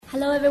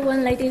Hello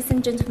everyone, ladies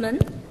and gentlemen.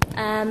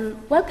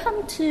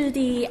 Welcome to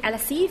the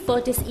LSE for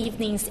this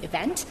evening's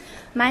event.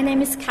 My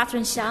name is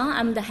Catherine Xiang.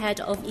 I'm the head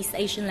of East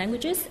Asian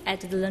Languages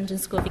at the London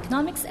School of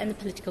Economics and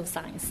Political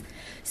Science.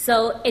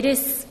 So it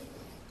is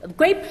a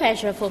great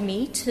pleasure for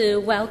me to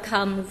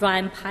welcome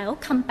Ryan Pyle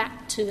come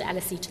back to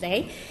LSE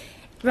today.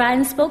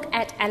 Ryan spoke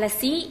at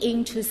LSE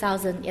in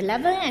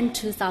 2011 and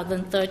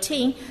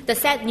 2013. The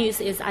sad news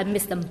is I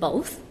missed them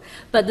both.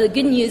 But the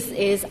good news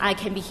is I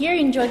can be here,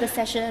 enjoy the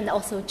session, and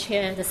also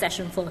chair the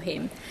session for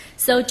him.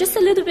 So just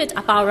a little bit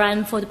about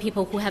Ryan for the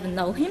people who haven't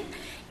known him.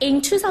 In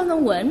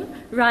 2001,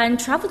 Ryan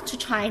traveled to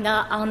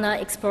China on an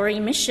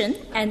exploring mission,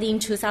 and in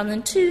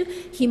 2002,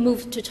 he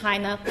moved to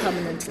China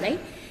permanently.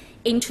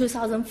 In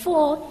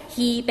 2004,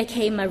 he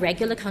became a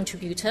regular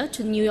contributor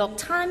to the New York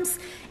Times,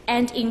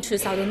 and in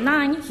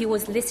 2009, he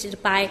was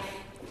listed by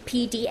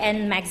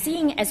PDN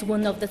Magazine as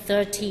one of the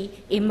 30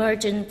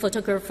 emerging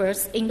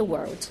photographers in the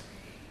world.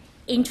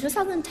 In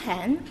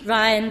 2010,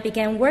 Ryan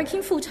began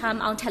working full-time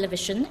on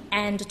television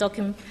and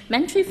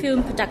documentary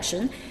film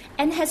production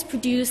and has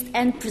produced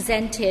and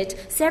presented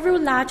several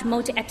large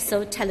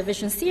multi-episode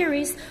television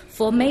series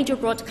for major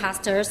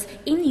broadcasters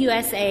in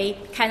USA,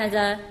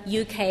 Canada,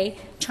 UK,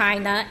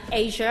 China,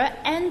 Asia,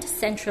 and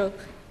Central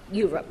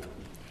Europe.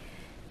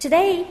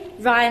 Today,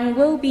 Ryan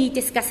will be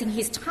discussing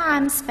his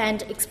time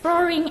spent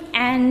exploring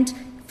and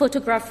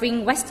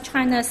photographing West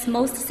China's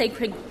most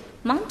sacred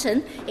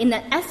mountain in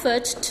an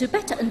effort to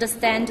better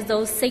understand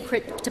those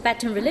sacred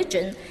Tibetan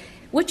religion,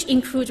 which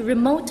include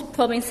remote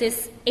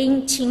provinces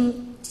in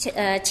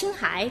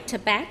Qinghai,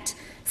 Tibet,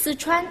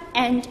 Sichuan,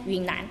 and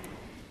Yunnan.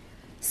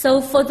 So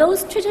for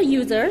those Twitter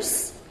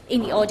users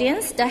in the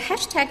audience, the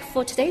hashtag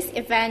for today's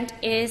event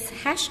is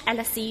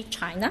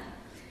 #LSEChina.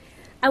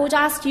 I would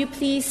ask you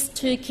please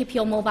to keep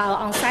your mobile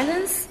on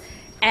silence,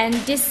 and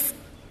this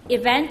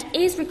event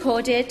is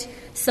recorded,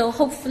 so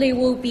hopefully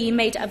will be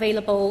made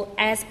available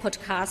as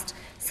podcast,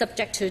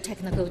 subject to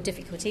technical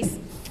difficulties.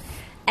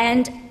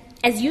 And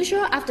as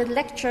usual, after the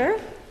lecture,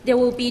 there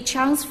will be a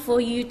chance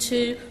for you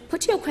to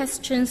put your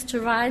questions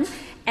to Ryan.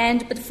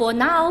 But for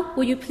now,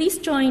 will you please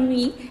join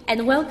me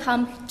and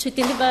welcome to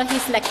deliver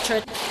his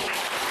lecture.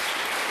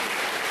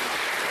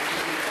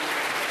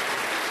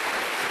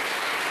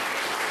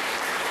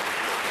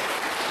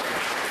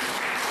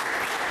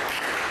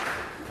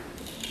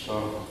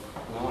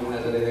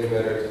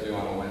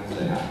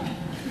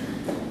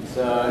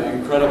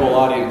 Incredible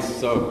audience,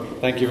 so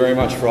thank you very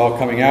much for all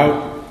coming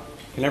out.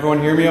 Can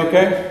everyone hear me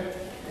okay?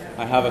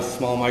 I have a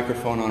small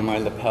microphone on my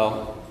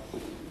lapel,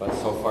 but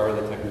so far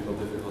the technical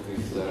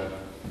difficulties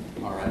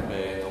are at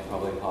bay and they'll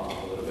probably pop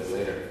up a little bit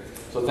later.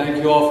 So thank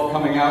you all for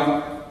coming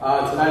out.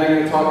 Tonight I'm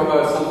going to talk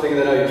about something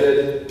that I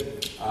did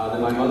that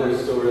my mother is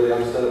still really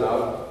upset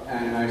about,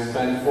 and I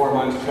spent 4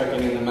 months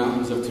trekking in the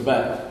mountains of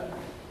Tibet,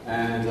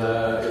 and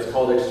it's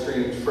called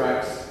Extreme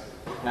Treks,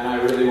 and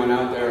I really went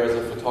out there as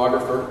a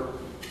photographer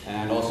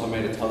and also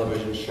made a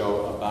television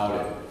show about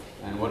it.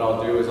 And what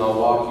I'll do is I'll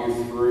walk you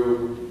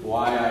through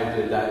why I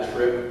did that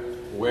trip,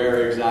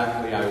 where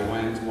exactly I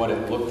went, what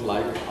it looked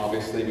like,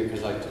 obviously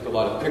because I took a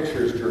lot of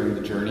pictures during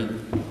the journey.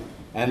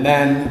 And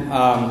then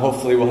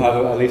hopefully we'll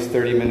have at least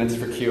 30 minutes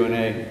for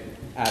Q&A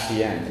at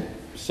the end.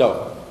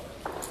 So,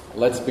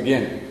 let's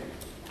begin.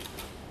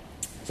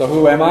 So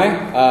who am I?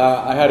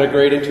 I had a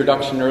great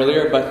introduction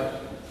earlier,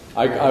 but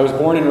I was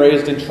born and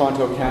raised in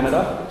Toronto,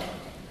 Canada,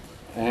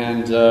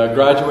 and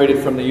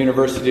graduated from the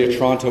University of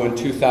Toronto in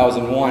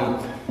 2001.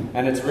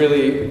 And it's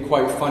really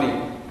quite funny.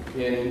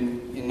 In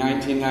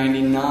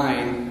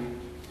 1999,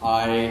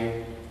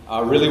 I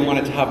really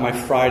wanted to have my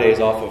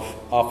Fridays off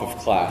of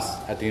class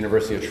at the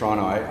University of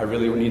Toronto. I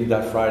really needed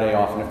that Friday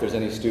off, and if there's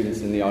any students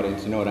in the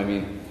audience, you know what I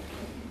mean.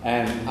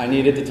 And I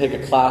needed to take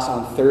a class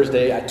on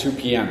Thursday at 2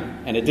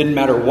 p.m., and it didn't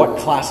matter what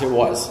class it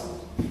was.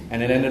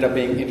 And it ended up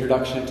being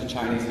Introduction to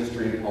Chinese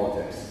History and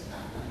Politics.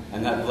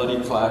 And that bloody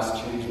class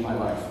changed my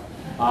life.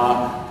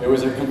 It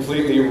was a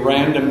completely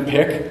random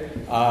pick,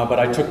 but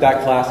I took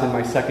that class in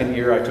my second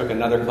year. I took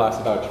another class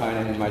about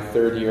China in my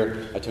third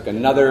year. I took 2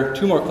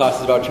 more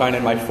classes about China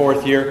in my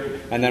fourth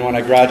year, and then when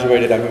I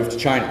graduated, I moved to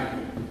China.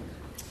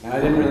 And I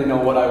didn't really know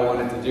what I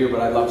wanted to do,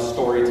 but I loved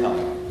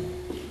storytelling.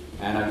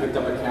 And I picked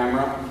up a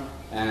camera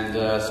and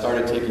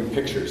started taking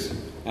pictures,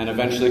 and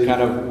eventually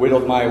kind of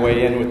whittled my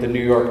way in with the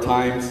New York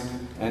Times,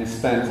 and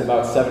spent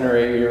about 7 or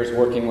 8 years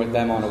working with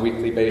them on a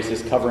weekly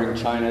basis, covering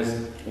China's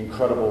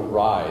incredible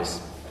rise.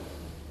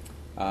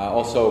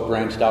 Also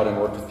branched out and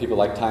worked with people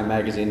like Time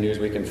Magazine,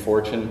 Newsweek, and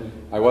Fortune.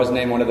 I was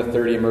named one of the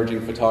 30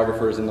 emerging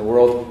photographers in the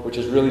world, which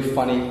is really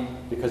funny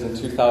because in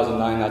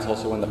 2009, that's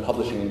also when the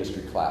publishing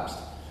industry collapsed.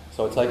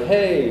 So it's like,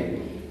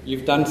 hey,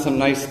 you've done some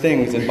nice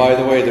things, and by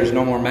the way, there's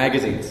no more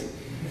magazines.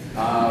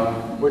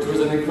 Which was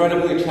an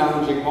incredibly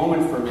challenging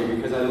moment for me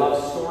because I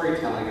love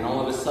storytelling, and all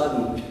of a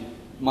sudden,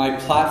 my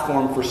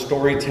platform for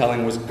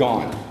storytelling was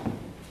gone.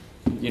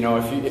 You know,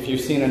 if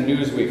you've seen a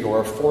Newsweek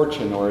or a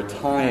Fortune or a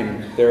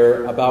Time,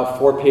 they're about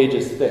 4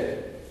 pages thick.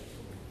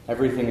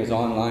 Everything is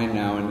online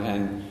now,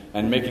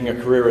 and making a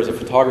career as a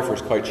photographer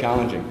is quite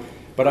challenging.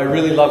 But I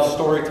really love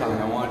storytelling.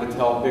 I wanted to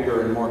tell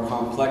bigger and more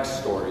complex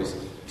stories.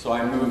 So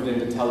I moved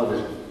into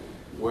television,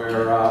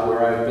 where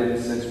I've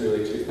been since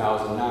really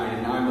 2009.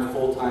 And now I'm a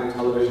full-time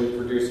television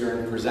producer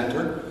and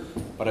presenter,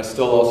 but I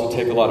still also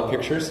take a lot of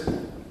pictures.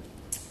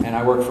 And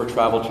I work for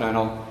Travel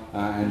Channel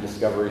and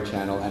Discovery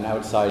Channel and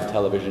Outside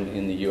Television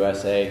in the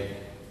USA.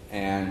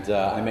 And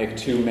I make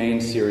two main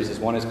series.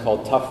 One is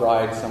called Tough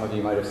Ride. Some of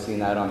you might have seen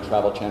that on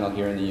Travel Channel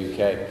here in the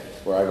UK,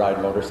 where I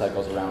ride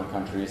motorcycles around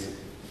countries,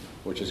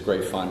 which is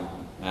great fun.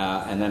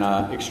 And then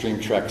Extreme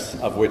Treks,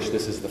 of which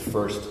this is the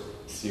first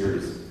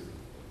series.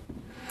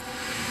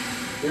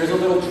 Here's a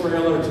little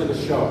trailer to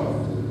the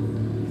show.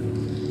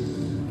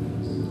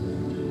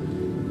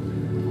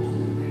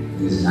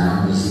 These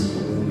mountains,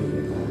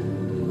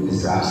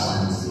 these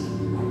grasslands,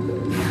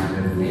 the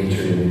kind of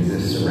nature that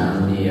exists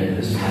around me at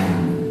this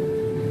moment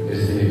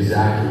is the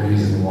exact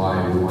reason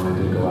why we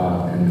wanted to go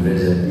out and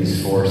visit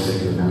these 4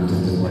 sacred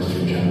mountains in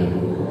Western China.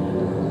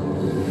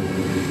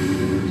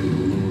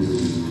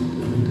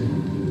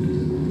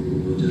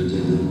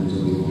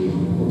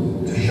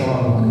 To show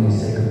up on one of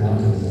these sacred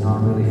mountains and not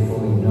really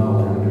fully know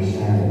or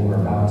understand what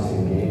we're about to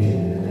engage in,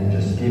 and then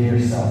just give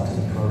yourself to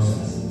the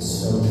process. It's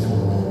so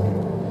cool.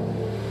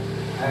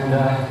 And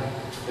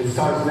it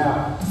starts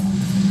now.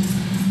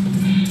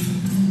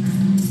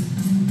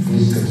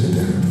 These trips are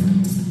different.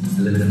 I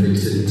live in a big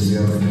city, to be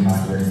able to come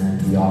out here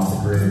and be off the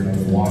grid, and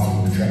we're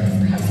walking, we're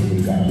trekking, hiking,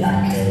 we've got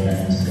yak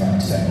caravans, we've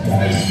got set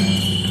guys.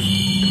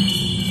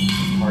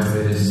 Part of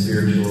it is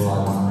spiritual. I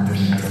want to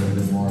understand a little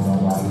bit more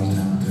about why these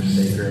mountains are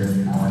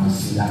sacred. I want to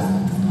see that with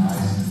my own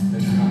eyes.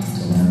 There's enough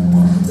to learn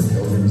more from the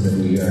pilgrims that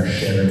we are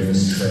sharing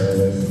this trail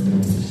with.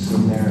 Just see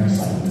their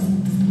excitement.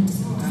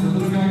 And the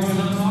little guy goes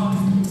up top.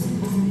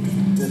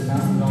 This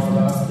mountain is all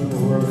about people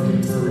who are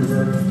looking for a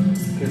rebirth,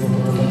 people who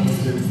are looking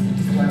to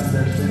cleanse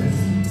their sins.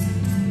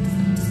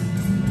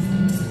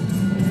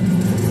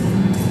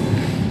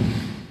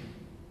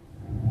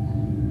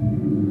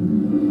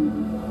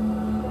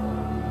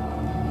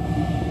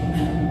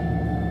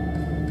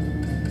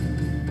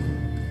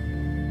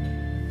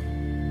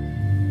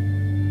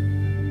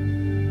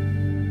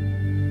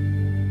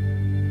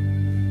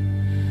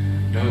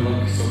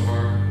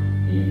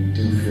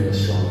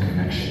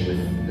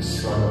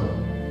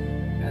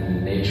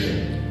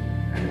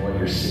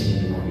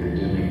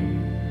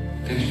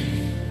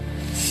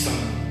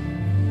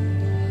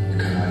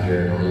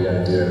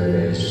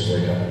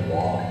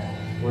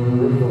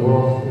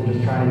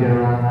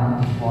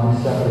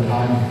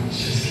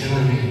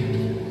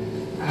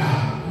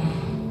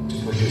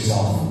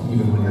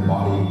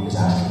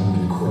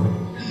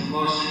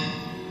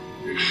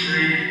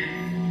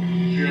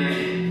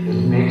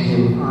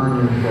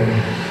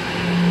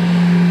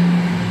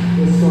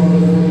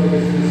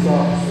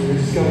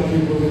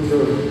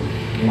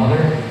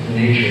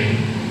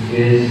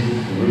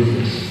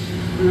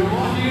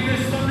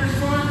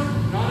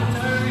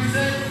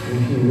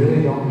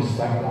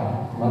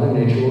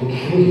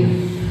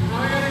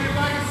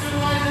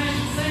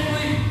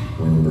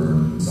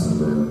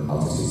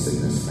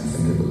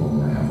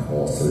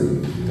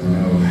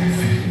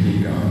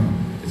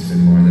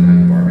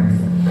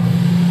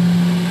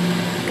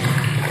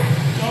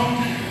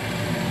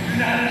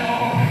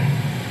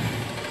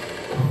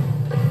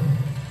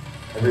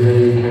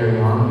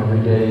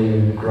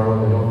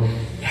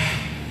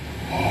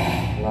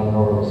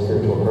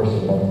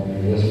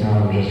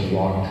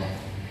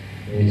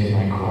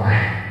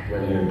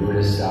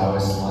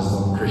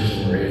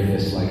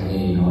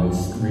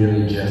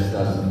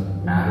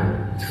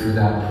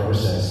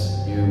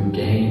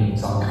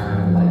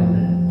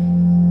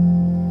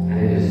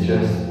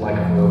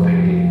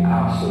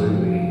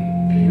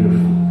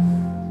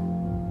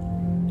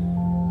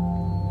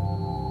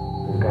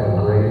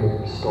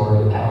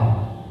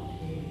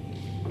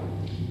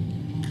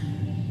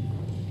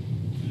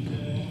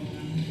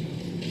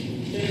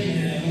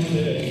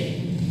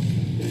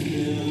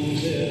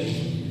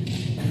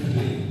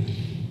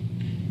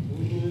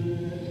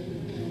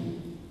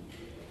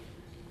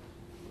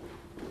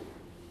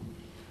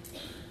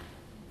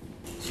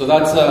 So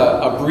that's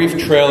a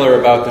brief trailer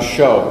about the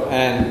show,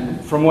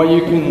 and from what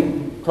you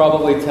can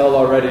probably tell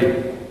already,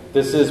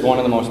 this is one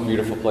of the most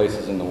beautiful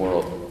places in the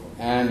world.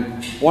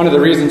 And one of the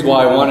reasons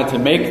why I wanted to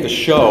make the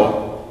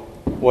show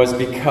was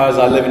because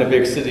I live in a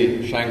big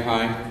city,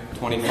 Shanghai,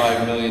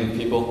 25 million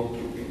people,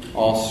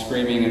 all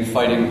screaming and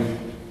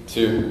fighting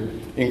to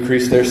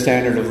increase their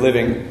standard of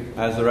living,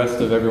 as the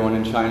rest of everyone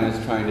in China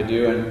is trying to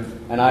do.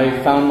 And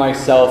I found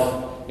myself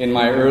in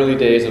my early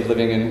days of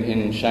living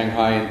in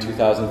Shanghai in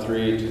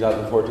 2003,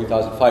 2004,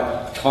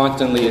 2005,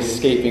 constantly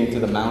escaping to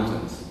the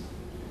mountains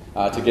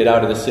to get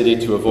out of the city,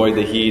 to avoid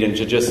the heat, and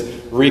to just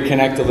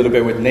reconnect a little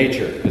bit with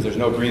nature, because there's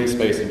no green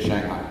space in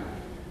Shanghai.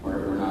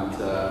 We're not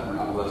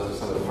blessed with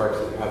some of the parks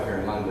that we have here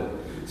in London.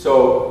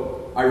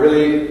 So I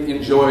really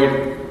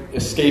enjoyed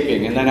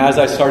escaping, and then as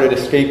I started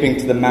escaping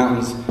to the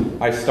mountains,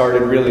 I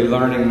started really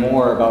learning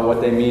more about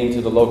what they mean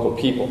to the local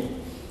people.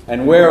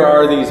 And where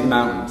are these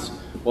mountains?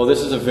 Well,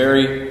 this is a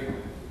very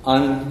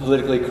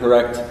unpolitically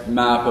correct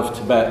map of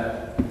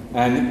Tibet.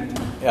 And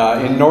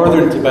In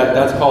northern Tibet,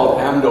 that's called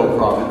Amdo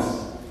province,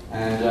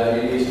 and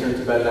in eastern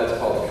Tibet, that's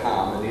called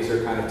Kham, and these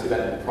are kind of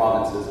Tibetan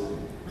provinces.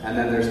 And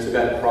then there's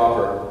Tibet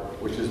proper,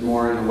 which is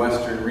more in the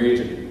western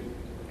region.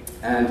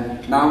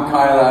 And Mount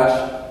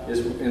Kailash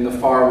is in the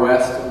far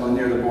west,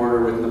 near the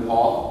border with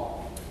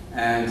Nepal.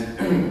 And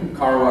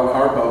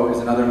Karawa-Karpo is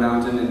another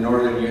mountain in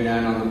northern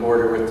Yunnan on the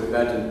border with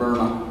Tibet and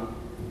Burma.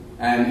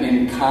 And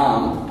in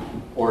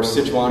Kham, or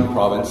Sichuan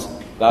province,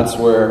 that's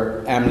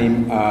where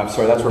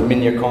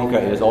Minya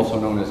Konka is, also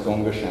known as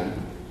Gongshan.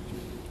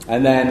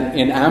 And then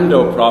in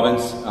Amdo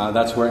province,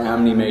 that's where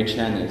Amni Mei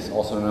Chen is,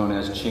 also known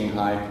as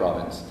Qinghai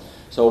province.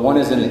 So one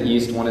is in the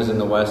east, one is in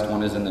the west,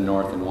 one is in the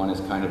north, and one is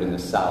kind of in the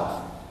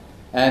south.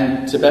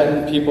 And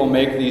Tibetan people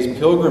make these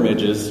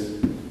pilgrimages,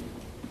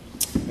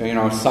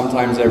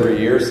 sometimes every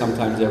year,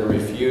 sometimes every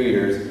few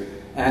years.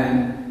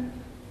 And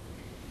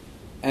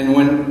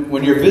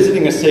when you're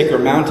visiting a sacred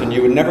mountain,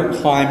 you would never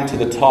climb to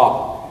the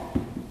top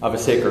of a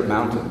sacred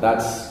mountain.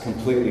 That's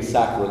completely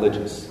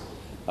sacrilegious.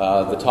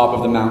 The top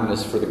of the mountain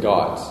is for the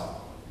gods.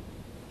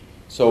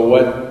 So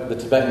what the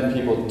Tibetan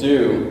people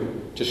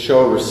do to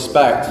show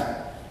respect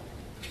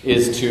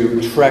is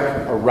to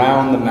trek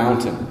around the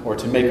mountain, or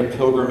to make a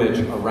pilgrimage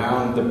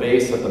around the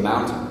base of the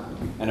mountain.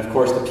 And of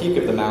course, the peak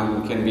of the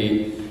mountain can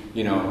be,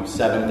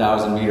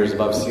 7,000 meters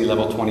above sea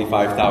level,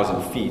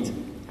 25,000 feet.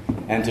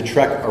 And to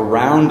trek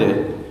around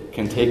it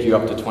can take you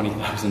up to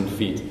 20,000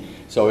 feet.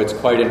 So it's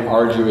quite an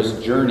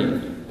arduous journey.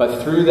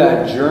 But through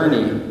that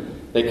journey,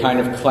 they kind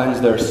of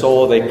cleanse their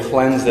soul, they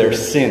cleanse their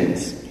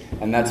sins.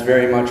 And that's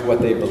very much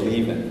what they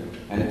believe in.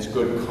 And it's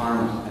good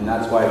karma, and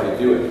that's why they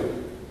do it.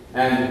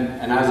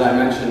 And as I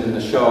mentioned in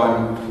the show,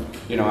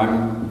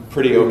 I'm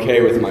pretty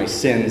okay with my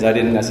sins. I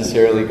didn't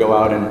necessarily go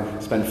out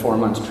and spend 4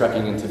 months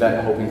trekking in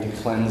Tibet hoping to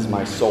cleanse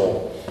my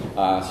soul.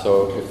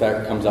 So if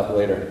that comes up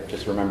later,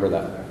 just remember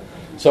that.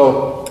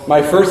 So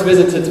my first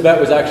visit to Tibet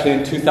was actually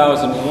in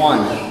 2001,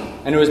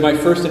 and it was my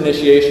first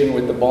initiation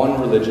with the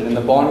Bon religion, and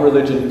the Bon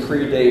religion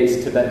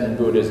predates Tibetan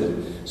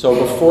Buddhism. So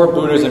before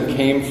Buddhism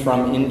came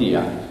from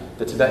India,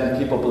 the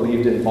Tibetan people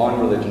believed in Bon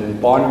religion,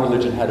 and Bon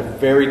religion had a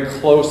very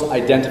close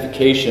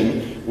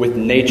identification with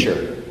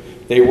nature.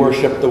 They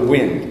worshipped the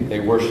wind, they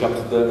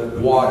worshipped the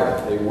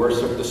water, they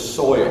worshipped the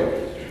soil.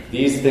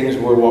 These things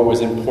were what was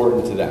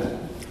important to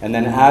them. And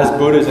then as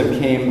Buddhism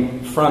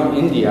came from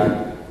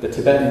India, the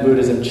Tibetan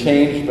Buddhism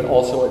changed, but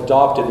also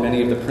adopted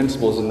many of the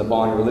principles in the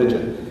Bon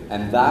religion.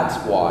 And that's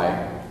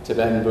why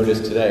Tibetan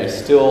Buddhists today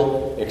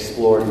still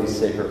explore these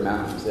sacred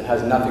mountains. It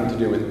has nothing to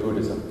do with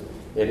Buddhism.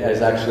 It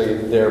is actually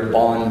their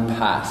Bon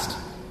past.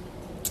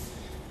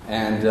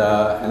 And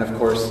of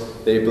course,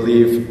 they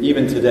believe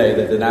even today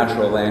that the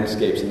natural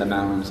landscapes in the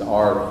mountains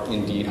are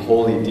indeed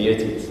holy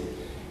deities.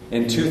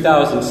 In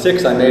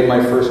 2006, I made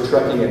my first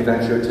trekking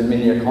adventure to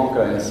Minya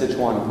Konka in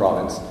Sichuan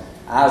province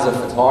as a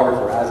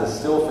photographer, as a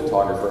still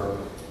photographer,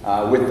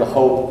 with the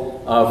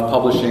hope of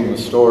publishing the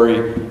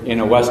story in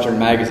a Western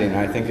magazine.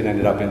 I think it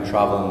ended up in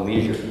Travel and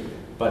Leisure.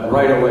 But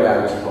right away I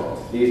was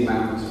hooked. These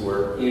mountains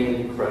were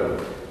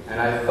incredible. And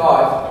I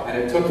thought, and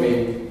it took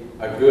me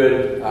a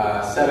good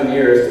 7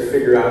 years to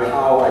figure out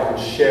how I could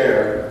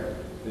share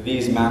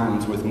these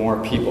mountains with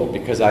more people,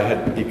 because I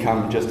had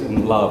become just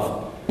in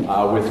love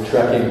with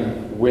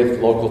trekking with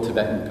local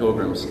Tibetan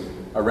pilgrims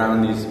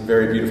around these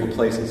very beautiful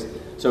places.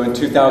 So in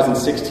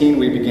 2016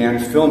 we began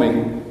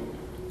filming,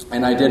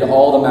 and I did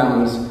all the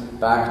mountains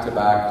back to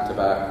back to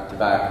back to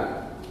back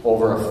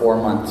over a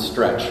 4-month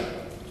stretch.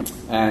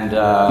 And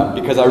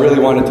because I really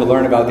wanted to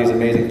learn about these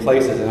amazing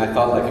places, and I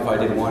thought like if I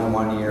did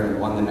one year and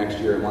one the next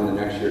year and one the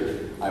next year,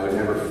 I would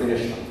never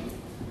finish them.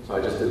 So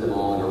I just did them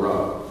all in a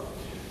row.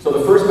 So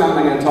the first mountain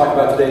I'm going to talk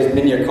about today is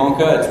Minya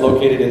Konka. It's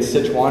located in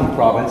Sichuan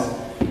province.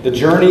 The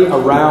journey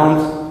around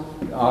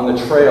on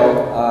the trail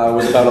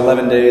was about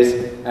 11 days,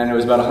 and it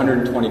was about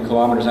 120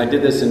 kilometers. I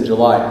did this in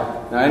July.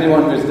 Now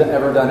anyone who's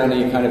ever done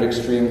any kind of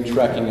extreme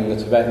trekking in the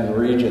Tibetan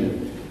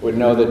region would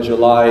know that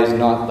July is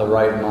not the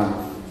right month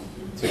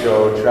to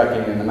go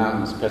trekking in the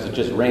mountains, because it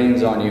just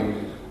rains on you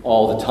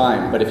all the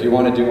time. But if you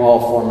want to do all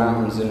 4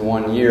 mountains in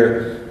 1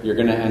 year, you're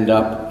going to end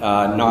up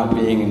not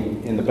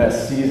being in the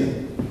best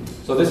season.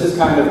 So this is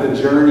kind of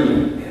the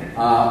journey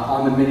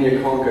on the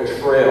Minya Konka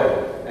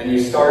trail. And you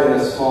start in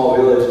a small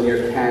village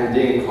near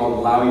Kanding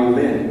called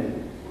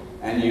Laoyulin,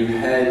 and you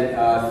head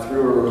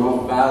through a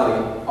remote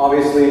valley.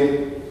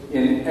 Obviously,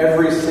 in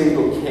every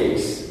single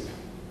case,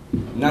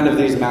 none of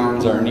these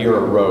mountains are near a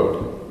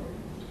road.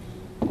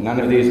 None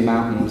of these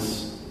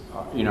mountains,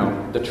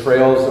 the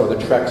trails or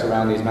the treks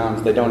around these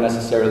mountains, they don't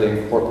necessarily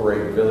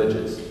incorporate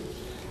villages.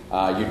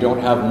 You don't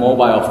have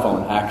mobile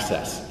phone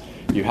access.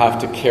 You have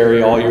to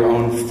carry all your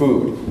own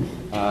food,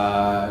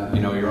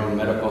 your own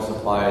medical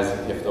supplies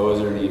if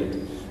those are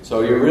needed.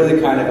 So you're really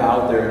kind of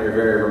out there and you're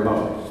very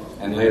remote.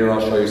 And later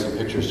I'll show you some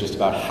pictures just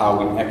about how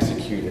we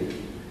executed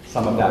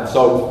some of that.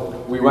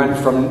 So we went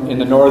from in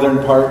the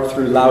northern part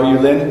through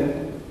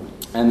Laoyulin,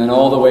 and then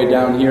all the way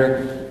down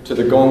here to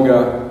the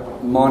Gonga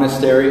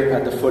Monastery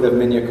at the foot of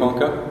Minya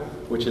Konka,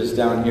 which is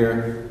down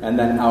here, and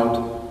then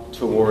out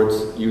towards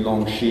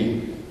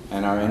Yulongshi.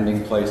 And our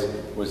ending place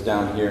was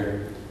down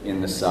here in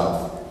the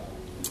south.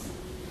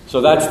 So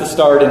that's the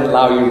start in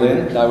Lao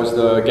Yulin. That was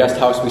the guest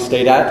house we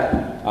stayed at.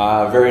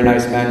 A very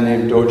nice man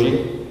named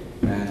Doji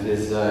and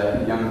his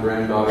young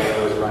granddaughter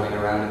was running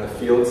around in the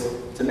fields.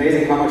 It's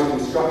amazing how much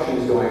construction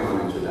is going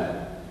on in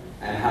Tibet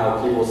and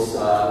how people's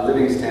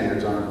living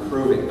standards are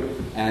improving.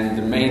 And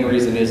the main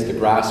reason is the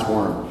grass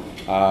worm,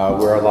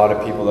 where a lot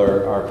of people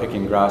are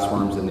picking grass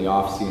worms in the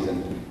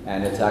off-season.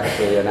 And it's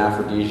actually an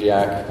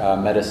aphrodisiac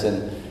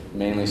medicine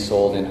mainly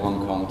sold in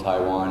Hong Kong,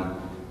 Taiwan,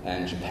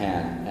 and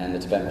Japan. And the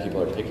Tibetan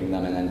people are picking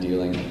them and then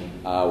dealing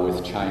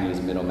with Chinese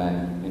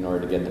middlemen in order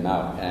to get them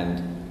out.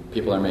 And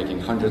people are making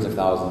hundreds of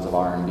thousands of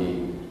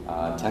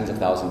RMB, tens of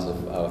thousands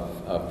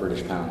of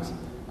British pounds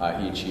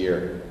each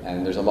year.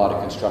 And there's a lot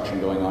of construction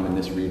going on in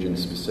this region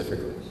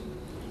specifically.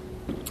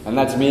 And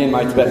that's me and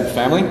my Tibetan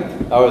family.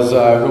 That was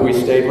who we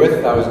stayed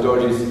with. That was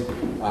Doji's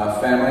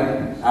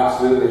family.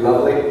 Absolutely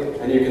lovely.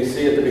 And you can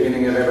see at the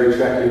beginning of every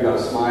trek you've got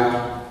a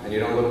smile and you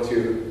don't look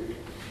too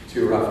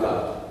roughed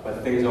up.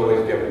 But things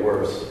always get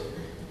worse.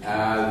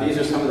 These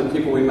are some of the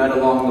people we met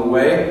along the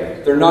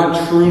way. They're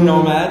not true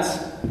nomads.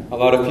 A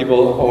lot of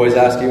people always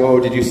ask you,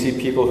 did you see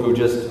people who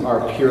just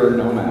are pure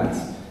nomads?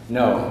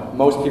 No.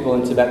 Most people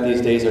in Tibet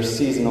these days are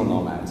seasonal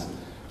nomads.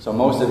 So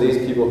most of these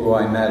people who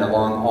I met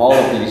along all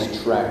of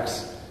these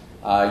treks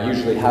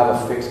usually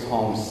have a fixed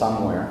home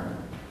somewhere.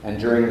 And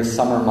during the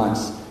summer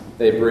months,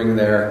 they bring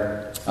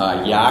their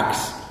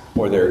yaks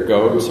or their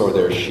goats or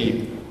their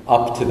sheep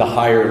up to the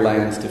higher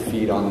lands to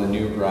feed on the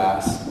new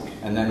grass.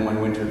 And then when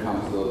winter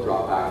comes, they'll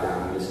drop back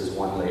down. And this is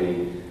one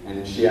lady.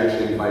 And she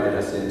actually invited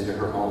us into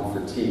her home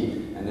for tea.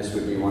 And this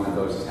would be one of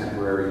those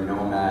temporary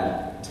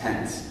nomad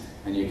tents.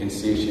 And you can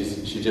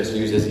see she just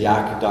uses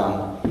yak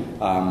dung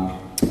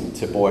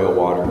to boil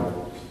water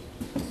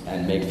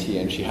and make tea.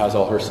 And she has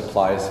all her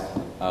supplies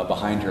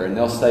behind her. And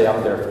they'll stay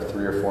up there for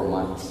 3 or 4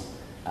 months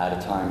at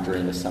a time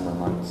during the summer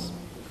months.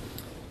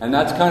 And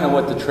that's kind of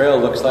what the trail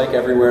looks like.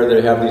 Everywhere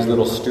they have these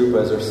little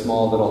stupas or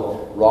small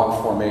little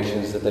rock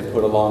formations that they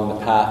put along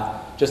the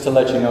path just to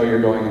let you know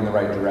you're going in the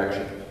right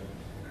direction.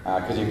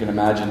 Because you can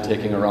imagine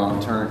taking a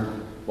wrong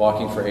turn,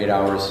 walking for 8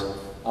 hours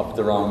up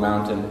the wrong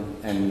mountain,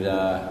 and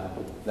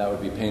that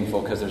would be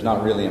painful because there's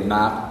not really a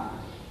map.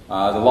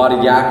 There's a lot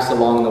of yaks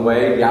along the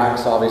way.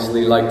 Yaks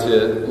obviously like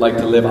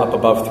to live up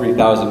above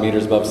 3,000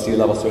 meters above sea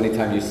level, so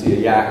anytime you see a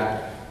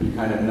yak, you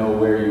kind of know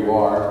where you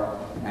are.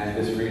 And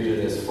this region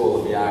is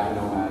full of yak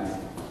nomads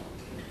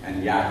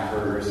and yak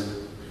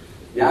herders.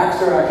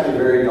 Yaks are actually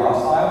very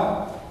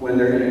docile when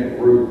they're in a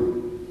group.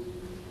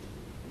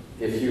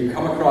 If you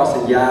come across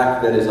a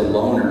yak that is a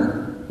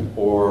loner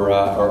or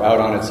out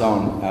on its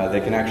own,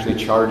 they can actually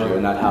charge you,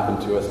 and that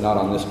happened to us not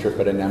on this trip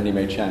but in Namdi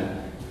Mae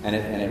Chen, and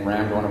it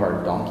rammed one of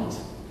our donkeys,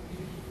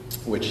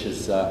 which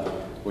is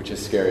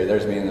scary.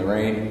 There's me in the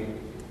rain.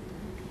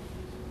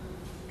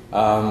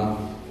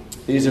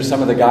 These are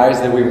some of the guys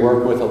that we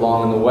work with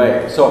along the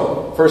way.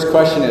 So, first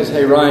question is,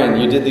 hey Ryan,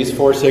 you did these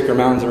 4 sacred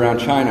mountains around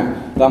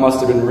China. That must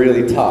have been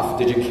really tough.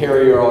 Did you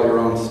carry all your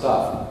own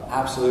stuff?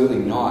 Absolutely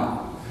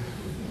not.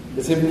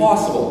 It's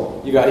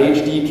impossible. You got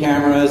HD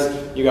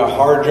cameras, you got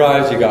hard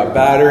drives, you got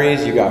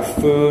batteries, you got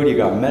food, you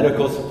got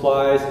medical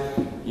supplies,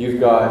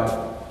 you've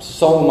got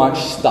so much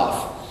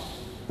stuff.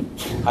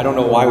 I don't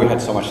know why we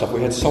had so much stuff.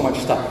 We had so much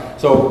stuff.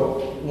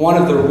 So, one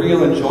of the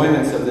real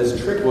enjoyments of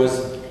this trip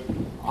was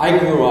I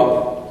grew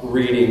up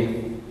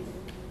reading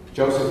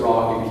Joseph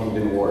Rock and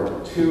Kingdon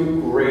Ward, 2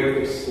 great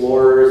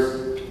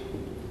explorers,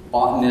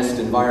 botanists,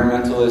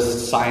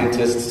 environmentalists,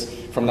 scientists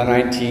from the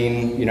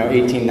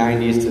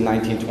 1890s to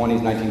 1920s,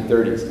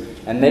 1930s.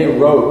 And they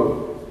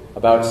wrote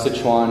about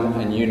Sichuan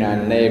and Yunnan,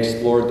 and they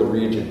explored the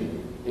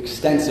region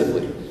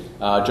extensively.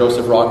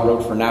 Joseph Rock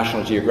wrote for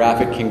National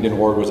Geographic. Kingdon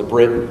Ward was a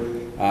Brit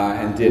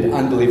and did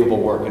unbelievable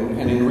work. And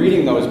in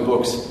reading those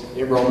books,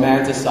 it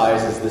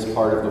romanticizes this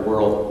part of the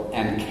world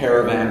and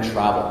caravan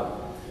travel.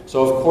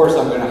 So of course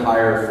I'm going to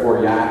hire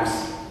 4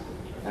 yaks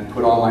and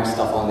put all my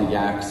stuff on the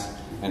yaks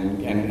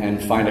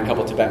and find a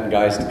couple Tibetan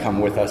guys to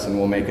come with us, and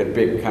we'll make a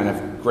big kind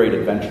of great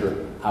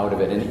adventure out of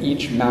it. And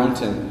each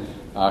mountain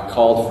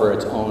called for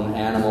its own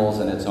animals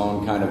and its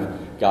own kind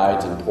of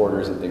guides and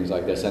porters and things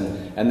like this.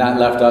 And that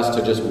left us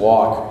to just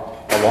walk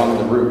along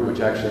the route, which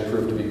actually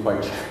proved to be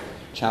quite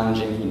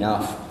challenging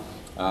enough.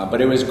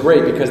 But it was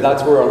great because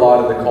that's where a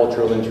lot of the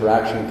cultural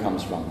interaction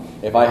comes from.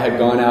 If I had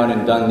gone out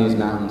and done these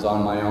mountains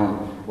on my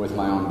own with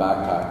my own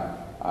backpack,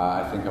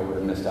 I think I would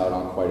have missed out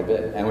on quite a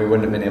bit, and we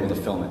wouldn't have been able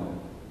to film it.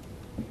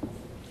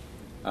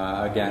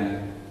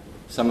 Again,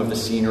 some of the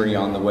scenery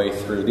on the way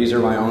through. These are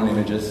my own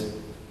images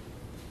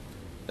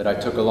that I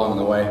took along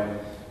the way.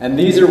 And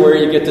these are where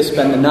you get to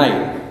spend the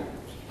night.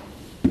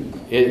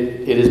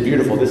 It is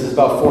beautiful. This is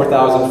about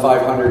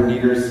 4,500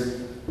 meters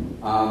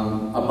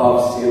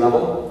above sea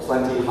level,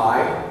 plenty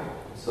high,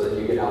 so that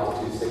you get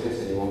altitude sickness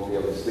and you won't be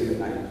able to sleep at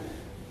night.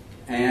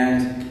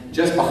 And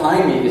just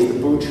behind me is the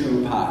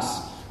Buchu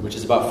Pass, which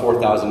is about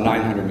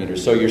 4,900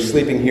 meters. So you're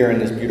sleeping here in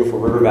this beautiful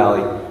river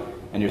valley,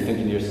 and you're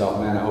thinking to yourself,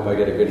 man, I hope I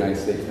get a good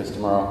night's sleep because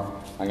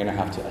tomorrow I'm going to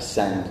have to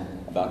ascend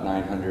about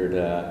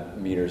 900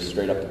 meters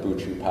straight up the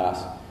Buchu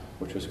Pass,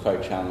 which was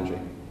quite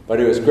challenging. But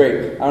it was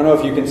great. I don't know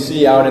if you can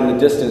see out in the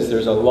distance,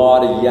 there's a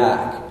lot of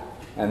yak,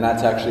 and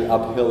that's actually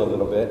uphill a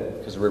little bit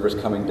because the river's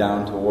coming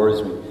down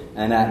towards me.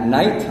 And at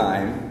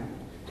nighttime,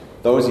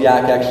 those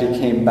yak actually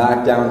came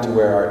back down to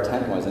where our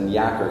tent was, and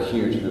yak are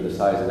huge, they're the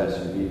size of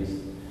SUVs.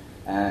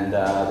 And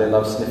they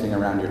love sniffing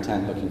around your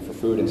tent looking for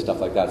food and stuff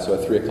like that. So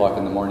at 3 o'clock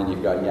in the morning,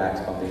 you've got yaks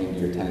bumping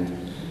into your tent,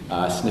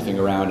 sniffing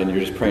around, and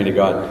you're just praying to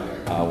God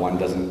one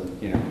doesn't,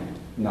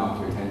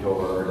 knock your tent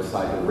over or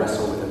decide to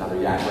wrestle with another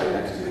yak right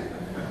next to you.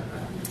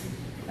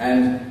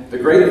 And the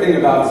great thing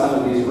about some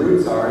of these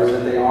routes is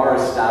that they are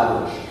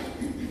established.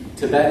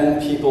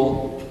 Tibetan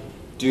people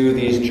do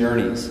these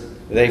journeys.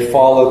 They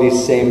follow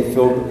these same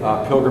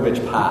pilgrimage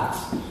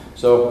paths.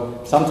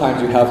 So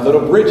sometimes you have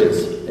little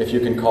bridges, if you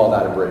can call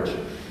that a bridge.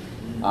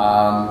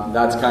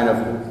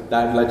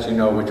 That lets you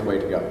know which way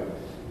to go.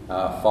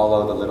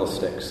 Follow the little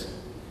sticks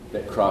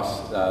that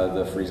cross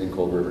the freezing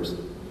cold rivers.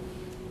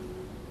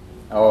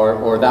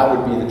 Or that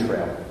would be the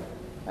trail.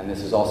 And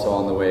this is also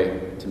on the way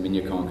to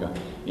Minyakonka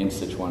in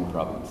Sichuan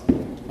province.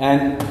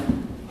 And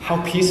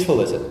how peaceful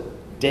is it?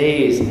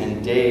 Days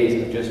and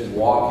days of just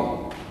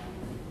walking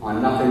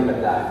on nothing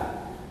but that.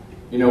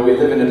 We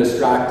live in a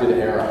distracted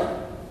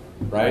era,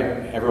 right?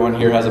 Everyone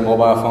here has a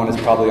mobile phone.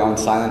 It's probably on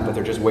silent, but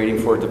they're just waiting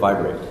for it to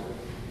vibrate.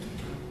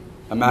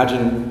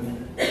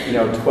 Imagine,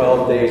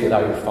 12 days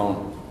without your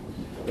phone.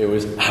 It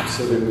was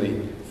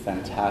absolutely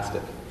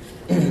fantastic.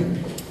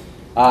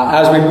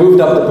 As we moved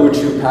up the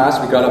Buchu Pass,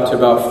 we got up to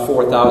about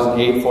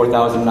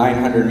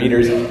 4,900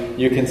 meters.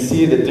 You can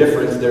see the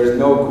difference. There's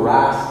no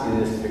grass in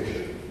this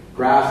picture.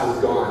 Grass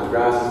is gone.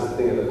 Grass is a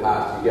thing of the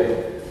past. You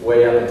get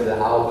way up into the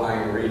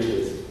alpine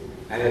reaches,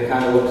 and it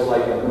kind of looks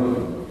like the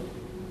moon.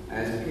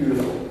 And it's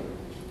beautiful.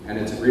 And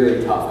it's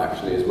really tough,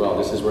 actually, as well.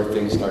 This is where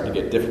things start to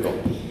get difficult.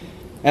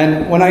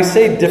 And when I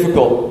say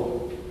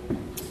difficult,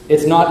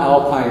 it's not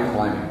alpine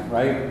climbing,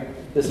 right?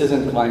 This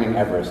isn't climbing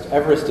Everest.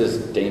 Everest is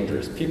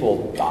dangerous.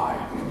 People die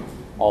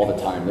all the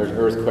time. There's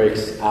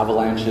earthquakes,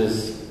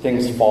 avalanches,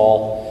 things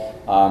fall.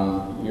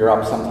 You're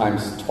up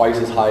sometimes twice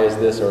as high as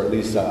this, or at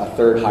least a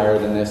third higher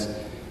than this.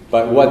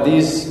 But what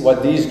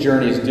these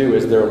journeys do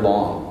is they're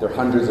long. They're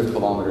hundreds of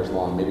kilometers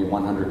long, maybe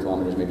 100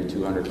 kilometers, maybe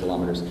 200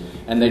 kilometers.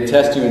 And they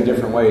test you in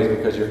different ways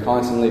because you're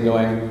constantly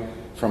going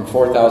from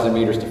 4,000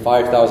 meters to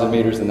 5,000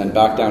 meters, and then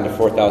back down to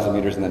 4,000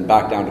 meters, and then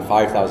back down to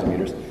 5,000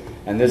 meters.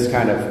 And this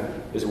kind of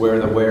is where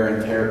the wear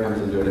and tear comes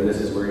into it, and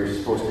this is where you're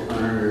supposed to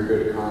earn your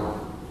good karma.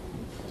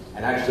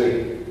 And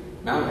actually,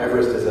 Mount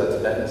Everest is a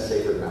Tibetan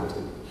sacred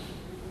mountain,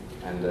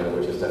 and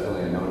which is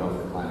definitely a no-no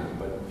for climbing,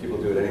 but people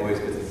do it anyways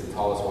because it's the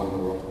tallest one in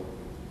the world.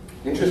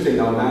 Interesting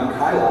though, Mount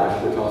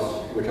Kailash,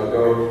 which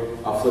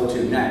I'll flip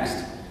to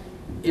next,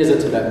 is a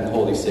Tibetan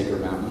holy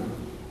sacred mountain,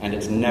 and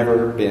it's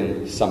never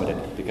been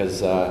summited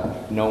because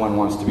no one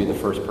wants to be the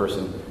first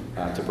person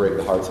to break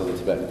the hearts of the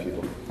Tibetan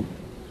people.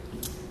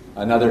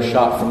 Another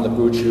shot from the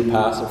Buchu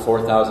Pass at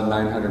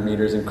 4,900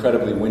 meters,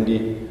 incredibly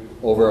windy,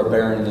 over a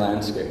barren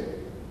landscape.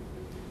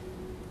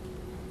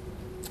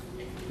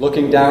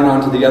 Looking down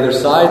onto the other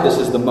side, this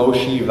is the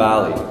Moshi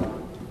Valley,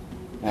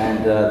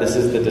 and this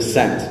is the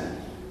descent.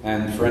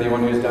 And for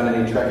anyone who's done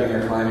any trekking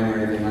or climbing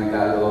or anything like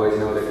that, you'll always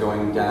know that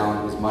going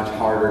down is much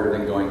harder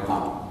than going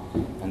up.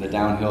 And the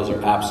downhills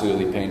are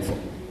absolutely painful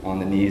on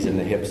the knees and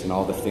the hips and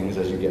all the things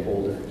as you get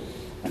older.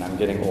 And I'm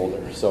getting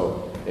older,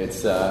 so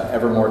it's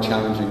ever more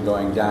challenging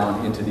going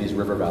down into these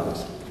river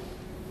valleys.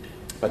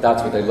 But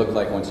that's what they look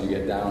like once you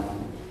get down.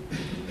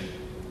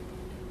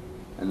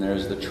 And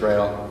there's the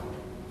trail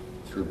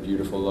through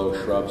beautiful low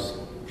shrubs.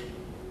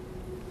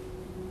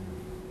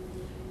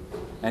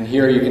 And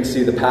here you can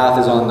see the path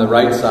is on the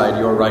right side,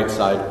 your right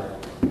side,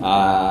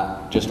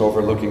 just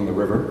overlooking the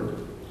river.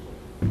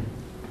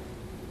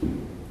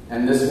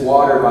 And this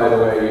water, by the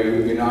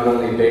way, you not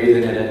only bathe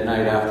in it at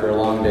night after a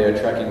long day of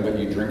trekking, but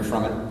you drink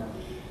from it.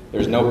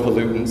 There's no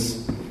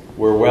pollutants.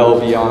 We're well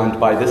beyond,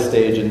 by this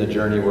stage in the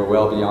journey, we're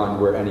well beyond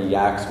where any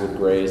yaks would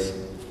graze.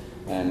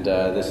 And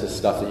this is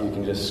stuff that you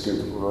can just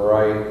scoop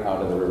right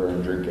out of the river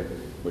and drink it,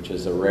 which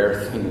is a rare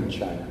thing in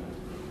China.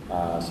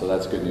 So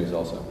that's good news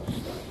also.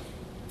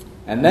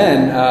 And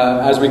then,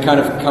 as we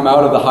kind of come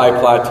out of the high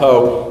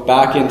plateau,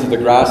 back into the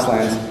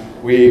grasslands,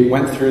 we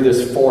went through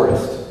this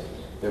forest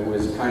that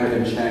was kind of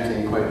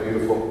enchanting, quite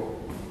beautiful.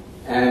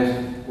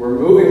 And we're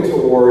moving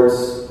towards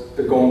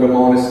the Gongpa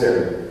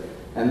Monastery.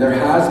 And there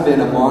has been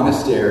a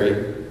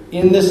monastery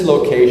in this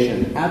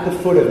location at the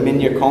foot of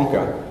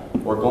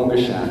Minyakonka, or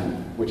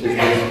Gongshan, which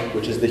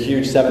is the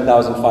huge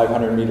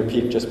 7,500 meter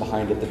peak just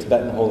behind it, the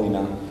Tibetan holy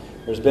mountain.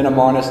 There's been a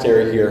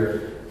monastery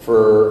here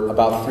for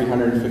about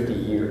 350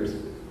 years.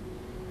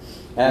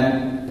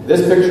 And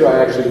this picture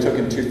I actually took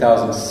in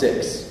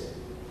 2006.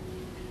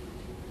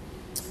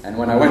 And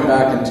when I went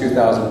back in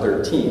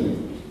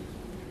 2013,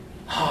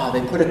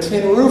 they put a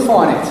tin roof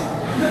on it.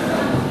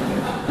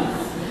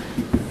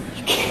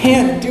 You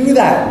can't do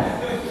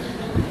that.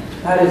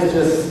 That is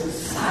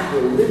just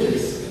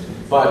sacrilegious.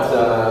 But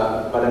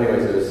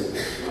anyways,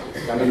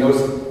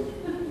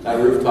 That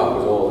rooftop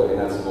was old. I mean,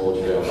 that's some old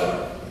jail.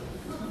 But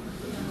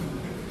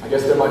I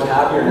guess they're much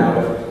happier now.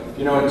 But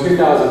in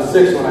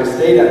 2006, when I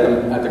stayed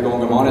at the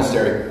Gonga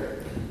Monastery,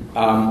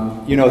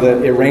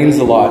 that it rains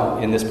a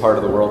lot in this part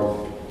of the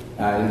world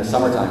in the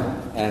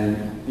summertime, and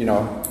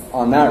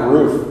on that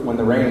roof, when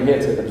the rain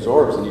hits, it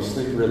absorbs, and you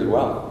sleep really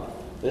well.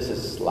 This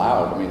is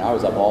loud. I mean, I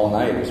was up all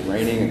night. It was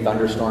raining and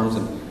thunderstorms,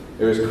 and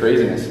it was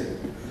craziness. It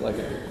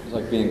was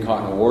like being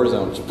caught in a war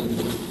zone.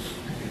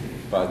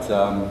 But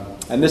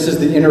and this is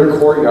the inner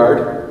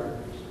courtyard.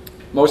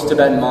 Most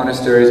Tibetan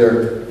monasteries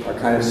are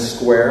kind of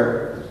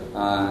square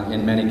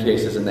in many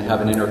cases, and they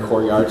have an inner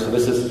courtyard. So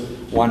this is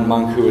one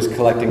monk who was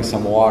collecting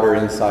some water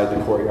inside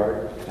the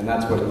courtyard, and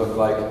that's what it looked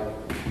like.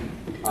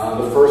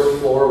 The first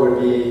floor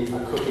would be a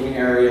cooking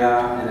area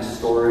and a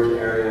storage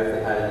area if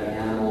they had any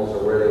animals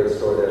or where they would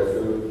store their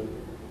food.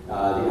 The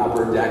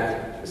upper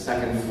deck, the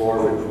second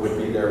floor would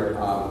be their,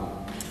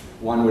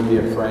 one would be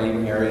a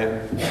praying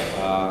area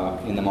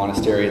in the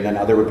monastery, and then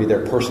other would be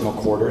their personal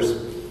quarters.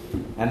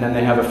 And then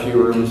they have a few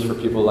rooms for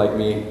people like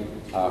me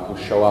who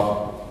show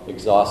up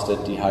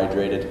exhausted,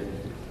 dehydrated,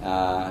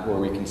 where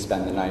we can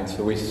spend the night.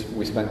 So we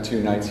spent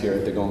 2 nights here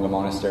at the Gonga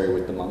Monastery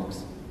with the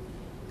monks.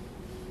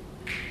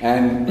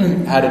 And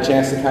had a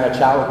chance to kind of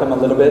chat with them a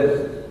little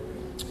bit.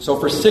 So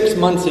for 6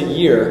 months a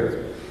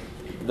year,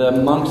 the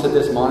monks at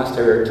this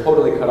monastery are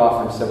totally cut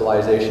off from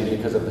civilization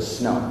because of the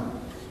snow.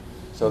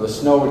 So the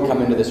snow would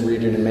come into this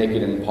region and make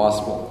it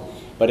impossible.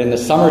 But in the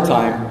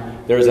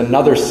summertime, there's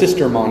another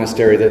sister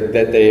monastery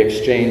that they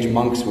exchange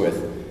monks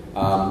with.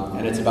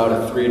 And it's about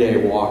a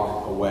 3-day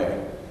walk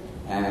away.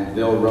 And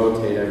they'll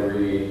rotate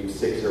every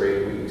 6 or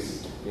 8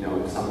 weeks.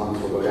 Some monks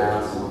will go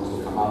down, some monks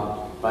will come up.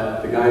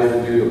 But the guys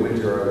that do the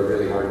winter are the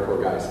really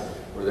hardcore guys,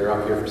 where they're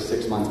up here for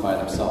 6 months by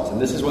themselves.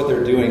 And this is what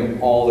they're doing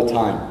all the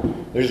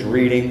time. They're just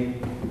reading,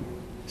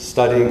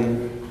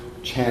 studying,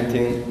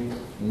 chanting,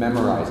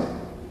 memorizing.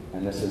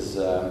 And this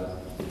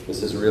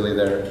is really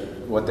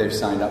what they've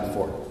signed up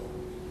for.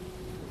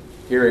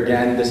 Here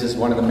again, this is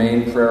one of the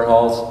main prayer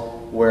halls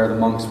where the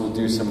monks will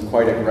do some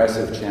quite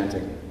aggressive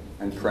chanting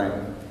and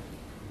praying.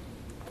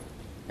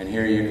 And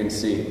here you can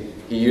see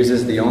he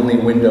uses the only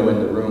window in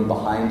the room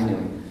behind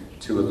him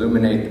to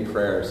illuminate the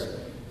prayers.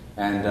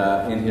 And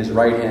in his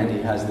right hand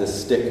he has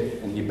this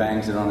stick, and he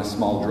bangs it on a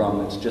small drum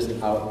that's just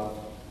out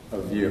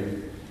of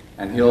view.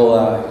 And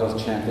he'll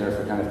chant there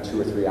for kind of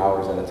 2 or 3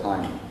 hours at a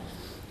time.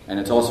 And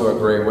it's also a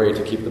great way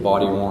to keep the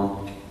body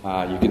warm.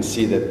 You can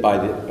see that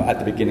at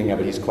the beginning of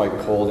it he's quite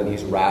cold, and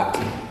he's wrapped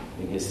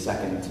in his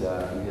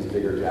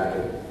bigger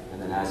jacket.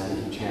 And then as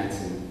he chants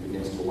and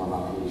begins to warm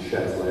up, he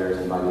sheds layers,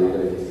 and by the end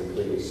of it he's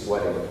completely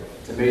sweating.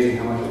 It's amazing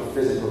how much of a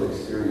physical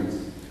experience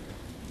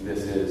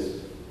this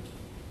is.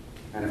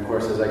 And of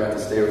course, as I got to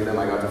stay with them,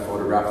 I got to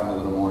photograph them a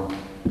little more.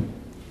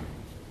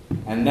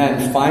 And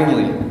then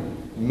finally,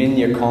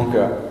 Minya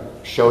Konka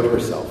showed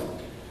herself.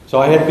 So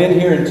I had been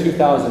here in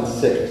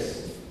 2006,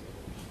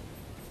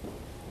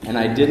 and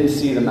I didn't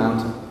see the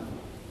mountain.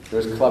 It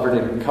was covered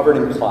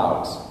in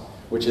clouds,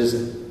 which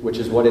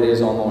is what it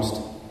is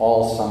almost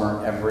all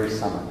summer, every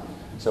summer.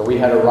 So we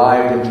had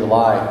arrived in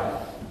July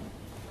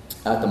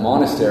at the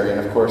monastery, and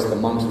of course the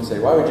monks would say,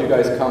 "Why would you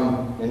guys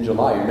come in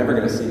July? You're never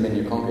going to see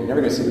Minya Konka. You're never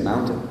going to see the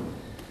mountain."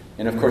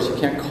 And of course you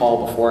can't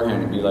call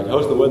beforehand and be like,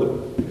 "How's the weather?"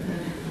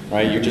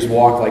 Right? You just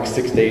walk like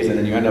 6 days, and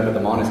then you end up at the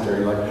monastery.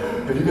 You're like,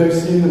 "Have you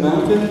guys seen the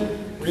mountain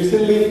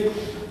recently?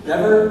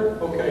 Never?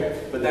 Okay."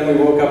 But then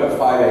we woke up at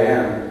 5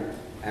 a.m.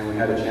 and we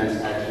had a chance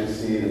to actually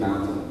see the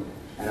mountain.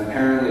 And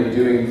apparently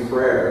doing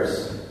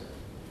prayers,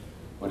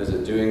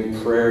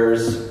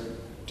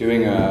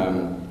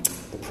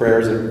 the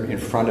prayers in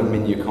front of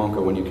Minya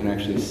Konka, when you can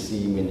actually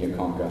see Minya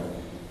Konka,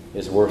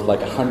 is worth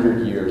like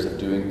 100 years of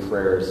doing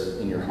prayers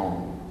in your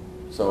home.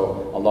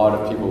 So a lot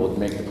of people would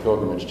make the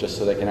pilgrimage just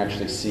so they can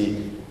actually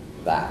see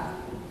that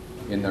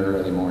in the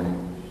early morning.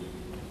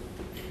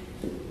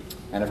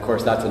 And of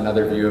course that's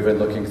another view of it,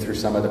 looking through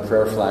some of the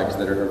prayer flags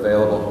that are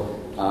available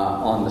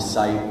on the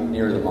site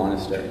near the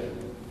monastery.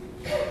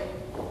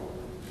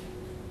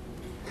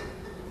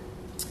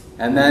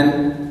 And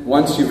then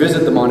once you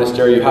visit the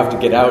monastery, you have to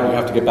get out, you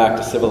have to get back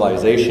to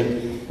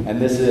civilization. And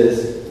this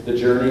is the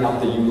journey up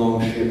the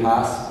Yulong Shi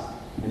Pass.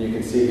 And you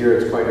can see here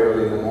it's quite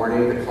early in the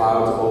morning. The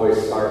clouds always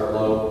start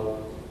low.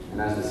 And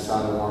as the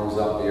sun warms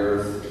up the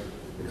earth,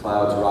 the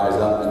clouds rise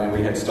up. And then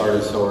we had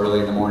started so early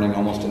in the morning,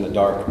 almost in the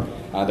dark,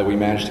 that we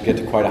managed to get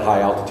to quite a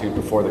high altitude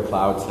before the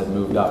clouds had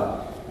moved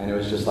up. And it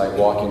was just like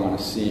walking on a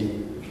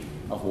sea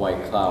of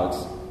white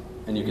clouds.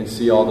 And you can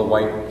see all the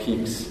white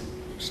peaks,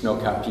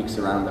 snow-capped peaks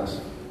around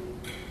us.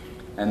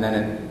 And then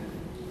it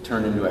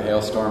turned into a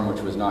hailstorm,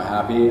 which was not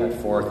happy at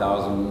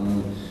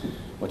 4,000...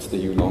 What's the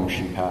Yulong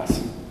Shi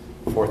Pass?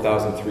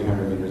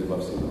 4,300 meters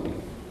above sea level.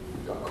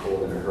 It got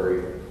cold in a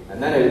hurry.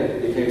 And then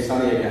it became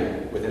sunny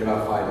again within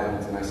about 5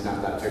 minutes, and I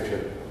snapped that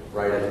picture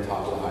right at the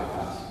top of the high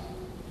pass.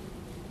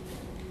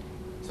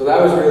 So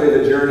that was really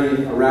the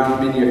journey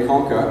around Minya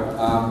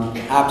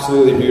Konka.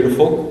 Absolutely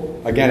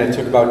beautiful. Again, it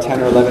took about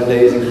 10 or 11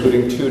 days,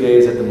 including 2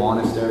 days at the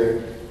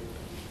monastery.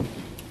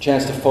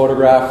 Chance to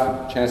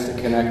photograph, chance to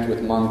connect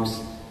with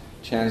monks,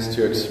 chance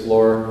to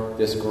explore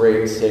this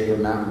great sacred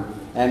mountain.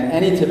 And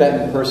any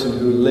Tibetan person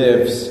who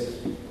lives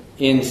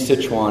in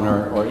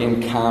Sichuan or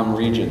in Kham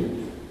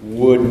region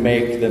would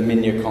make the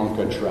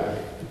Minyakonka trek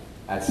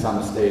at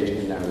some stage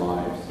in their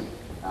lives.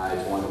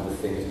 It's one of the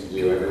things to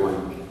do.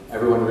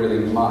 Everyone really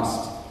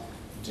must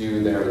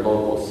do their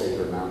local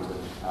sacred mountain,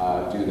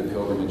 do the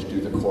pilgrimage,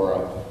 do the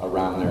Kora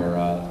around their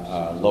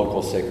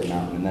local sacred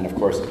mountain. And then, of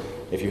course,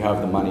 if you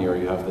have the money or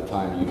you have the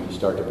time, you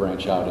start to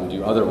branch out and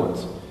do other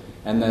ones.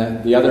 And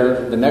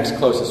the next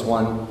closest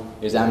one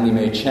is Amni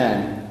Mae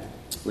Chen,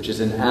 which is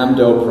in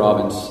Amdo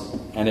province,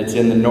 and it's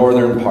in the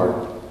northern part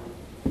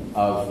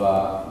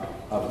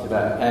of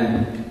Tibet.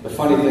 And the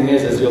funny thing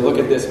is you'll look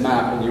at this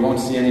map and you won't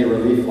see any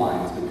relief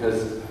lines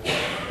because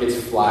it's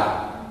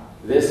flat.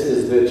 This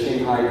is the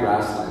Qinghai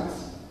grasslands.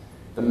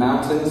 The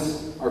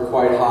mountains are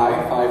quite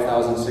high,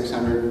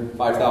 5,600,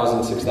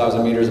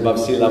 6,000 meters above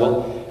sea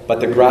level, but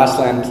the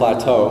grassland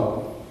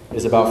plateau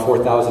is about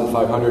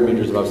 4,500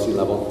 meters above sea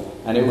level.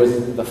 And it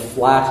was the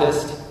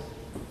flattest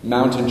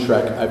mountain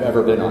trek I've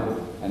ever been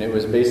on. And it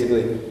was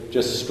basically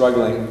just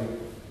struggling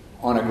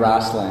on a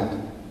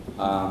grassland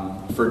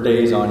for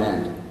days on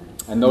end.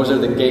 And those are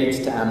the gates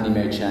to Amni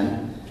Mae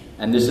Chen.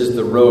 And this is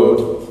the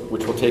road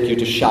which will take you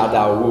to Sha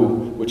Dao Wu,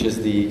 which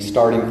is the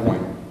starting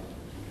point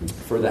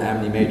for the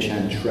Amni Mae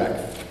Chen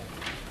trek.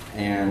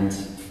 And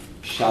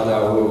Sha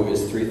Dao Wu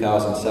is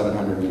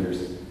 3,700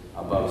 meters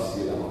above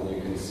sea level. And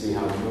you can see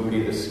how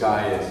moody the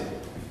sky is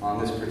on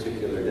this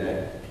particular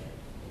day.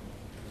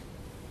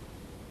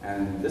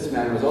 And this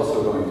man was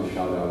also going to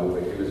Sha Dao Wu,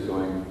 but he was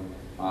going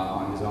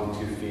on his own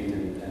 2 feet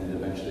and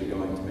eventually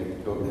going to make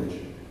the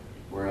pilgrimage.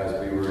 Whereas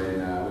we were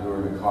in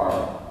a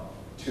car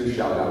to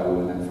Sha Dao Wu,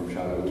 and then from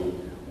Sha Dao Wu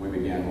we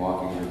began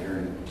walking our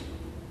journey.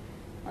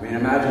 I mean,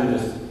 imagine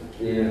just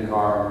being in a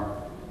car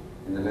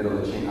in the middle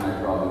of the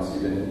Qinghai province.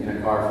 You've been in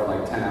a car for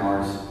like 10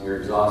 hours, you're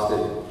exhausted,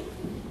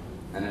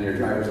 and then your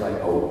driver's like,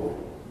 oh,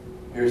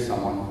 here's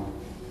someone.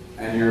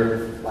 And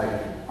you're like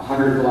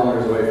 100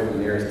 kilometers away from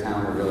the nearest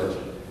town or village.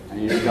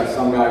 And you just got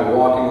some guy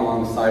walking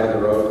along the side of the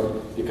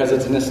road because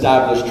it's an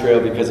established trail,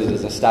 because it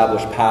is an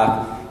established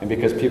path, and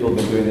because people have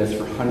been doing this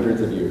for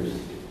hundreds of years.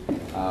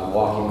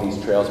 Walking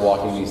these trails,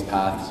 walking these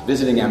paths,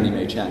 visiting Amni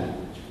Mae Chen.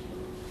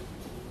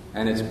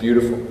 And it's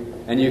beautiful.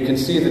 And you can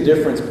see the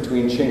difference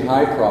between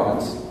Qinghai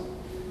province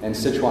and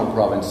Sichuan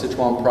province.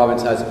 Sichuan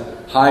province has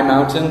high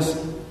mountains,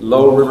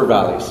 low river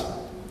valleys.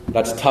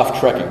 That's tough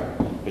trekking,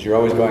 because you're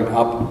always going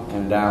up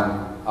and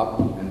down, up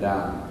and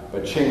down.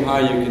 But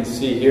Qinghai, you can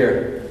see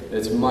here,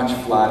 it's much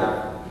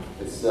flatter.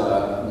 It's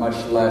much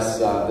less,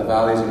 the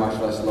valleys are much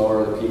less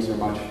lower, the peaks are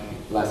much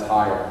less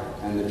higher,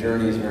 and the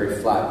journey is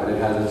very flat, but it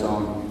has its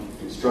own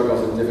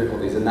struggles and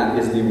difficulties. And that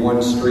is the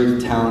one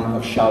street town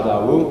of Sha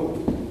Dao Wu,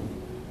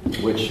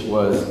 which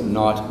was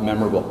not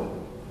memorable.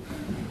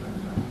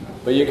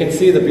 But you can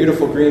see the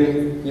beautiful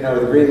green,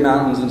 the green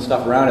mountains and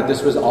stuff around it.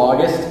 This was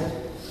August,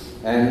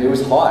 and it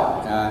was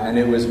hot, and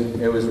it was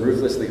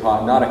ruthlessly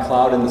hot. Not a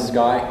cloud in the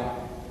sky,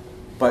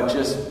 but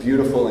just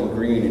beautiful and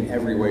green in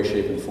every way,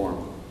 shape, and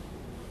form.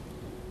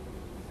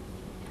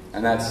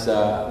 And that's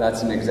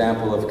an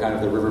example of kind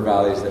of the river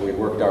valleys that we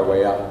worked our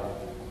way up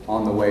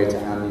on the way to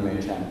Amni Mae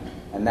Chen.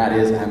 And that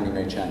is Amni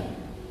Mae Chen.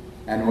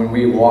 And when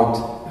we walked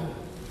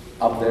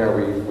up there,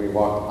 we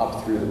walked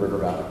up through the river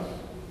valley.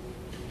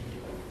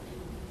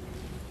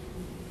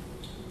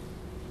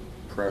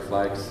 Prayer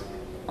flags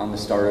on the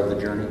start of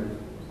the journey.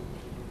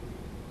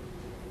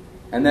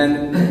 And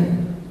then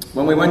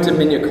when we went to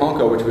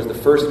Minyakonka, which was the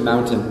first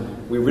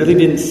mountain, we really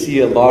didn't see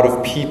a lot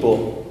of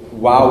people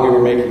while we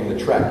were making the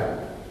trek.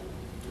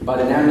 But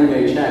in Amni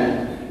Mae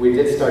Chen, we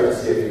did start to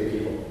see a few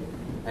people.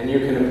 And you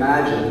can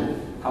imagine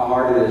how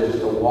hard it is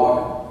just to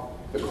walk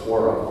the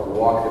Kora or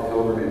walk the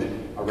pilgrimage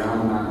around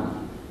the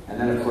mountain. And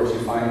then, of course, you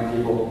find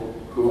people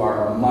who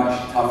are much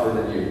tougher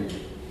than you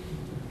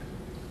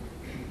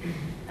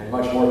and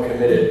much more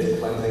committed to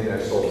cleansing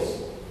their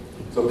souls.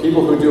 So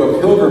people who do a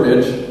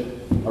pilgrimage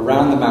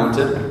around the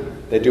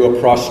mountain, they do a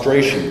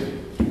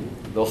prostration.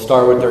 They'll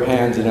start with their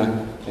hands in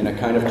a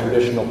kind of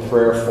traditional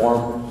prayer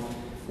form,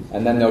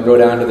 and then they'll go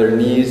down to their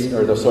knees,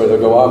 or they'll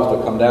go up,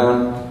 they'll come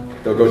down,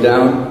 they'll go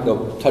down,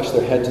 they'll touch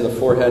their head to the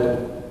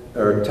forehead,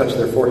 or touch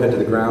their forehead to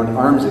the ground,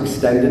 arms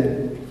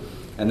extended,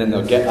 and then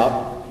they'll get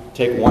up,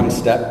 take one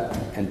step,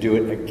 and do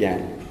it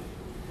again.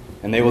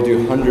 And they will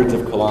do hundreds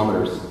of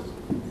kilometers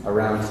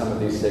around some of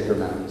these sacred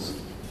mountains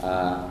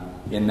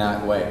in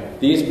that way.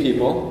 These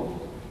people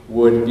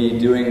would be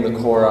doing the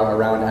Kora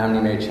around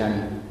Amni Mae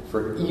Chen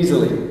for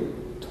easily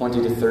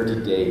 20 to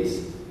 30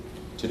 days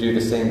to do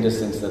the same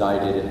distance that I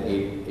did in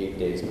eight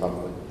days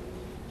probably.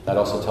 That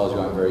also tells you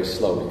I'm very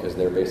slow, because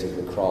they're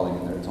basically crawling,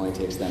 and it only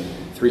takes them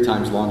 3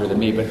 times longer than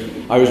me. But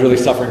I was really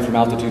suffering from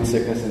altitude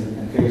sickness,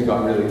 and things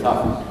got really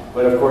tough.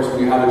 But of course, when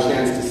you have a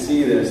chance to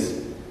see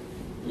this,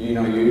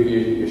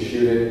 you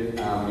shoot it,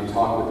 you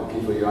talk with the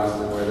people, you ask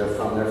them where they're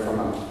from. They're from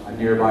a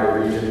nearby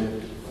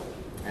region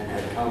and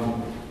had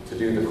come to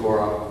do the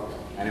Kora,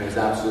 and it was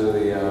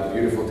absolutely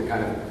beautiful to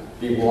kind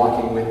of be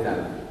walking with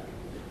them.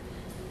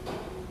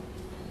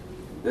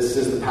 This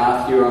is the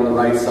path here on the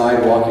right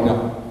side, walking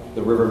up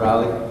the river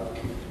valley.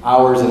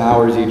 Hours and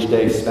hours each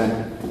day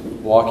spent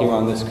walking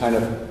on this kind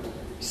of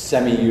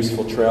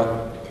semi-useful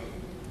trail.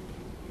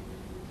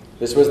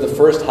 This was the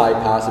first high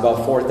pass,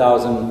 about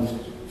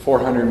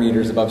 4,400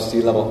 meters above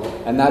sea level,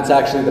 and that's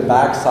actually the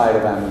back side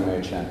of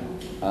Amni-Mei-Chen.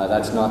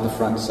 That's not the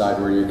front side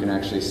where you can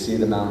actually see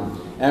the mountain.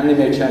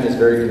 Amni-Mei-Chen is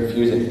very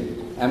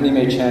confusing.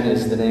 Amni-Mei-Chen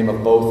is the name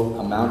of both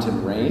a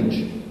mountain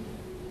range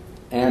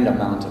and a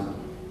mountain.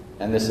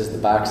 And this is the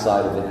back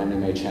side of the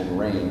Amni-Mei-Chen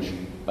range.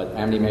 But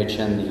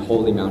Amni-Mei-Chen, the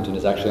holy mountain,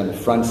 is actually on the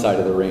front side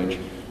of the range,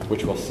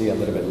 which we'll see a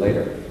little bit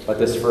later. But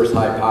this first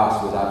high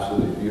pass was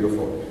absolutely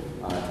beautiful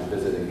to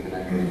visit and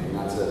connect with. And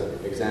that's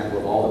an example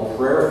of all the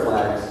prayer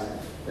flags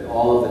that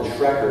all of the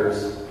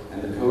trekkers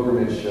and the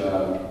pilgrimage,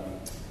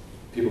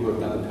 people who have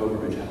done the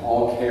pilgrimage, have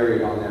all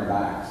carried on their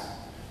backs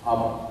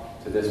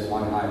up to this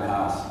one high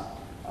pass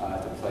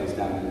to place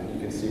down. And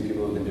you can see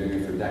people have been doing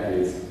it for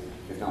decades,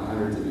 if not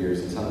hundreds of years.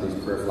 And some of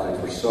these prayer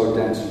flags were so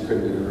dense you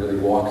couldn't even really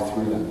walk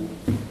through them.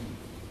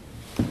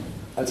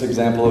 That's an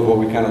example of what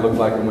we kind of looked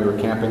like when we were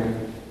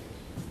camping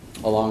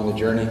along the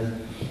journey.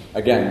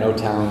 Again, no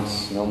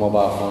towns, no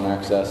mobile phone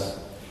access,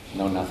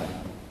 no nothing.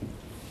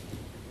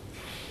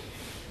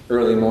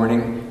 Early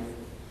morning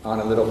on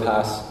a little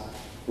pass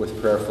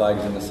with prayer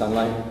flags in the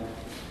sunlight.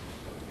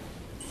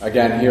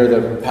 Again, here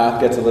the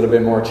path gets a little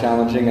bit more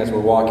challenging as we're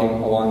walking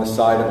along the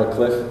side of a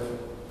cliff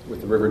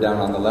with the river down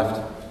on the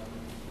left.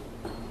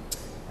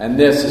 And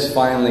this is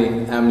finally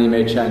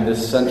Amni-Mei-Chen,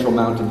 this central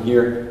mountain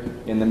here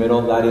in the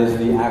middle. That is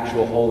the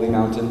actual holy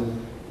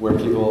mountain where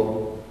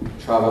people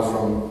travel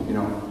from,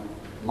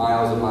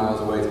 miles and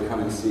miles away to come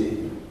and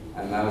see.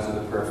 And those are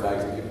the prayer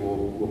flags that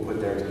people will put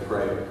there to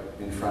pray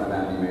in front of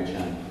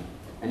Amni-Mei-Chen.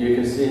 And you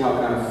can see how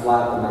kind of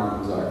flat the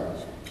mountains are.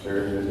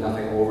 There's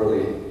nothing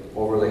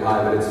overly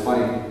high, but it's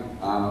funny.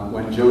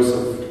 When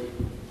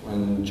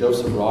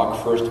Joseph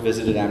Rock first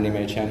visited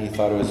Amni-Mei-Chen, he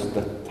thought it was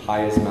the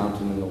highest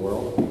mountain in the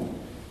world.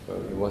 But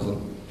he was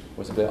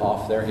a bit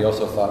off there. He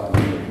also thought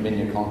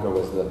Minyakonka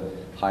was the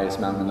highest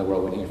mountain in the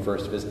world when he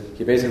first visited.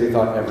 He basically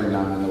thought every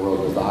mountain in the world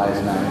was the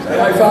highest mountain.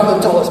 I found the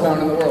tallest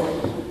mountain in the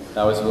world.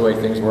 That was the way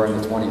things were in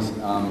the 20s.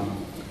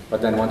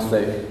 But then once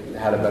they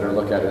had a better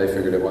look at it, they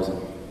figured it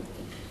wasn't.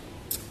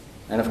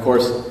 And of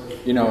course,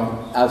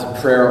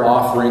 as prayer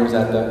offerings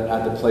at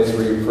the place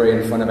where you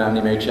pray in front of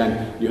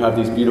Amni-Mei-Chen, you have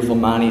these beautiful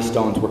mani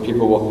stones where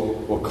people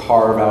will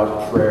carve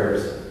out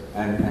prayers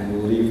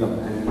and leave them.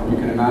 And you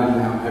can imagine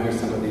how heavy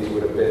some of these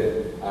would have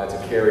been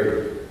to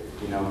carry,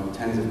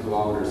 tens of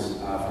kilometers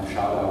from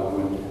Shaodao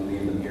and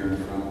leave them here in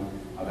front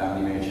of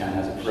Amni-Mei-Chen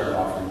as a prayer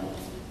offering.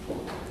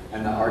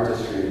 And the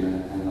artistry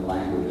and the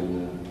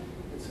language,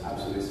 it's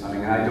absolutely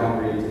stunning. And I don't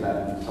read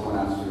Tibetan. Someone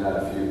asked me that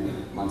a few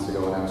months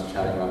ago when I was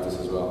chatting about this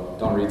as well.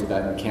 Don't read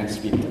Tibetan, can't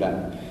speak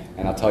Tibetan.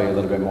 And I'll tell you a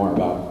little bit more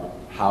about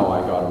how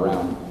I got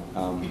around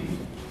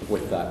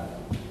with that.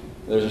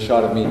 There's a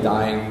shot of me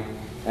dying.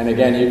 And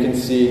again, you can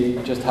see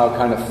just how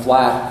kind of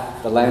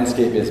flat the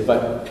landscape is,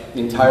 but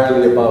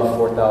entirely above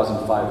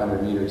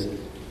 4,500 meters.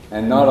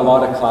 And not a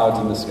lot of clouds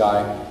in the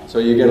sky, so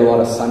you get a lot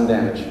of sun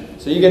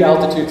damage. So you get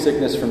altitude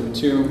sickness from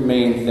two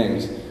main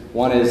things.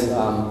 One is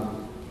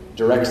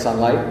direct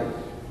sunlight,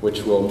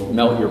 which will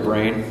melt your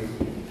brain,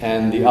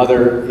 and the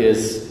other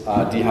is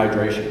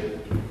dehydration.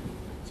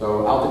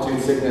 So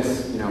altitude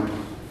sickness,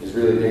 is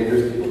really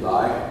dangerous. People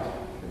die.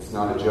 It's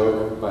not a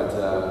joke, but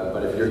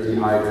if you're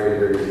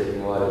dehydrated or you're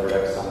taking a lot of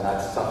direct sun,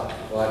 that stuff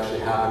will actually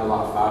happen a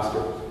lot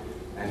faster.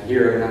 And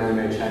here in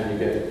Amni-Mei-Chen,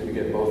 you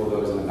get both of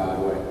those in a bad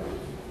way.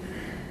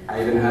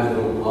 I even had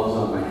little gloves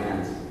on my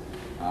hands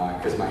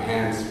because my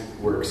hands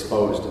were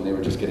exposed and they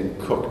were just getting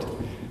cooked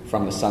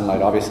from the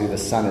sunlight. Obviously, the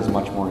sun is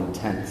much more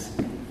intense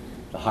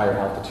the higher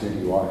altitude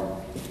you are.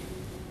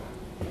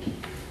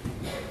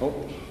 Oh,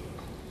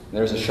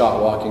 there's a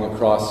shot walking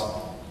across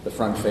the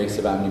front face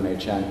of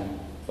Amni-Mei-Chen,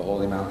 the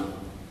holy mountain.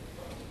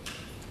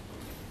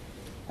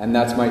 And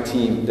that's my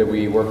team that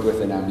we worked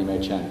with in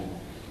Amni-Mei-Chen.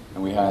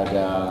 And we had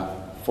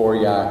 4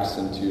 yaks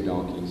and 2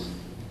 donkeys.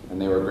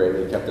 And they were great.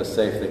 They kept us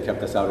safe. They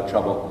kept us out of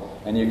trouble.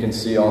 And you can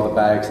see all the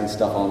bags and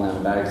stuff on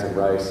them. Bags of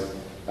rice,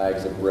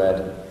 bags of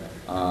bread,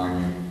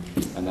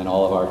 and then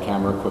all of our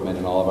camera equipment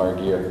and all of our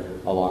gear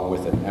along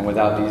with it. And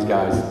without these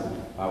guys,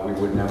 we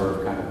would never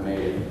have kind of made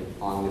it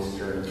on this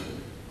journey.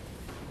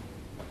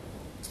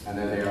 And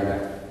there they are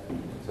there.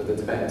 So the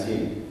Tibetan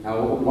team.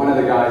 Now, one of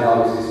the guys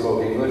obviously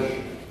spoke English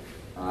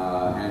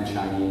and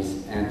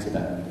Chinese and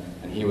Tibetan.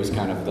 And he was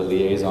kind of the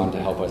liaison to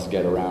help us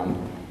get around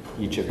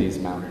each of these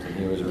mountains. And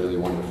he was really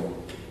wonderful.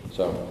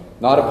 So,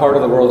 not a part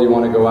of the world you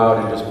want to go out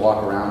and just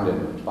walk around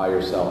in by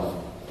yourself.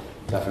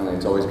 Definitely,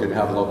 it's always good to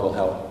have local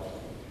help.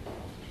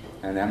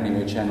 And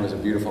Amni-Mei-Chen was a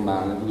beautiful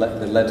mountain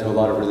that led to a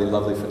lot of really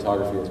lovely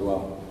photography as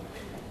well.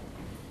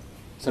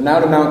 So now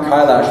to Mount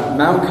Kailash.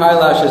 Mount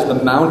Kailash is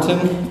the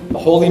mountain, the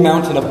holy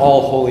mountain of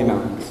all holy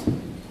mountains.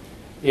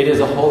 It is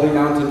a holy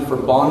mountain for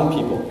Bon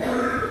people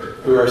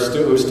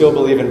who still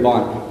believe in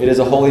Bon. It is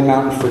a holy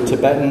mountain for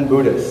Tibetan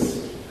Buddhists.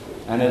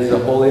 And it is a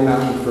holy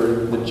mountain for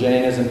the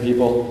Jainism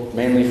people,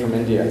 mainly from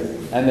India,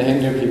 and the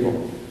Hindu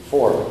people,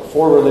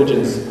 Four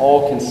religions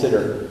all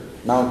consider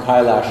Mount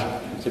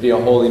Kailash to be a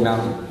holy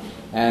mountain.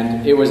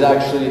 And it was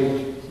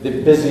actually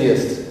the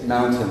busiest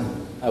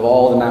mountain of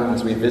all the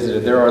mountains we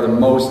visited. There are the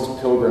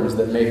most pilgrims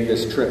that make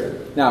this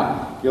trip.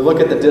 Now, you look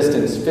at the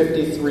distance,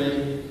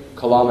 53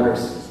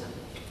 kilometers.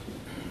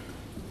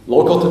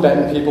 Local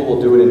Tibetan people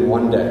will do it in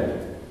one day.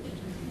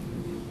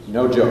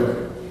 No joke.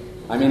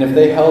 I mean, if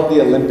they held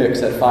the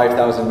Olympics at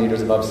 5,000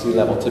 meters above sea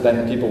level,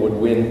 Tibetan people would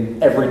win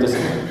every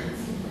discipline.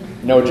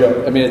 No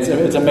joke. I mean,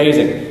 it's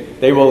amazing.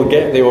 They will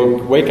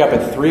wake up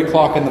at 3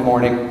 o'clock in the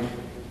morning,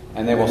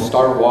 and they will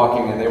start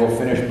walking, and they will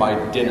finish by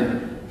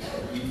dinner.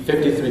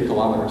 53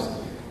 kilometers.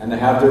 And they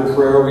have their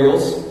prayer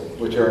wheels,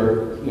 which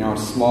are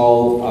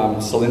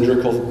small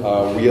cylindrical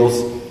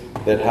wheels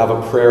that have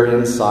a prayer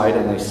inside,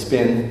 and they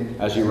spin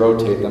as you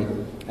rotate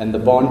them. And the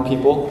Bon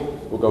people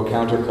will go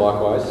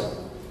counterclockwise,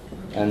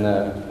 and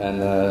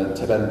the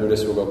Tibetan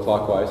Buddhists will go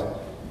clockwise.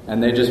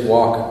 And they just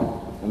walk.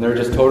 And they're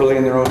just totally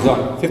in their own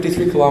zone.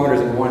 53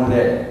 kilometers in one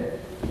day.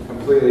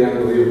 Completely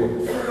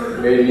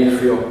unbelievable. Made me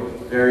feel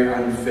very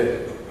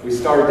unfit. We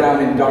started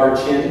down in Dar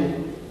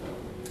Chin.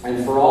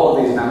 And for all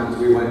of these mountains,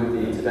 we went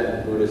the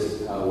Tibetan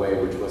Buddhist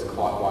way, which was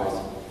clockwise.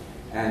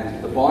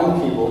 And the Bon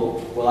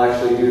people will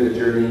actually do the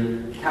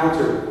journey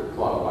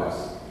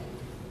counterclockwise.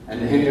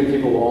 And the Hindu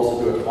people will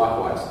also do it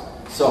clockwise.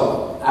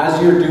 So,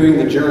 as you're doing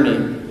the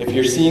journey, if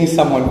you're seeing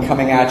someone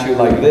coming at you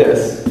like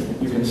this,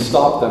 you can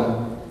stop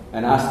them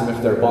and ask them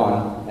if they're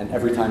Bon, and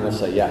every time they'll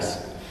say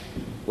yes,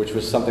 which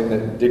was something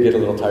that did get a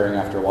little tiring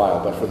after a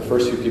while. But for the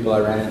first few people I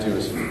ran into, it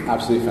was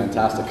absolutely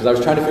fantastic, because I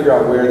was trying to figure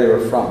out where they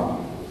were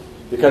from.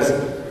 Because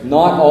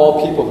not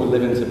all people who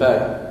live in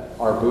Tibet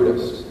are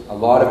Buddhists. A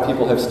lot of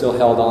people have still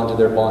held on to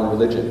their Bon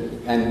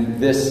religion, and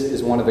this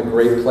is one of the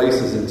great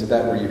places in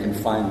Tibet where you can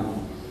find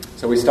them.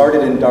 So we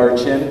started in Dar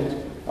Chin,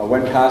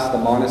 went past the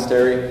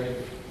monastery,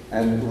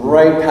 and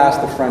right past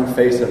the front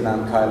face of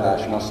Mount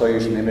Kailash, and I'll show you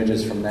some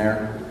images from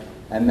there.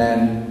 And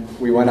then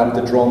we went up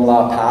the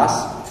Dromla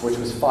Pass, which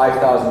was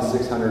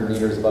 5,600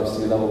 meters above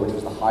sea level, which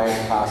was the highest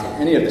pass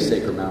of any of the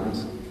sacred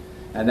mountains.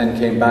 And then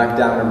came back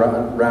down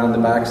around the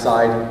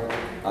backside,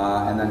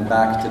 and then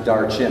back to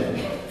Dar Chin.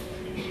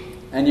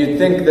 And you'd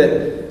think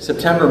that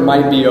September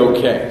might be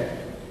okay.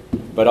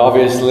 But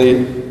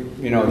obviously,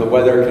 the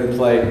weather can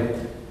play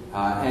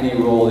any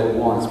role it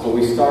wants. But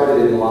we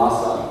started in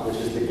Lhasa, which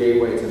is the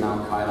gateway to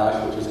Mount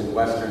Kailash, which is in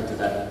western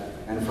Tibet.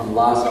 And from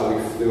Lhasa,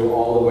 we flew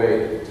all the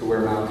way to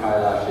where Mount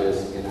Kailash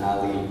is in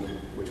Ali,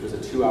 which was a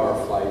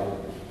 2-hour flight.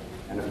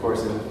 And of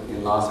course,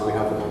 in Lhasa, we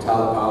have the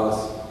Potala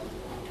Palace.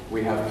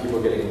 We have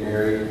people getting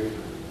married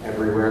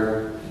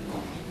everywhere.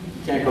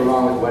 Can't go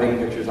wrong with wedding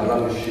pictures. I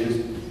love his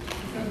shoes.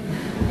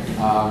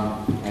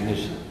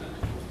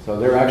 So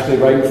they're actually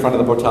right in front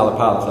of the Potala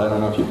Palace. I don't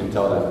know if you can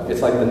tell that.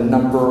 It's like the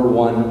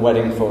 #1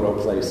 wedding photo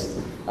place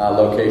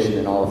location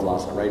in all of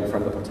Lhasa, right in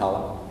front of the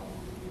Potala.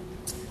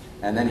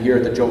 And then here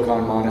at the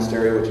Jokang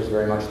Monastery, which is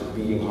very much the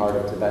beating heart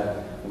of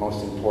Tibet, the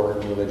most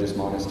important religious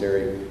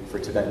monastery for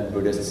Tibetan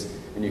Buddhists.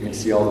 And you can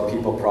see all the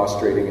people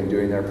prostrating and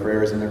doing their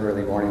prayers in the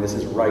early morning. This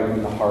is right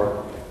in the heart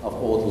of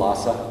Old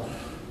Lhasa.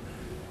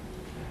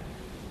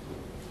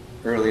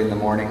 Early in the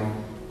morning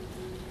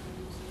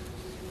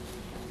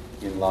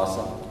in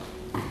Lhasa.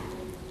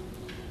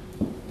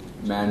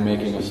 Man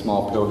making a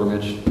small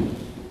pilgrimage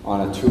on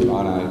a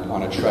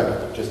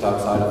trek just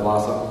outside of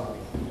Lhasa.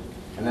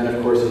 And then,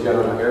 of course, you get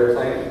on an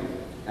airplane,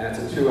 and it's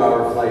a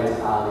 2-hour flight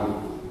to Ali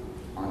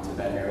on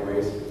Tibet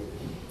Airways.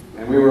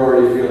 And we were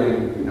already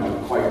feeling,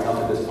 quite tough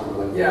at this point.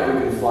 We're like, yeah,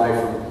 we can fly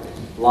from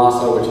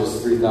Lhasa, which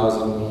is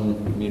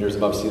 3,000 meters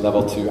above sea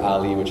level, to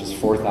Ali, which is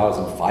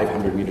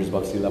 4,500 meters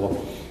above sea level.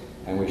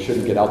 And we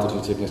shouldn't get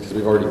altitude sickness because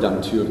we've already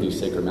done 2 of these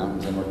sacred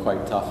mountains, and we're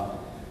quite tough.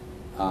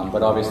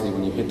 But obviously,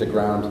 when you hit the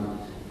ground,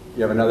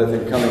 you have another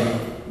thing coming.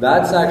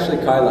 That's actually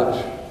Kailash.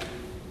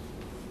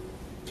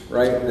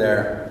 Right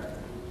there.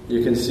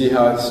 You can see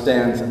how it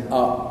stands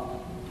up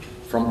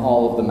from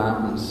all of the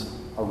mountains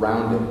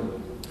around it.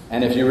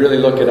 And if you really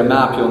look at a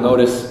map, you'll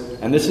notice,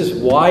 and this is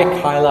why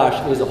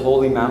Kailash is a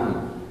holy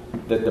mountain,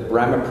 that the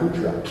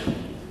Brahmaputra,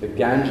 the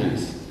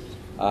Ganges,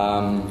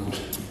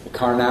 the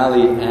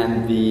Karnali,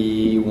 and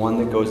the one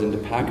that goes into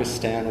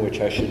Pakistan,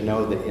 which I should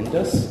know, the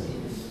Indus,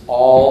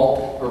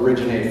 all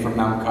originate from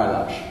Mount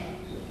Kailash.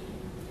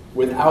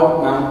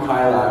 Without Mount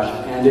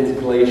Kailash and its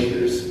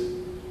glaciers,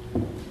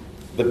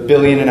 the 1.5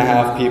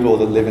 billion people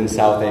that live in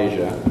South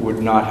Asia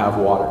would not have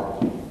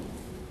water.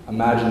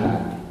 Imagine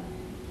that.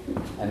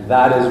 And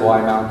that is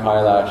why Mount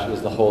Kailash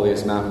is the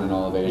holiest mountain in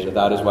all of Asia.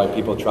 That is why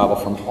people travel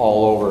from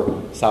all over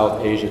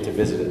South Asia to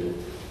visit it.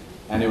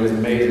 And it was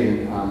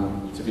amazing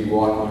to be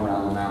walking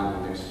around the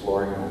mountain and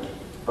exploring it.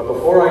 But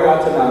before I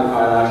got to Mount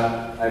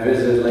Kailash, I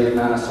visited Lake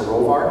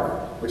Manasarovar,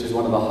 which is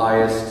one of the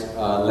highest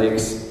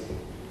lakes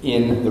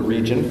in the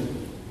region.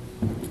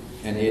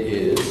 And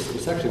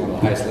it's actually one of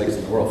the highest lakes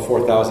in the world,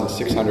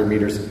 4,600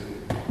 meters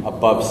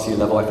above sea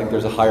level. I think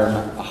there's a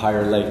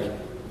higher lake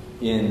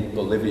in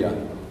Bolivia,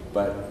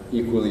 but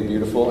equally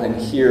beautiful. And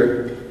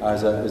here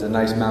is a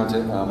nice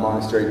mountain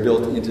monastery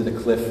built into the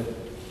cliff,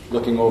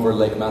 looking over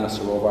Lake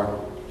Manasarovar.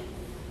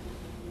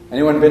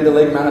 Anyone been to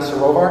Lake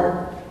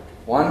Manasarovar?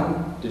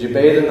 One? Did you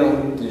bathe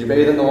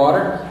in the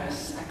water?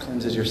 Yes, that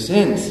cleanses your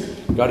sins.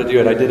 You got to do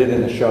it. I did it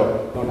in the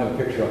show. Don't have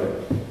a picture of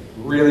it.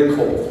 Really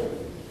cold.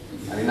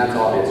 I mean, that's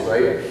obvious,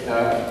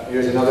 right?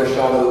 Here's another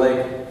shot of the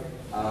lake,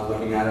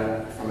 looking at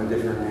it from a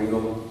different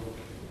angle.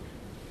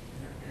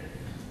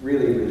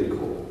 Really, really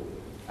cool.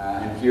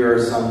 And here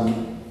are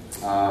some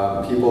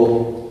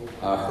people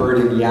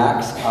herding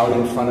yaks out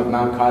in front of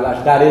Mount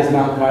Kailash. That is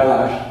Mount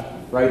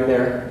Kailash, right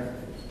there.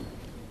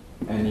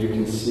 And you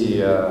can see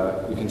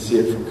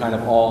it from kind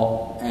of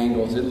all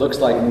angles. It looks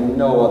like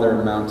no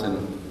other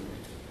mountain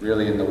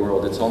really in the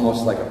world. It's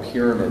almost like a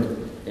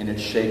pyramid in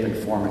its shape and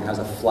form. It has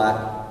a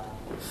flat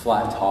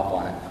top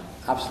on it.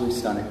 Absolutely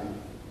stunning.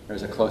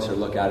 There's a closer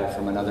look at it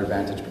from another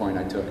vantage point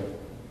I took.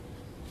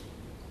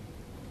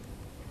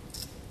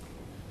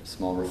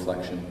 Small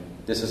reflection.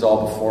 This is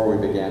all before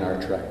we began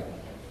our trek,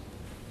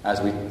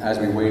 as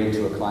we waited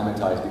to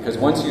acclimatize. Because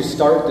once you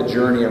start the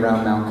journey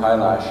around Mount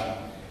Kailash,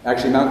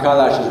 actually Mount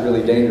Kailash is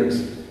really dangerous.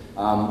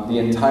 The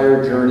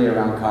entire journey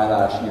around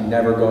Kailash, you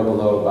never go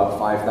below about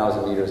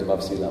 5,000 meters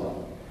above sea level.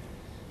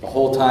 The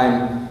whole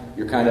time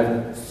you're kind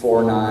of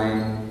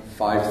 4'9",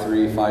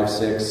 5'3",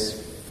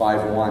 5'6",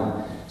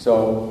 5'1".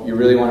 So you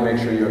really want to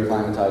make sure you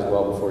acclimatize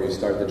well before you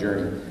start the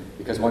journey.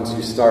 Because once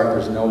you start,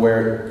 there's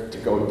nowhere to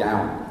go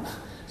down.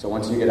 So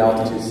once you get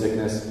altitude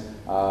sickness,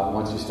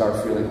 once you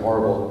start feeling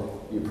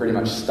horrible, you're pretty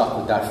much stuck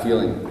with that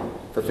feeling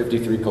for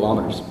 53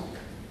 kilometers,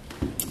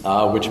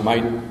 which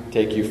might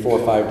take you 4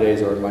 or 5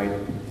 days, or it might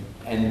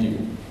end you.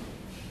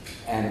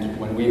 And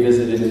when we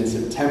visited in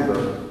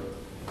September,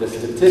 the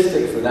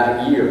statistic for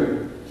that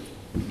year,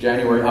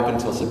 January up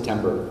until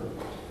September,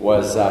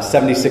 was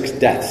 76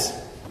 deaths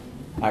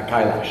at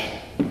Kailash.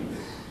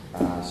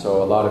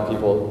 So a lot of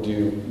people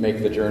do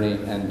make the journey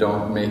and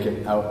don't make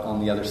it out on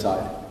the other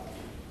side.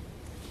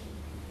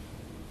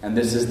 And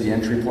this is the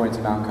entry point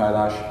to Mount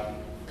Kailash.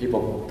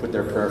 People put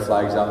their prayer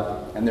flags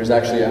up. And there's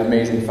actually an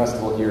amazing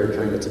festival here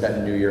during the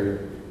Tibetan New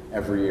Year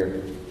every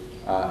year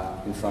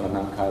in front of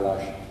Mount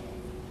Kailash.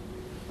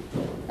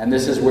 And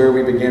this is where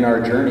we begin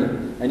our journey.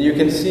 And you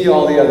can see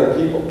all the other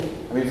people.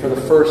 I mean, for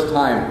the first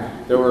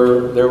time, there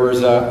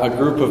was a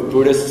group of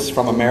Buddhists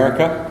from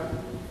America.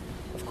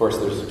 Of course,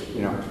 there's,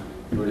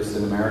 Buddhists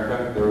in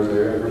America. There was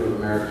a group of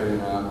American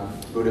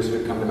Buddhists who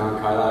had come to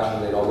Mount Kailash,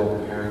 and they'd all been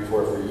preparing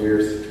for it for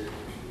years.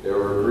 There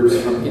were groups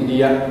from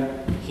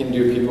India,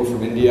 Hindu people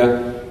from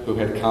India, who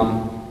had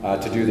come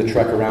to do the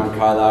trek around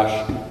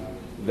Kailash.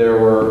 There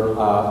were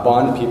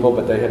Bond people,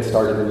 but they had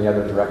started in the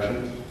other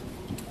direction.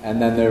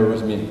 And then there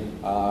was me,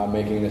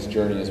 making this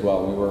journey as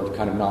well. We were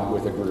kind of not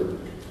with a group.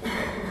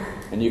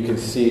 And you can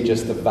see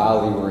just the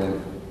valley we're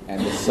in,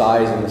 and the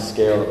size and the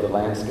scale of the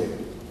landscape.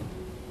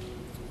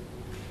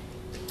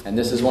 And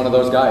this is one of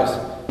those guys,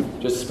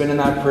 just spinning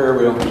that prayer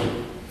wheel,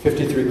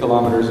 53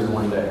 kilometers in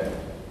one day.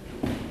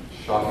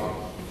 Shocking.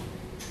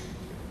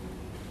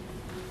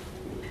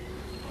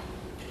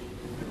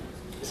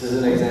 This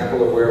is an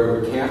example of where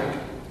we would camp,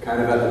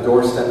 kind of at the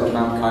doorstep of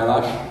Mount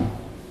Kailash,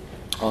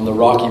 on the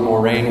rocky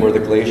moraine where the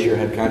glacier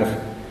had kind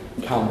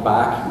of come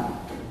back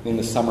in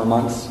the summer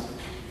months,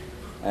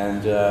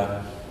 and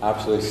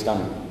absolutely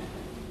stunning.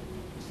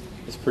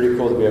 It's pretty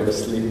cool to be able to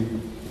sleep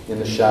in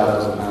the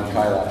shadows of Mount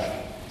Kailash,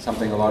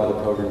 something a lot of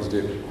the pilgrims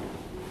do.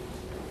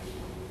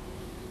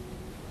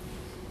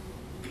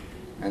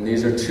 And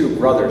these are two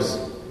brothers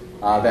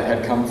that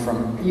had come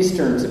from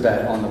eastern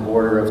Tibet on the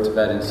border of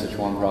Tibet and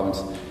Sichuan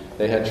province.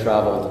 They had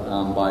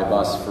traveled by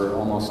bus for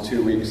almost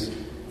 2 weeks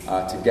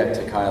to get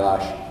to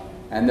Kailash.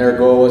 And their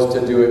goal was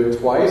to do it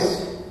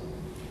twice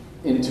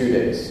in 2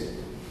 days.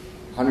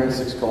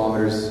 106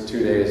 kilometers,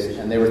 2 days.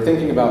 And they were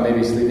thinking about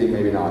maybe sleeping,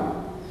 maybe not.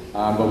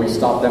 But we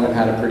stopped them and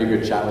had a pretty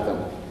good chat with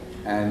them.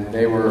 And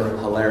they were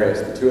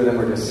hilarious. The two of them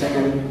were just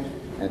singing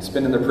and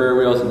spinning their prayer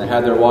wheels, and they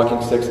had their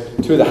walking sticks.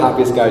 Two of the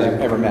happiest guys you've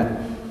ever met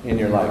in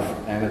your life.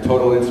 And a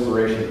total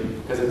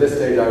inspiration. Because at this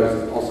stage I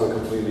was also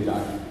completely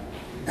dying.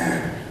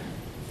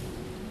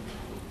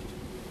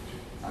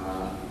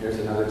 Here's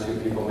another two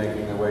people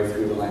making their way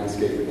through the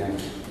landscape again.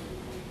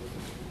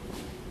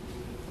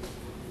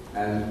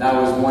 And that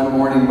was one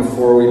morning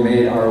before we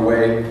made our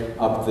way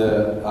up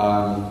the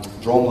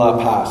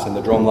Dromla Pass. And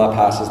the Dromla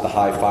Pass is the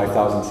high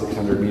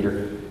 5,600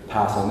 meter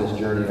pass on this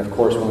journey. And of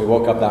course, when we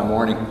woke up that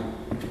morning,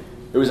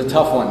 it was a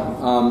tough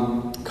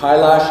one.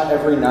 Kailash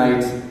every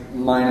night,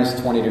 minus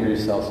 20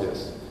 degrees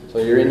Celsius. So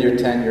you're in your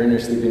tent, you're in your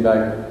sleeping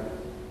bag,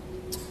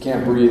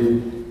 can't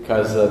breathe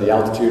because of the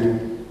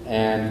altitude.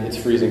 And it's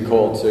freezing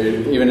cold. So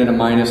even in a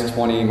minus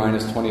 20,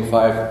 minus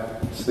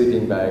 25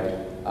 sleeping bag,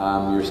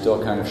 you're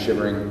still kind of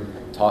shivering,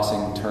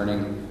 tossing,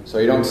 turning. So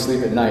you don't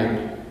sleep at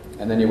night.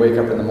 And then you wake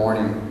up in the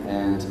morning,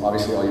 and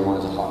obviously all you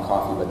want is a hot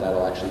coffee, but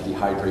that'll actually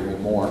dehydrate you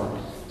more.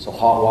 So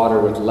hot water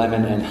with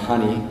lemon and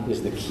honey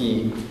is the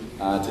key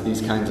to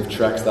these kinds of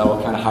treks. That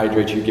will kind of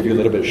hydrate you, give you a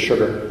little bit of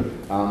sugar.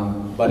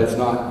 But it's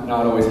not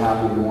always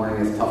happy in the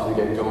morning. It's tough to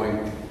get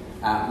going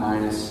at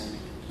minus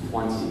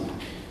 20.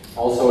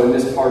 Also, in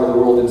this part of the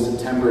world in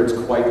September, it's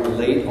quite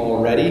late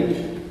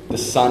already, The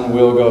sun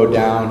will go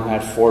down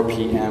at 4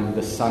 p.m.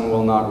 The sun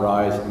will not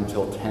rise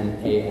until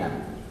 10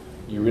 a.m.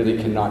 You really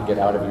cannot get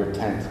out of your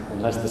tent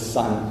unless the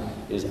sun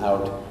is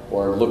out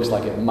or looks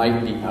like it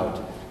might be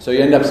out. So you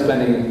end up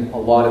spending a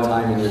lot of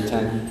time in your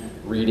tent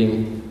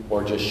reading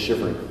or just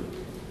shivering.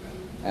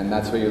 And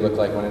that's what you look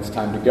like when it's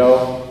time to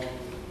go.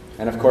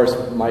 And of course,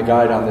 my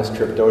guide on this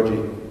trip,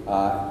 Doji,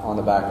 on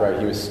the back right,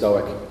 he was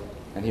stoic.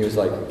 And he was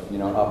like,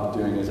 up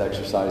doing his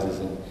exercises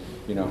and,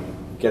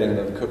 getting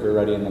the cooker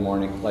ready in the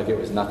morning like it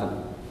was nothing.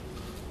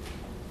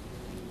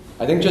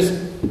 I think just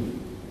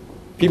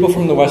people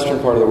from the western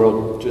part of the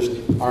world just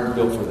aren't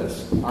built for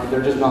this.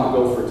 They're just not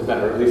built for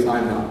Tibet, or at least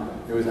I'm not.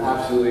 It was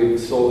absolutely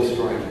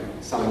soul-destroying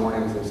some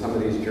mornings and some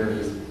of these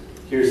journeys.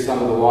 Here's some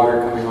of the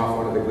water coming off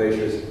one of the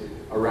glaciers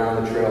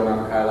around the trail,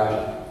 Mount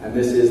Kailash. And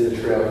this is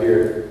the trail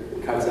here.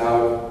 It cuts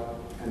out,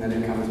 and then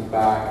it comes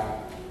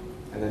back,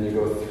 and then you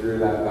go through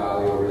that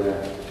valley over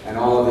there. And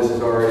all of this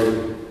is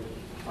already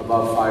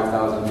above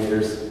 5,000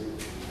 meters.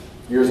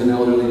 Here's an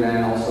elderly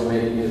man also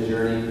making his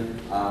journey.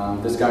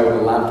 This guy would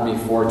have lapped me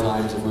 4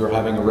 times if we were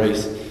having a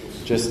race,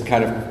 just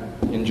kind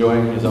of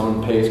enjoying his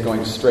own pace,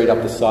 going straight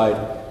up the side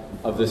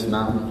of this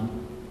mountain.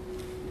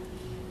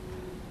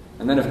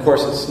 And then, of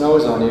course, it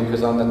snows on you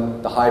because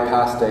on the high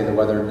pass day, the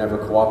weather never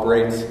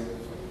cooperates.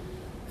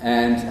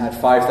 And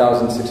at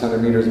 5,600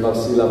 meters above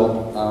sea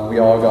level, we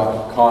all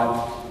got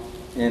caught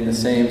in the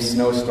same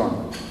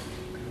snowstorm.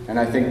 And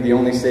I think the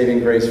only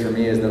saving grace for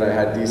me is that I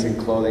had decent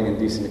clothing and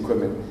decent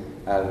equipment.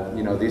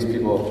 These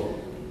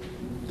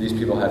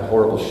people had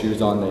horrible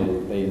shoes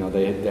on.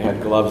 They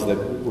had gloves that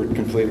were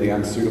completely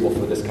unsuitable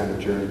for this kind of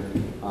journey.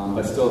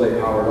 But still, they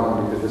powered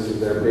on because this is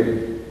their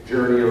big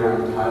journey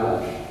around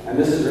Kailash. And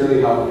this is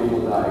really how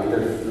people die,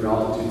 either through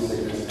altitude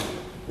sickness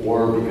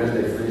or because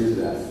they freeze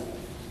to death.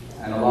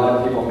 And a lot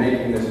of people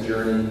making this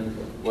journey,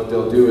 what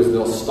they'll do is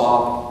they'll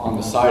stop on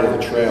the side of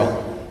the trail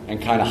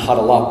and kind of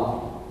huddle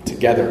up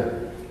together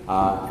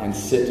and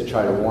sit to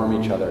try to warm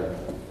each other.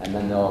 And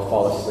then they'll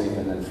fall asleep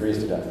and then freeze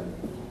to death.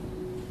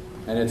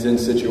 And it's in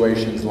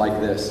situations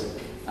like this,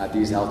 at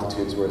these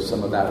altitudes, where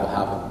some of that will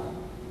happen.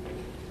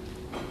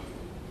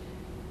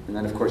 And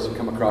then, of course, you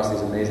come across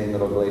these amazing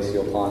little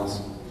glacial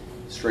ponds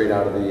straight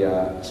out of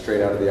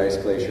the ice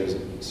glaciers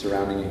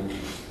surrounding you.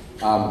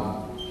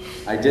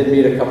 I did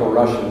meet a couple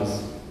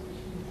Russians.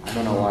 I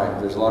don't know why.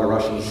 There's a lot of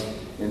Russians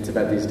in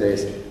Tibet these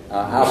days.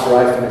 After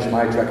I finished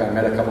my trek, I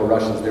met a couple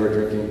Russians. They were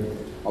drinking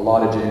a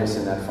lot of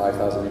Jameson at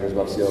 5,000 meters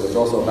above sea level. It's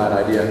also a bad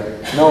idea.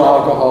 No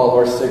alcohol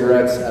or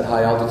cigarettes at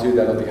high altitude.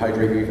 That'll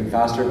dehydrate you even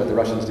faster, but the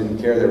Russians didn't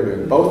care. They were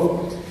doing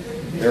both.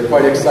 They were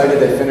quite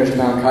excited. They finished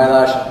Mount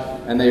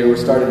Kailash, and they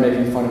started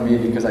making fun of me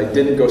because I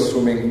didn't go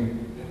swimming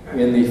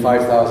in the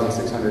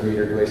 5,600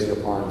 meter glacial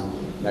pond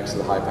next to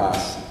the high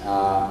pass,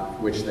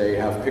 which they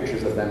have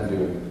pictures of them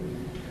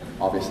doing,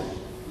 obviously.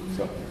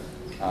 So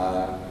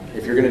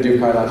if you're going to do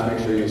Kailash,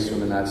 make sure you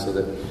swim in that so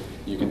that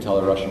you can tell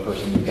a Russian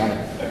person you've done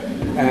it.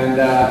 And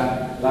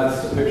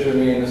that's a picture of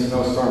me in the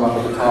snowstorm up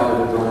at the top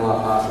of the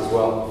Dromla Pass as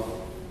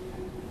well,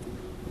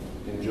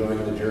 enjoying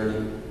the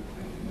journey.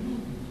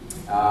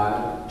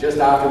 Just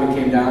after we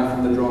came down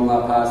from the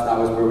Dromla Pass, that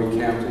was where we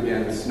camped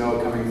again, the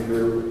snow coming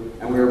through,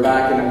 and we were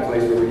back in a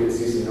place where we could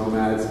see some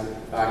nomads,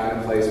 back in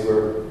a place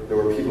where there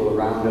were people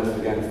around us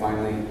again.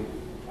 Finally,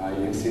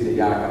 you can see the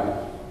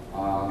Yaka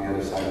on the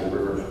other side of the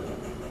river.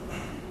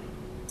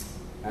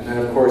 And then,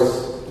 of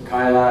course,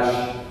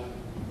 Kailash.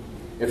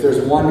 If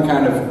there's one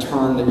kind of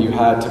term that you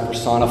had to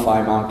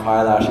personify Mount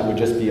Kailash, it would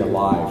just be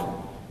alive.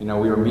 We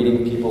were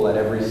meeting people at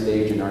every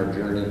stage in our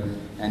journey,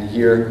 and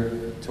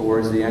here,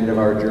 towards the end of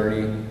our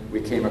journey,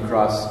 we came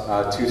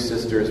across 2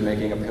 sisters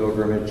making a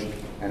pilgrimage,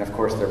 and of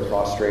course they're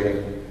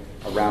prostrating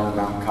around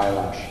Mount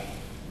Kailash.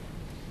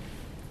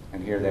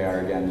 And here they are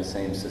again, the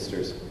same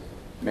sisters,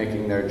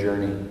 making their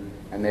journey,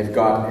 and they've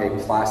got a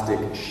plastic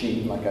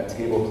sheet, like a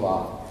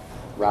tablecloth,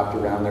 wrapped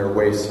around their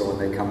waist, so when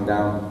they come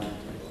down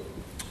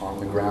on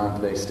the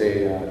ground, they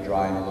stay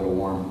dry and a little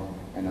warm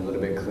and a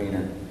little bit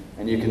cleaner.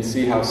 And you can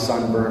see how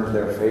sunburned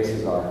their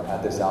faces are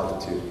at this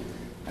altitude.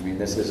 I mean,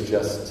 this is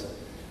just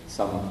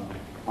some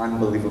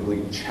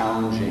unbelievably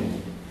challenging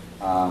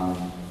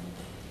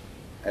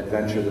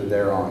adventure that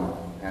they're on,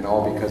 and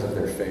all because of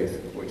their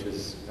faith, which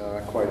is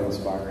quite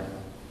inspiring.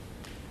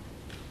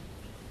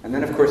 And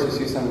then, of course, you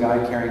see some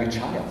guy carrying a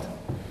child.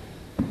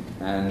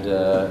 And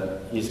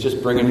he's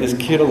just bringing his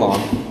kid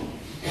along.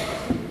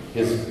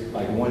 His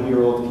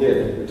 1-year-old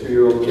kid, or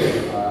 2-year-old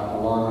kid,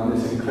 along on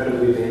this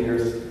incredibly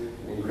dangerous,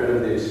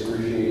 incredibly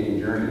excruciating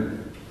journey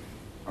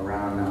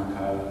around Mount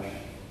Kailash.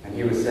 And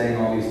he was saying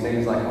all these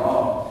things like,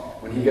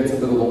 when he gets a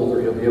little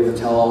older, he'll be able to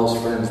tell all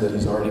his friends that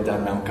he's already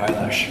done Mount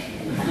Kailash.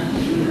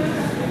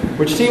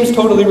 Which seems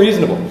totally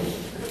reasonable.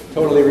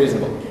 Totally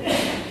reasonable.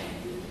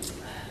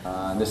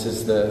 This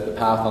is the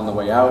path on the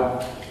way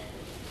out.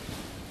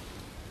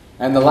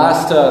 And the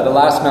last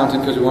mountain,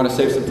 because we want to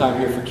save some time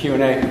here for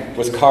Q&A,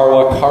 was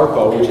Karwa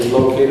Karpo, which is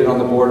located on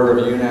the border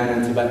of Yunnan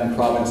and Tibetan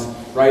province,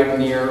 right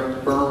near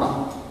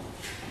Burma.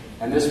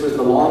 And this was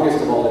the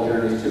longest of all the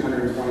journeys,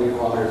 220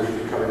 kilometers,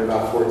 which we covered in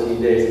about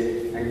 14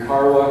 days. And And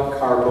Karwa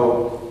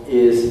Karpo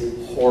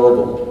is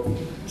horrible.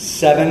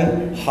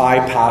 7 high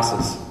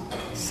passes.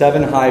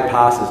 7 high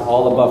passes,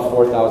 all above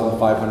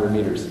 4,500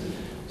 meters.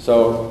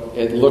 So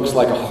it looks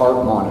like a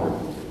heart monitor.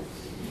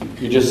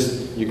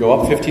 You go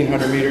up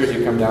 1,500 meters,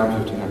 you come down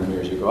 1,500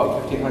 meters. You go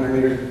up 1,500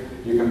 meters,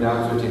 you come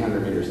down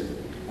 1,500 meters.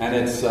 And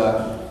it's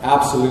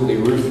absolutely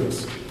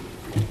ruthless.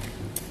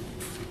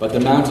 But the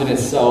mountain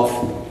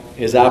itself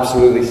is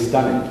absolutely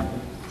stunning.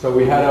 So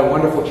we had a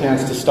wonderful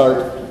chance to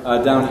start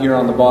down here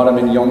on the bottom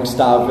in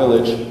Yongsta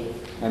village,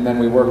 and then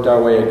we worked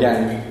our way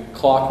again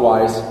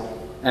clockwise.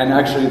 And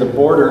actually the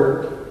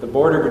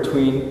border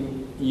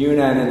between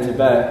Yunnan and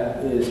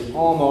Tibet is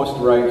almost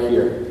right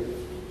here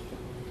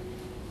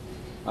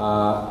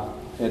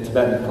in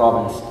Tibetan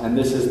province. And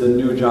this is the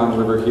Nujang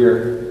River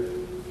here,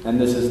 and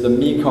this is the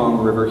Mekong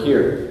River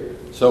here.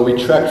 So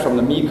we trekked from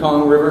the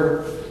Mekong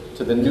River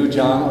to the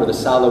Nujang or the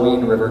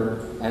Salaween River,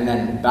 and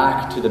then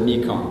back to the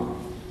Mekong.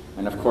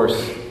 And of course,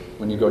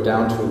 when you go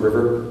down to a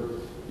river,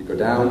 you go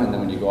down, and then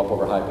when you go up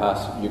over high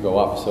pass, you go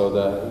up. So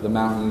the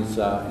mountains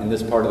in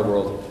this part of the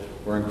world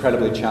were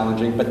incredibly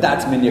challenging. But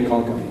that's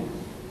Minyakonkan,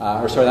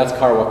 that's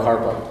Karwa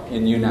Karpa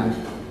in Yunnan.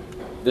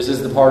 This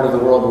is the part of the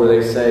world where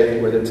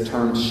it's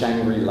termed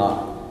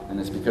Shangri-La, and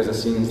it's because of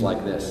scenes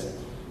like this,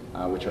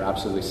 which are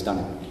absolutely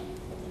stunning.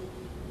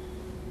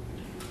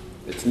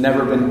 It's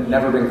never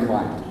been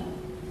climbed.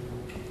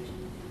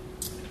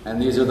 And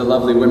these are the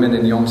lovely women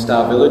in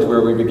Yongsta village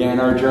where we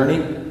began our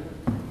journey.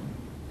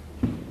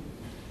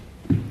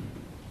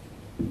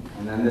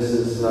 And then this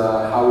is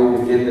how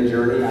we begin the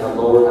journey at a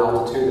lower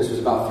altitude. This was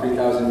about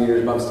 3,000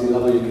 meters above sea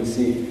level. You can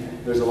see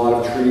there's a lot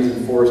of trees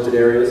and forested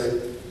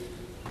areas.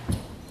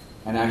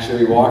 And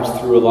actually we walked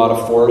through a lot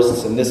of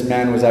forests, and this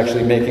man was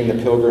actually making the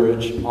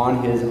pilgrimage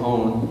on his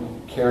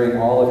own, carrying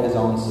all of his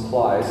own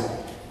supplies.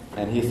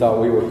 And he thought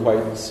we were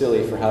quite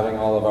silly for having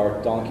all of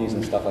our donkeys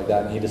and stuff like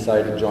that, and he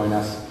decided to join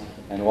us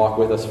and walk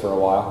with us for a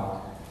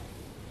while.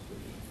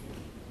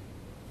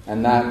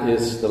 And that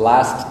is the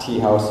last tea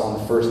house on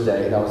the first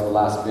day. That was the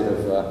last bit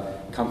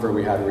of comfort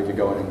we had, where we could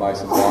go in and buy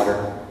some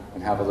water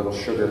and have a little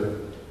sugar.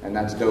 And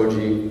that's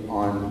Doji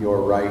on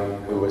your right,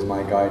 who was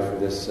my guide for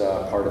this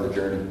part of the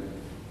journey.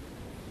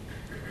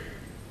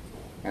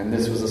 And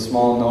this was a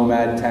small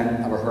nomad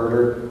tent of a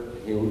herder.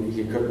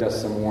 He cooked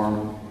us some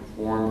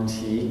warm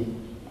tea.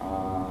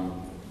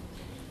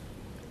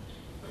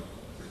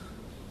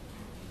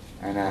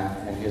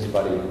 And his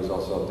buddy was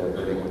also up there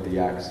herding with the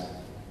yaks.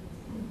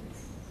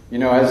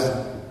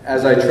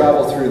 As I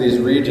travel through these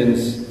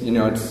regions,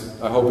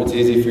 I hope it's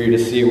easy for you to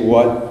see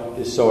what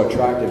is so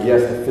attractive.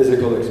 Yes, the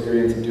physical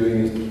experience of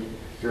doing these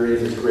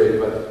journeys is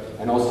great,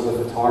 and also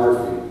the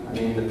photography. I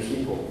mean, the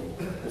people,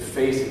 the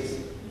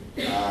faces,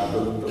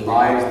 the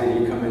lives that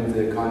you come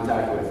into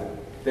contact with.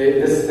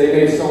 They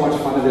made so much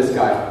fun of this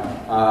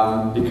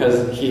guy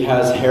because he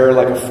has hair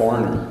like a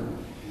foreigner.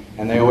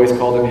 And they always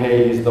called him,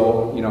 hey, he's he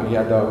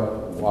had the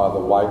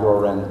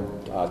Waigroren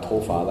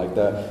Tofa, like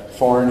the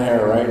foreign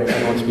hair, right?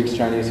 Everyone speaks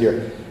Chinese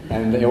here.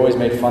 And they always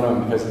made fun of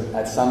him because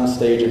at some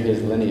stage in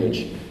his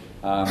lineage,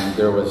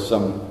 there was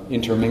some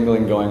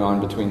intermingling going on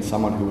between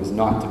someone who was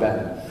not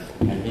Tibetan.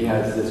 And he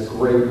has this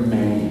great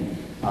mane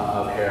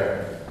of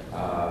hair.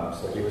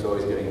 So he was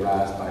always getting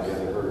razzed by the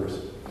other herders.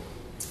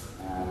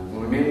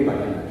 Mainly by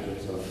him, actually.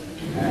 So.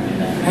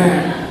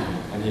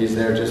 And he's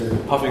there just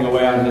puffing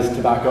away on his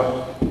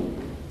tobacco.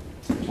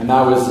 And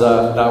that was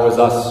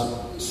us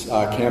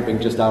camping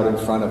just out in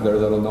front of their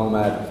little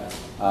nomad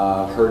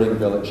herding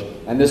village.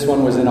 And this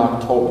one was in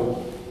October,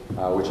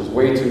 which is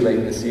way too late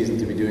in the season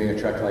to be doing a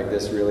trek like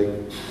this, really,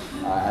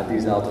 at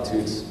these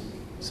altitudes.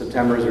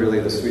 September is really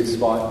the sweet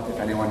spot if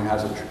anyone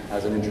has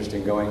an interest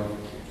in going,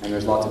 and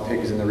there's lots of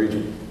pigs in the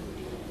region.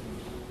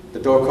 The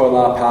Doko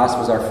La Pass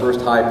was our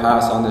first high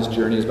pass on this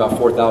journey. It's about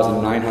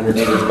 4,900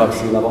 meters above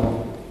sea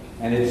level,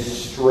 and it's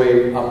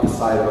straight up the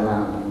side of a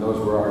mountain. And those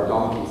were our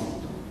donkeys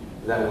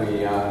that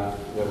we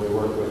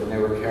worked with, and they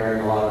were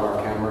carrying a lot of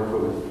our camera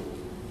equipment.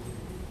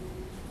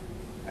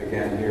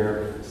 Again,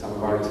 here, some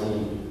of our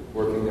team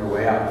working their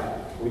way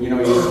up. You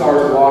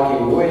start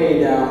walking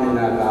way down in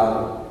that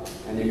valley,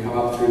 and you come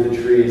up through the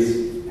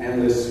trees,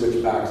 endless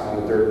switchbacks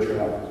on a dirt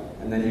trail,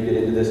 and then you get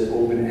into this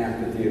open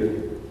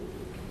amphitheater.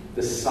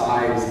 The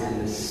size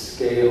and the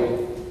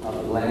scale of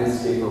the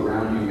landscape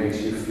around you makes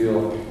you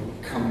feel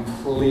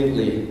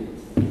completely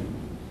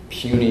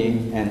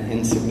puny and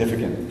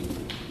insignificant,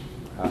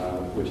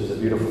 which is a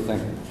beautiful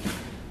thing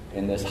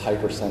in this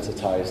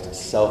hypersensitized,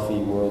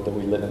 selfie world that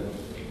we live in.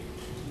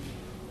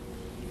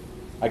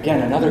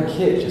 Again, another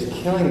kid just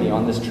killing me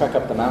on this trek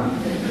up the mountain.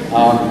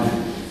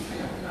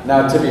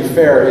 Now, to be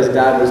fair, his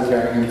dad was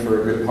carrying him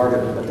for a good part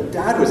of it, but the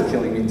dad was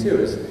killing me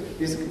too.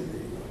 These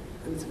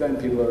Tibetan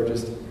people are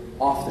just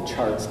off the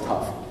charts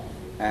tough,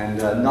 and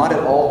not at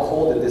all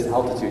cold at this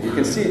altitude. You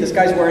can see this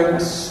guy's wearing a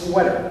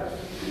sweater.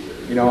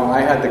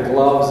 I had the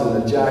gloves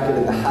and the jacket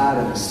and the hat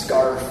and the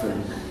scarf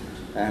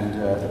and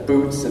the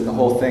boots and the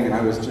whole thing, and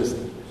I was just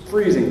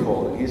freezing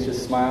cold, and he's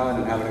just smiling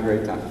and having a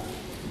great time.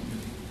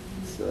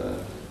 It's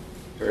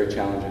very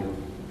challenging.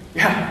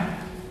 Yeah.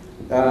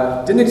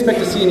 Didn't expect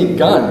to see any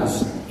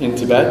guns in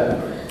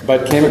Tibet,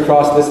 but came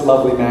across this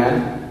lovely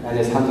man and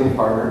his hunting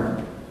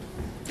partner.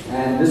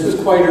 And this was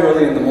quite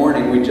early in the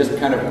morning. We'd just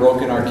kind of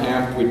broken our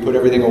camp. We'd put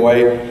everything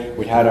away.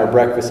 We'd had our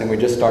breakfast, and we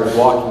just started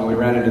walking. We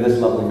ran into this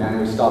lovely man.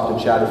 We stopped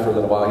and chatted for a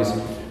little while. He's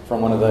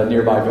from one of the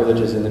nearby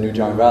villages in the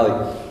Nujang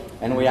Valley.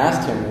 And we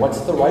asked him,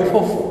 what's the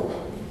rifle for?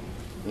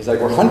 He's like,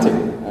 we're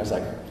hunting. I was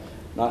like,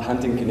 not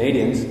hunting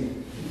Canadians,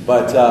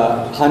 but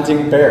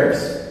hunting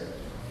bears.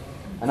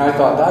 And I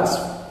thought, that's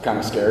kind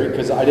of scary,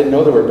 because I didn't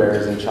know there were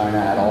bears in China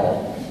at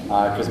all,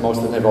 because most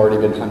of them have already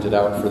been hunted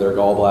out for their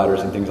gallbladders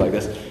and things like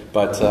this.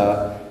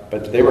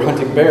 But they were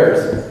hunting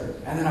bears.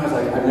 And then I was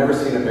like, I've never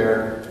seen a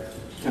bear.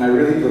 Can I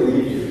really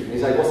believe you? And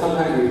he's like, well,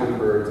 sometimes we hunt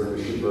birds and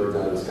we shoot birds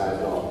out of the sky as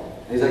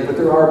well. And he's like, but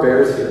there are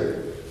bears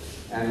here.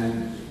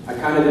 And I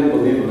kind of didn't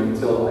believe him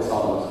until I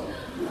saw those.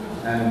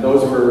 And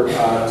those were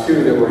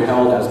two that were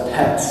held as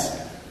pets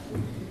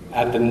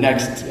at the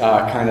next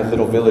kind of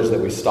little village that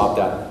we stopped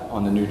at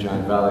on the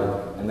Nujang Valley.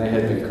 And they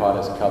had been caught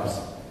as cubs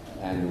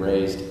and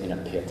raised in a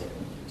pit.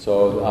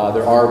 So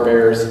there are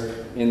bears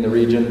in the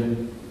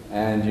region,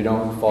 and you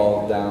don't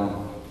fall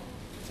down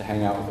to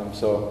hang out with them.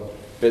 So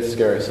a bit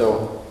scary.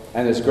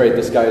 And it's great.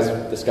 This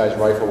guy's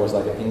rifle was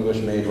like an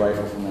English-made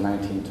rifle from the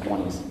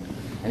 1920s.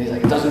 And he's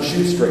like, it doesn't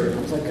shoot straight. I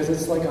was like, because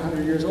it's like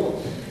 100 years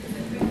old.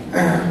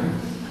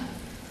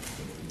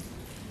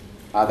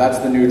 That's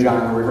the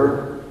Nujang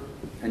River.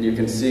 And you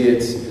can see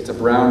it's a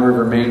brown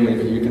river mainly,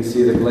 but you can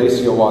see the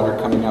glacial water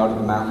coming out of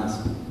the mountains,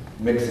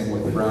 mixing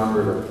with the brown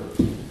river,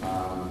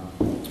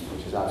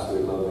 which is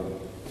absolutely lovely.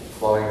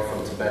 Flowing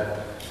from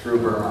Tibet through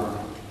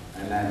Burma,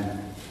 and then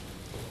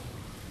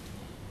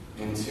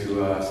into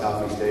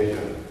Southeast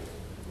Asia.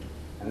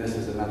 And this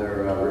is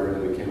another river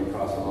that we came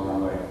across along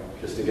our way.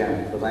 Just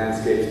again, the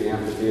landscapes, the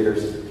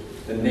amphitheaters,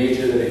 the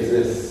nature that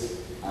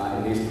exists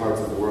in these parts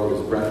of the world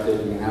is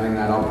breathtaking, and having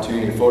that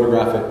opportunity to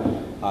photograph it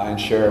and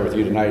share it with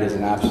you tonight is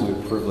an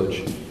absolute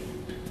privilege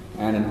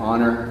and an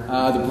honor.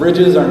 The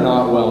bridges are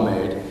not well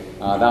made.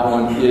 That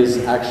one is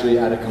actually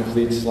at a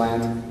complete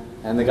slant.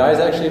 And the guys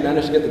actually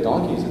managed to get the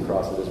donkeys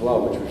across it as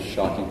well, which was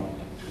shocking.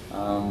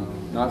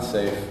 Not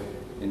safe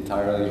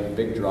entirely,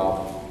 big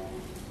drop.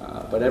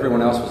 But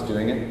everyone else was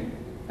doing it.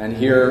 And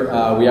here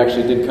we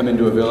actually did come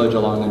into a village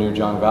along the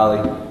Nujang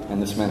Valley,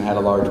 and this man had a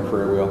large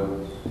prayer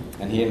wheel.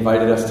 And he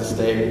invited us to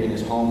stay in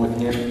his home with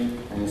him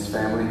and his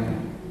family.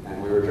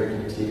 And we were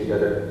drinking tea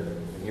together.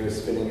 And he was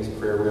spinning his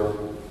prayer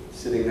wheel,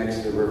 sitting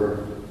next to the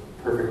river,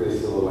 perfectly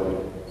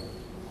silhouetted.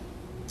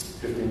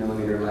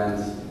 50mm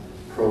lens,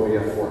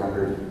 Provia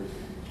 400.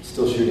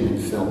 Still shooting in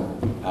film,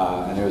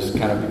 and it was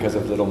kind of because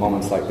of little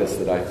moments like this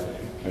that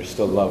I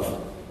still love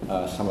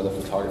some of the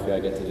photography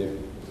I get to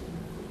do.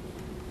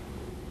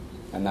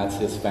 And that's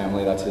his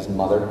family, that's his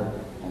mother,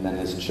 and then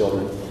his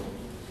children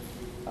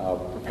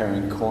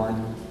preparing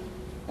corn.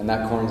 And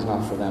that corn's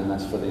not for them,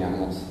 that's for the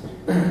animals.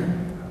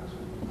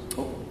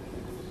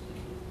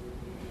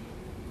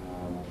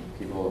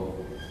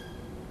 People,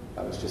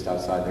 that was just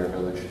outside their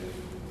village.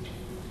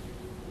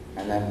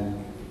 And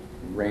then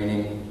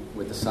raining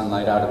with the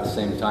sunlight out at the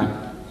same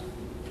time.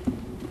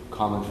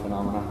 Common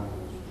phenomenon.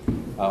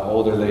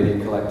 Older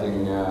lady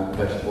collecting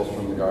vegetables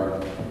from the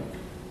garden.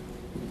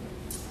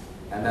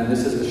 And then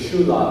this is the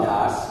Shula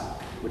Pass,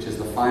 which is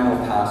the final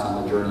pass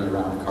on the journey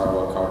around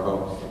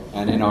Karwa.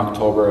 And in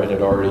October it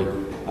had already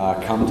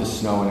come to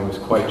snow, and it was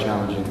quite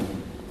challenging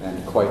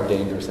and quite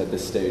dangerous at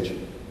this stage.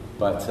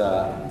 But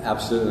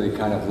absolutely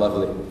kind of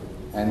lovely.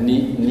 And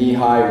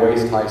knee-high,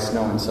 waist-high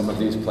snow in some of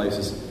these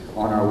places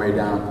on our way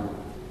down.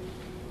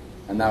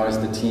 And that was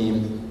the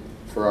team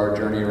for our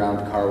journey around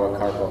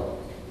Karwa.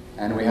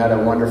 And we had a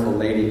wonderful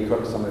lady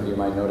cook, some of you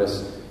might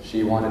notice.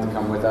 She wanted to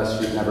come with us.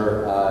 She'd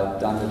never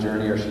done the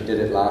journey, or she did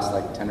it last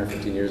like 10 or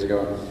 15 years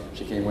ago.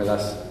 She came with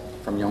us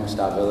from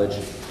Yongsta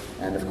village.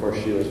 And of course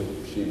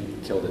she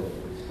killed it.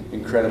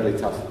 Incredibly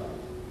tough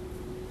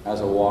as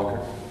a walker.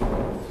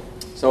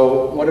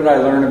 So what did I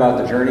learn about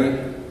the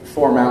journey?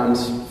 4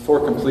 mountains,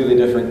 4 completely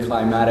different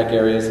climatic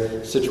areas.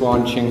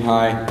 Sichuan,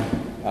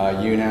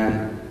 Qinghai,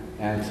 Yunnan,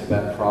 and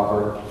Tibet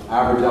proper.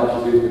 Average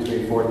altitude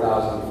between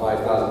 4,000 and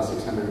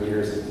 5,600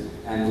 meters.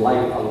 And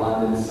like a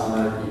London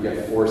summer, you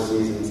get 4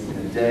 seasons in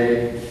a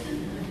day.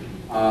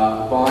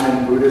 Bon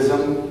and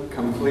Buddhism,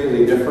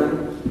 completely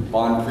different.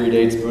 Bon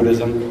predates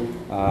Buddhism.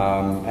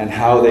 And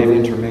how they've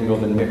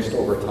intermingled and mixed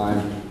over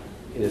time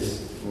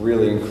is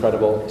really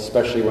incredible,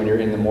 especially when you're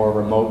in the more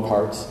remote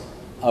parts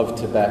of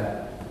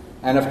Tibet.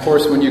 And of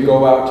course, when you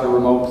go out to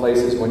remote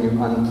places, when you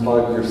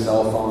unplug your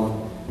cell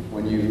phone,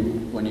 when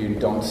you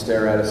don't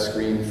stare at a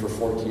screen for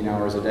 14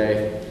 hours a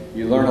day,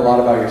 you learn a lot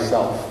about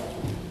yourself.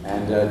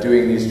 And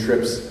doing these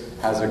trips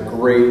has a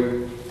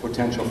great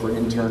potential for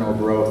internal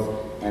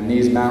growth. And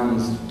these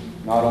mountains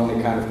not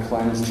only kind of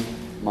cleansed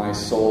my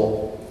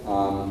soul,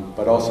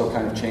 but also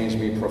kind of changed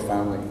me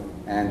profoundly.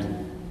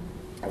 And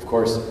of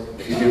course,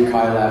 if you do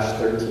Kailash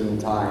 13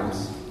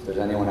 times, if there's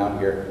anyone out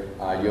here,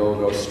 you'll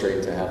go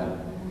straight to heaven.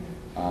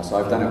 So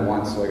I've done it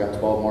once, so I got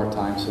 12 more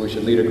times. So we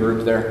should lead a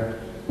group there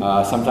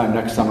sometime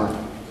next summer.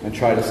 and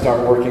try to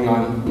start working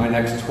on my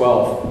next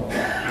 12.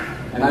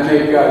 And I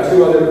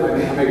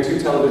make two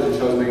television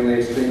shows, mainly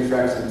extreme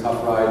treks and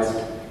tough rides,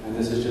 and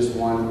this is just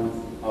one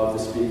of the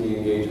speaking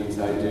engagements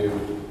I do.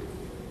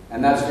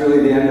 And that's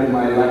really the end of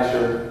my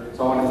lecture.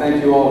 So I want to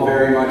thank you all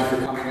very much for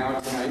coming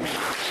out tonight.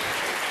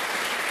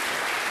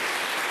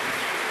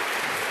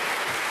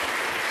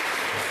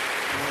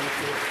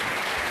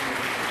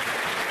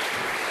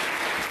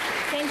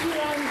 Thank you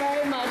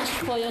very much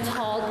for your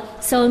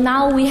talk. So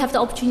now we have the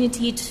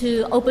opportunity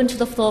to open to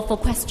the floor for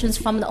questions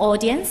from the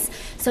audience.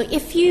 So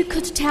if you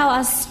could tell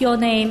us your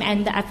name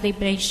and the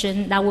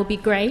affiliation, that would be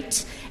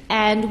great.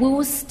 And we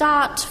will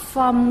start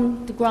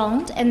from the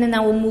ground, and then I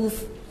will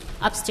move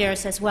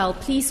upstairs as well.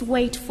 Please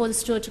wait for the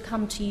steward to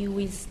come to you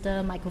with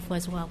the microphone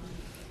as well.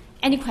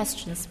 Any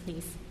questions,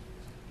 please?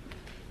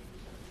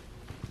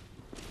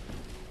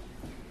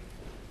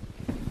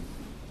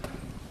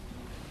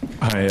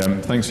 Hi,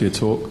 thanks for your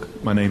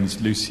talk. My name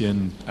is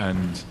Lucian,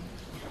 and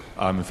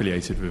I'm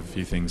affiliated with a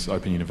few things,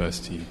 Open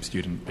University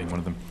student being one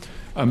of them.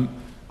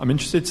 I'm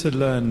interested to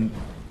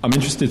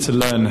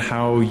learn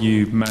how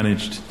you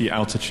managed the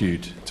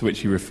altitude to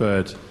which you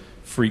referred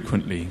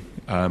frequently,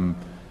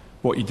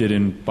 what you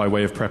did by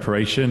way of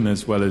preparation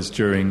as well as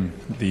during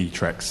the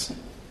treks.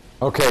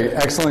 Okay,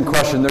 excellent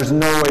question. There's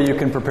no way you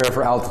can prepare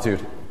for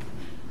altitude.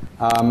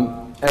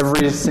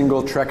 Every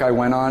single trek I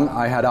went on,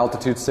 I had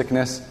altitude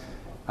sickness,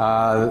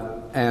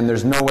 and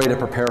there's no way to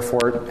prepare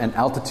for it. And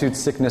altitude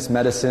sickness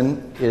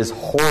medicine is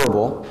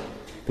horrible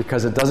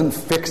because it doesn't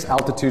fix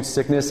altitude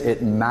sickness,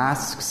 it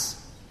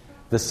masks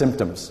the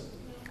symptoms.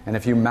 And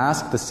if you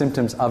mask the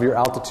symptoms of your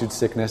altitude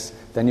sickness,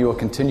 then you will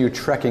continue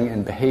trekking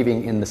and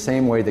behaving in the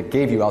same way that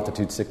gave you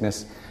altitude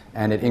sickness,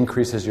 and it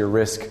increases your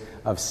risk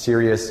of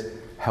serious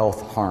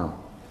health harm.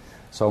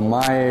 So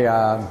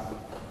my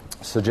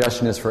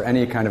suggestion is for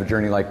any kind of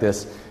journey like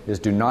this is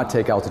do not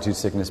take altitude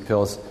sickness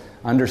pills.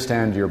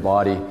 Understand your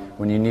body.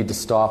 When you need to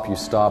stop, you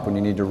stop. When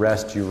you need to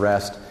rest, you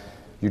rest.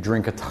 You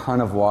drink a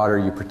ton of water.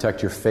 You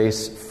protect your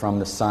face from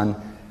the sun.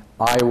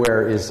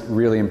 Eyewear is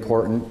really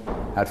important.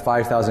 At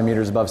 5,000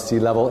 meters above sea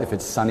level, if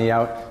it's sunny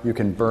out, you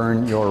can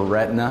burn your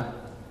retina,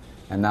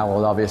 and that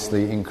will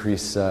obviously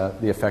increase the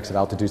effects of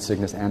altitude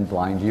sickness and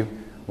blind you,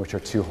 which are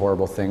two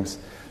horrible things.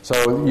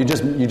 So you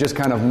just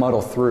kind of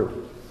muddle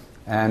through.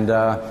 And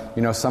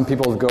some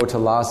people go to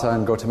Lhasa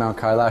and go to Mount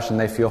Kailash and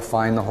they feel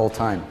fine the whole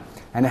time.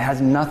 And it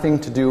has nothing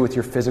to do with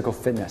your physical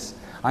fitness.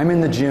 I'm in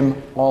the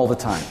gym all the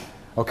time.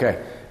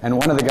 Okay. And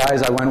one of the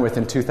guys I went with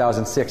in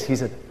 2006,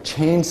 he's a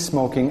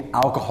chain-smoking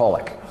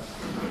alcoholic.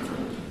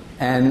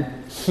 And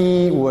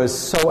he was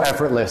so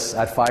effortless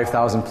at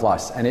 5,000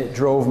 plus, and it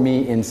drove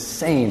me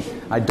insane.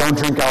 I don't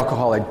drink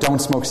alcohol, I don't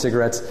smoke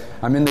cigarettes.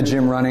 I'm in the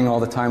gym running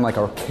all the time like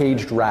a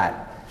caged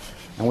rat.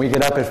 And we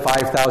get up at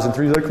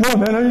 5,003, he's like, come on,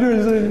 man, how you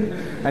doing?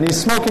 And he's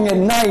smoking at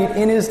night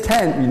in his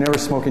tent. You never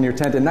smoke in your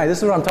tent at night. This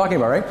is what I'm talking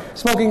about, right?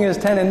 Smoking in his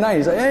tent at night.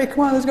 He's like, hey,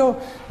 come on, let's go.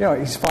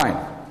 He's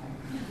fine.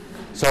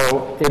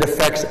 So it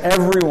affects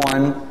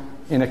everyone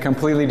in a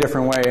completely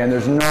different way, and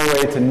there's no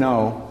way to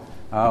know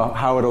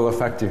how it'll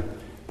affect you.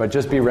 But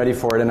just be ready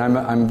for it, and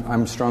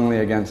I'm strongly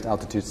against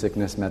altitude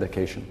sickness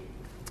medication.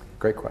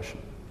 Great question.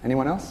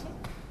 Anyone else?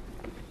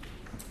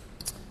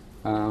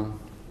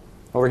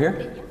 Over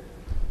here?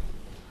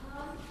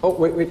 Oh,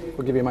 wait,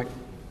 we'll give you a mic.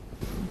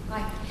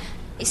 Hi,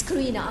 it's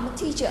Karina. I'm a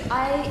teacher.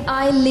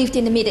 I lived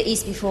in the Middle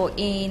East before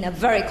in a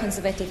very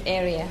conservative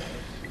area.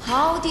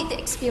 How did the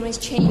experience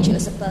change you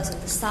as a person?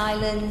 The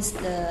silence,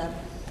 the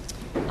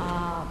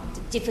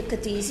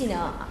difficulties,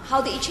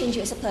 how did it change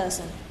you as a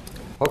person?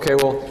 Okay,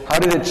 well, how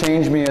did it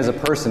change me as a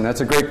person?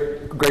 That's a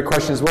great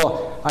question as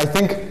well. I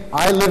think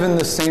I live in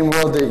the same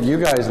world that you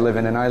guys live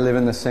in, and I live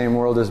in the same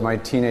world as my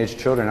teenage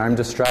children. I'm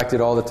distracted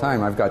all the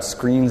time. I've got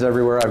screens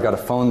everywhere. I've got a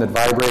phone that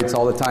vibrates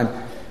all the time.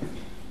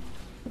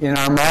 In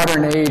our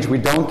modern age, we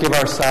don't give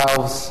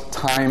ourselves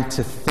time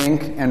to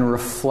think and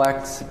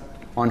reflect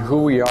on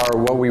who we are,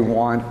 what we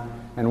want,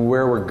 and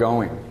where we're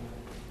going.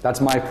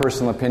 That's my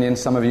personal opinion.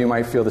 Some of you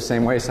might feel the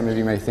same way. Some of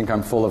you may think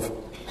I'm full of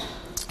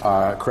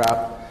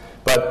crap.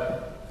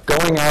 But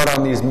going out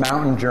on these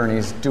mountain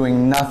journeys,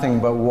 doing nothing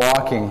but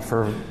walking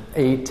for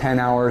 8-10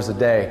 hours a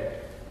day,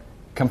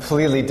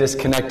 completely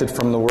disconnected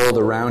from the world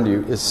around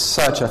you, is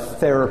such a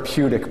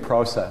therapeutic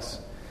process.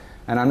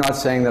 And I'm not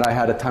saying that I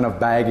had a ton of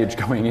baggage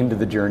going into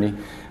the journey.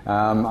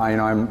 I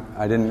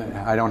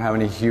don't have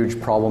any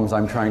huge problems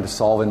I'm trying to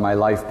solve in my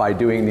life by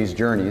doing these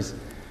journeys.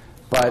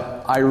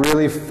 But I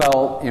really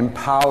felt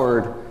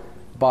empowered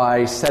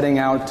by setting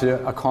out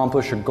to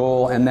accomplish a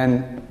goal and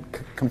then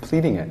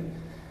completing it.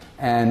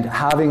 And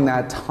having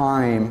that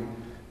time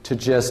to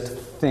just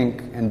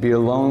think and be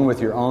alone with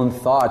your own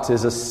thoughts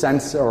is a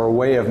sense or a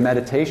way of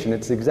meditation.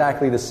 It's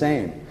exactly the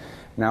same.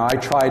 Now, I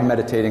tried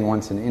meditating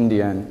once in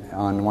India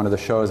on one of the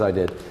shows I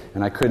did,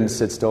 and I couldn't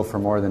sit still for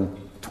more than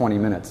 20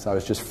 minutes. I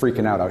was just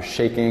freaking out. I was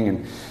shaking,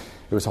 and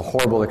it was a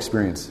horrible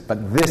experience.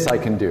 But this I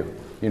can do.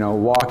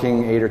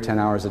 Walking 8 or 10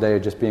 hours a day,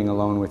 just being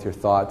alone with your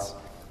thoughts.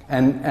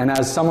 And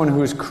as someone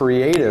who's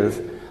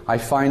creative, I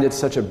find it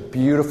such a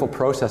beautiful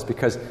process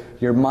because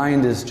your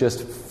mind is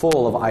just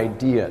full of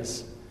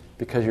ideas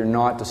because you're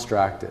not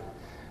distracted.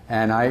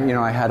 And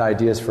I had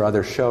ideas for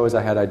other shows,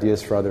 I had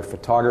ideas for other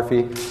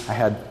photography, I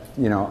had,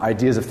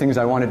 ideas of things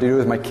I wanted to do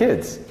with my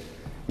kids.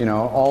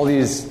 All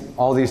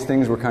these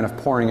things were kind of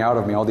pouring out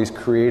of me, all these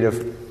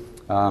creative,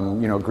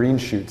 green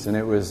shoots, and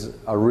it was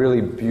a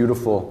really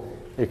beautiful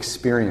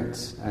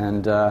experience.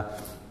 And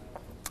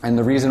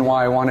the reason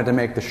why I wanted to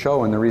make the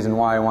show and the reason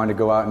why I wanted to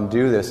go out and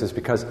do this is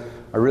because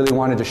I really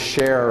wanted to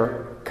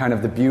share kind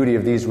of the beauty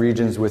of these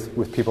regions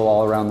with people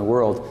all around the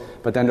world,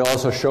 but then to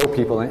also show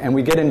people, and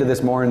we get into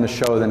this more in the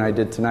show than I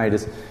did tonight,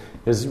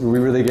 is we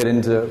really get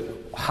into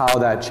how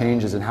that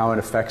changes and how it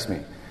affects me,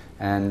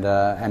 and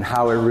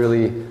how it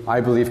really,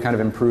 I believe, kind of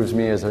improves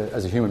me as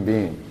a human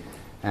being.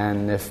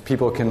 And if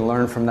people can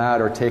learn from that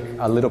or take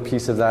a little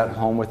piece of that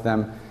home with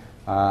them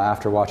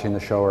after watching the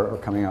show or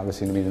coming out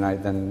listening to me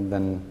tonight,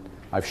 then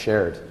I've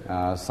shared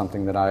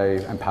something that I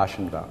am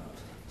passionate about.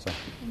 So,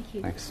 thank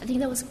you. Thanks. I think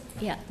that was,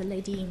 the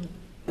lady in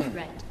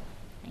red.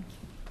 Thank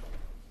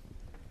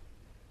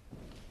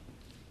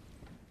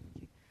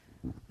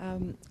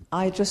you.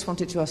 I just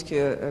wanted to ask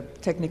you a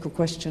technical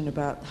question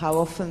about how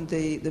often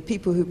the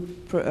people who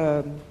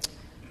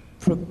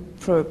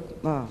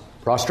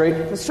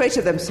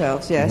prostrated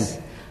themselves, yes,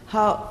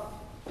 how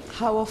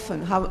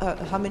often,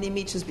 how many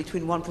meters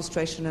between one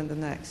prostration and the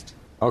next?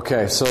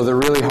 Okay, so the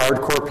really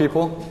hardcore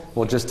people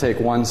will just take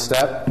one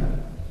step,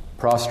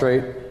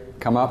 prostrate,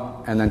 come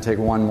up, and then take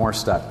one more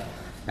step.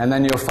 And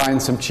then you'll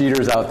find some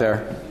cheaters out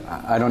there.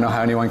 I don't know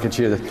how anyone can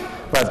cheat this,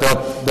 but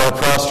they'll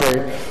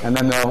prostrate, and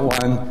then they'll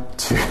 1,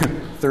 2,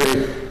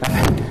 3,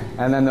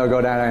 and then they'll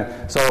go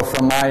down. So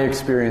from my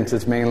experience,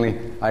 it's mainly,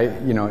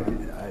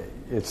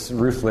 it's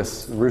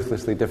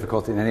ruthlessly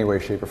difficult in any way,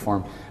 shape, or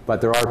form.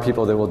 But there are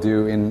people that will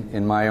do,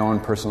 in my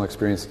own personal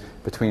experience,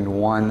 between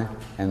 1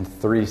 and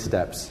 3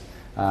 steps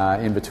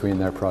in between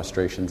their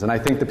prostrations. And I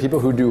think the people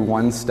who do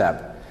one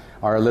step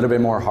are a little bit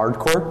more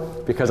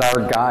hardcore, because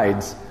our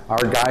guides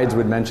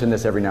would mention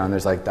this every now and then.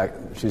 There's like that,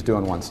 she's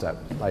doing one step.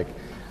 Like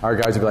our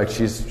guides would be like,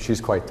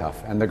 she's quite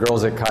tough. And the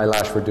girls at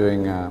Kailash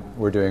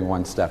were doing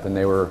one step, and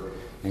they were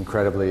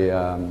incredibly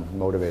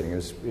motivating.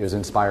 It was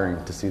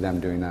inspiring to see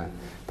them doing that.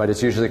 But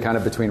it's usually kind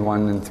of between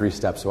 1 and 3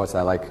 steps. So what's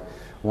that, like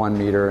 1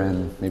 meter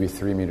and maybe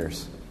 3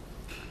 meters,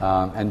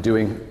 and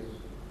doing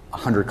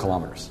 100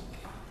 kilometers,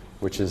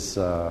 which is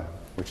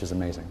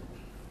amazing.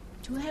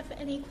 Do we have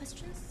any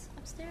questions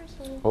upstairs?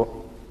 Or?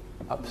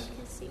 Up.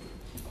 Let's see.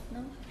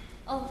 No?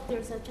 Oh,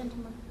 there's a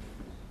gentleman.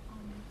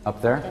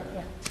 Up there?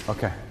 Yeah.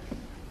 Okay.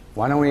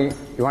 Why don't we?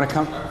 You want to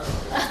come?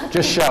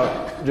 Just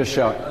shout. Just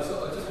shout.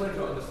 So I just wanted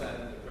to understand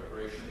the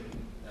preparation.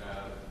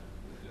 How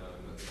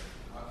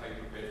you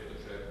prepared for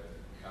the trip.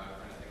 Kind of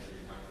things that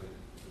you come to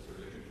this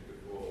relationship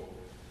before.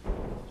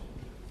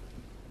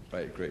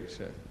 Right. Great.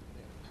 So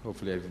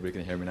hopefully everybody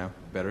can hear me now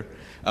better.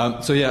 I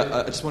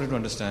just wanted to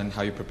understand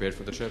how you prepared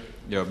for the trip,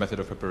 your method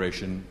of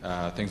preparation,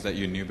 things that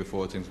you knew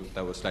before, things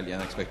that were slightly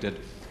unexpected.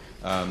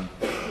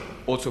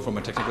 Also from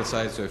a technical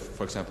side, so if,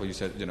 for example, you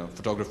said,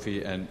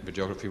 photography and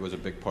videography was a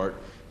big part.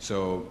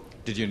 So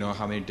did you know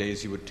how many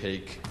days you would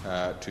take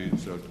to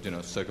sort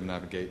of,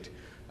 circumnavigate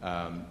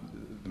the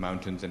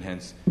mountains, and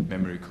hence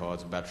memory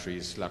cards,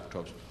 batteries,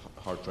 laptops,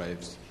 hard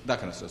drives, that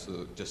kind of stuff.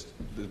 So just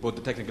both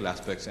the technical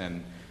aspects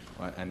and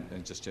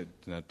just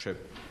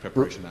trip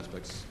preparation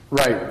aspects.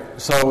 Right.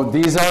 So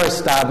these are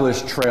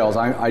established trails.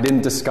 I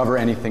didn't discover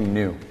anything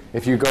new.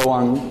 If you go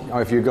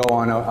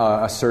on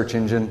a search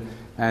engine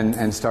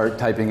and start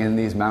typing in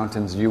these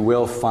mountains, you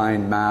will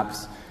find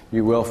maps,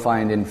 you will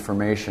find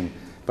information.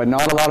 But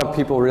not a lot of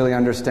people really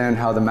understand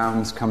how the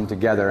mountains come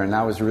together, and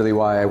that was really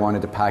why I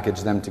wanted to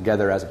package them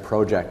together as a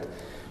project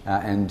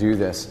and do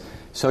this.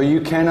 So you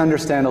can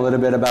understand a little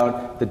bit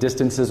about the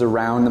distances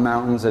around the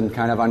mountains and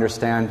kind of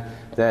understand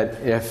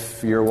that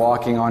if you're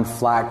walking on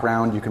flat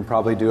ground, you can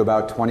probably do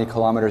about 20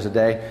 kilometers a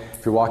day.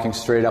 If you're walking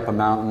straight up a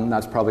mountain,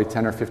 that's probably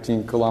 10 or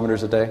 15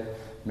 kilometers a day,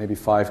 maybe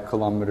 5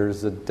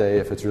 kilometers a day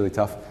if it's really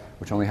tough,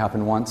 which only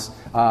happened once.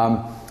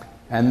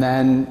 And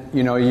then,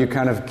 you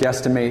kind of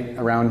guesstimate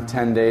around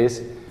 10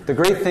 days. The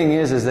great thing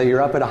is that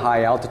you're up at a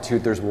high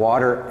altitude, there's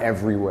water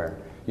everywhere.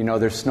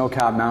 There's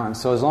snow-capped mountains,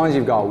 so as long as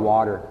you've got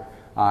water,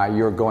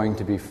 you're going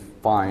to be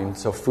fine,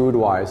 so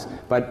food-wise.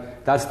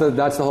 But that's the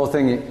whole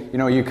thing.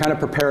 You kind of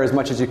prepare as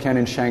much as you can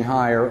in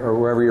Shanghai or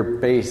wherever you're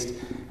based.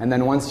 And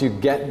then once you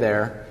get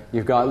there,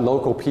 you've got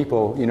local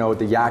people,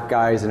 the yak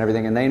guys and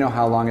everything, and they know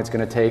how long it's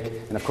going to take.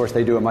 And of course,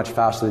 they do it much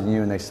faster than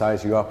you, and they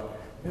size you up.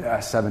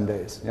 7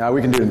 days.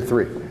 We can do it in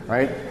 3,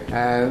 right?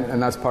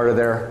 And that's part of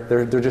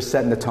they're just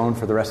setting the tone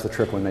for the rest of the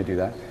trip when they do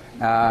that.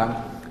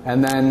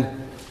 And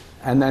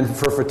then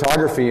for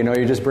photography,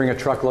 you just bring a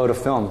truckload of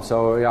film.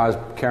 So I was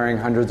carrying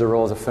hundreds of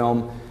rolls of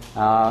film,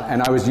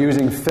 and I was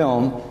using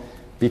film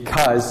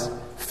because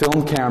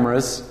film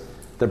cameras,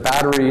 the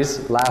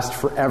batteries last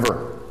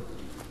forever,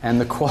 and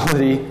the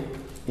quality,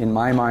 in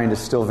my mind, is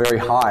still very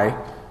high.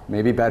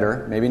 Maybe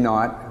better, maybe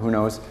not. Who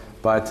knows?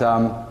 But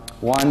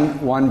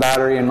one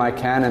battery in my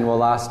Canon will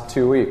last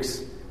 2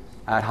 weeks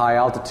at high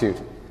altitude.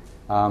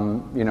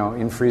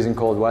 in freezing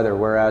cold weather,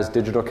 whereas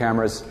digital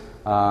cameras,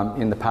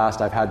 in the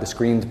past, I've had the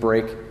screens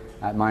break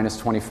at minus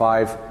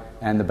 25,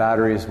 and the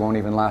batteries won't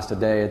even last a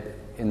day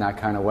in that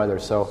kind of weather.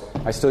 So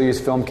I still use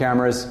film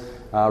cameras,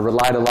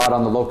 relied a lot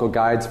on the local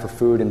guides for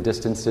food and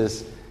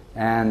distances,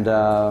 and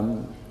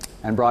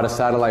brought a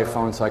satellite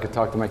phone so I could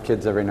talk to my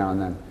kids every now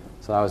and then.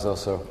 So that was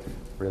also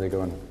really good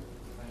one.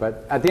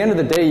 But at the end of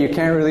the day, you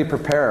can't really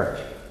prepare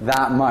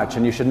that much,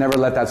 and you should never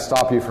let that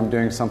stop you from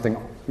doing something,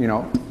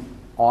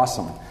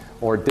 awesome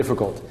or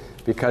difficult,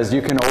 because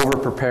you can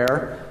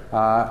over-prepare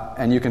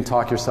and you can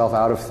talk yourself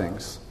out of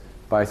things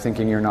by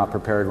thinking you're not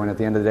prepared, when at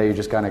the end of the day you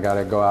just kind of got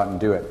to go out and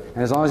do it.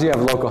 And as long as you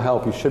have local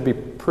help, you should be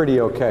pretty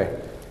okay.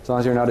 As long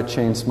as you're not a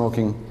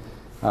chain-smoking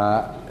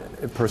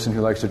person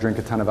who likes to drink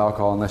a ton of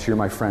alcohol, unless you're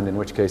my friend, in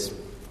which case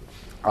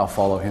I'll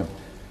follow him.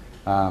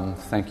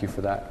 Thank you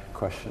for that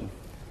question.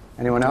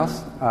 Anyone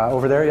else?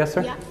 Over there, yes,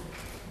 sir? Yeah.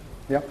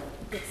 Yep.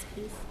 Yes,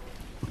 please.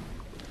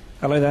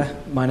 Hello there.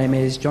 My name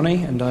is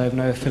Johnny, and I have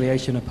no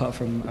affiliation apart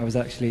from I was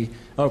actually...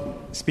 Oh,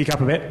 speak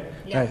up a bit.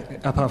 Yeah.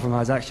 Apart from I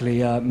was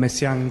actually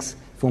Miss Yang's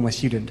former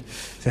student.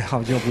 So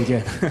how job we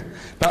did.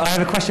 But I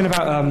have a question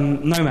about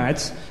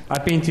nomads.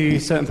 I've been to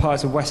certain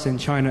parts of Western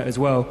China as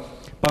well,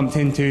 bumped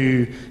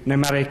into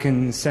nomadic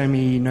and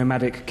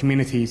semi-nomadic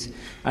communities,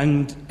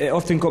 and it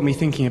often got me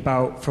thinking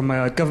about, from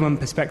a government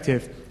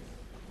perspective,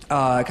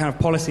 kind of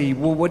policy,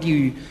 well, what do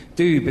you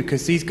do?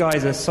 Because these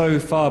guys are so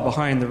far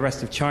behind the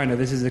rest of China.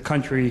 This is a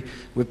country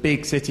with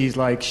big cities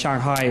like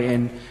Shanghai,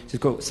 and it's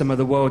got some of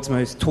the world's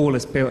most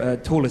tallest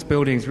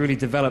buildings, really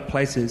developed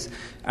places.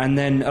 And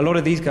then a lot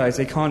of these guys,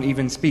 they can't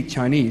even speak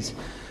Chinese.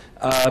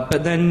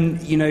 But then,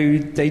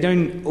 they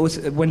don't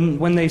also,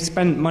 when they've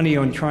spent money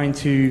on trying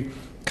to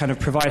kind of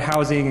provide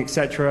housing,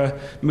 etc.,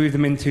 move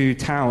them into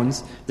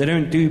towns, they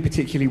don't do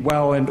particularly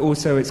well, and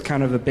also it's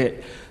kind of a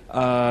bit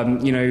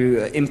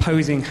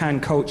imposing Han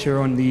culture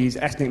on these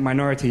ethnic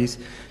minorities.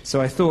 So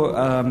I thought,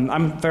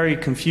 I'm very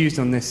confused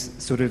on this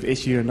sort of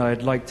issue, and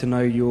I'd like to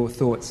know your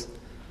thoughts.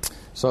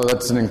 So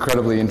that's an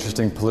incredibly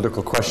interesting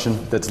political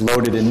question that's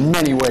loaded in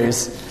many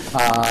ways.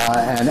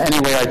 And any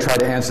way I try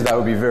to answer that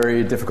would be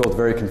very difficult,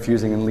 very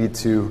confusing, and lead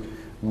to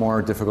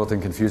more difficult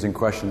and confusing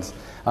questions.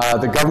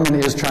 The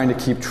government is trying to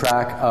keep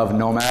track of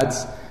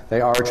nomads.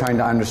 They are trying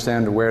to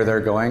understand where they're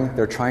going.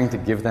 They're trying to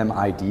give them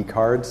ID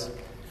cards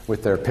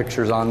with their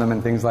pictures on them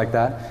and things like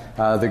that.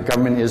 The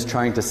government is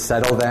trying to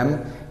settle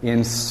them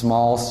in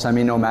small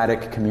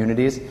semi-nomadic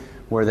communities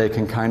where they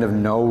can kind of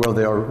know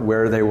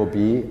where they will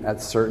be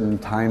at certain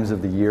times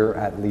of the year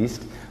at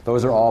least.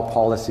 Those are all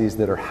policies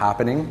that are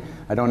happening.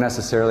 I don't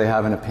necessarily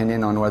have an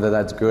opinion on whether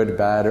that's good,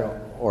 bad,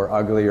 or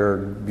ugly, or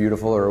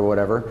beautiful, or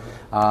whatever,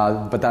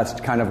 but that's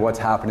kind of what's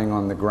happening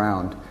on the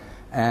ground.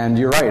 And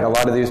you're right, a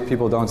lot of these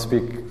people don't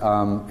speak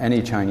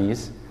any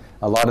Chinese.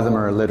 A lot of them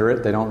are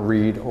illiterate. They don't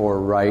read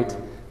or write.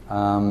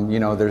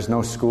 There's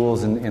no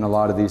schools in a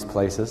lot of these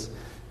places,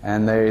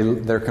 and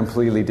they're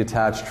completely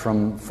detached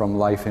from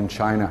life in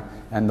China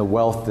and the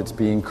wealth that's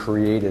being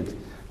created,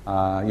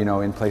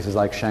 in places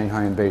like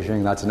Shanghai and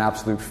Beijing. That's an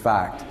absolute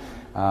fact.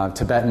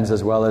 Tibetans,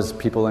 as well as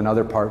people in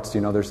other parts,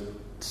 there's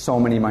so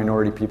many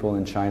minority people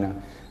in China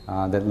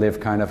that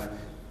live kind of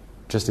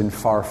just in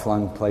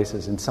far-flung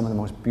places, in some of the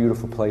most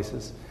beautiful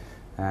places.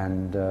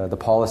 And the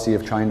policy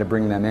of trying to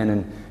bring them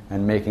in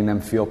and making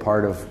them feel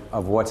part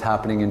of what's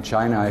happening in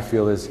China, I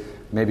feel, is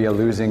maybe a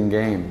losing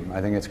game.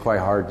 I think it's quite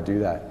hard to do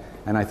that.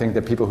 And I think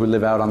that people who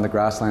live out on the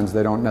grasslands,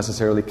 they don't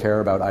necessarily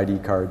care about ID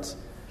cards.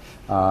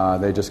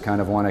 They just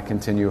kind of want to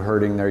continue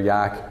herding their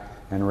yak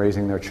and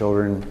raising their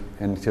children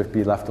and to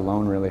be left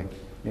alone, really,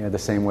 the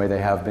same way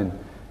they have been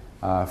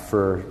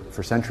for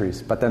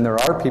centuries. But then there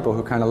are people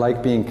who kind of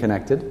like being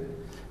connected,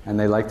 and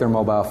they like their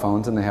mobile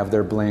phones, and they have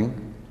their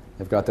bling.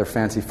 They've got their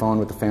fancy phone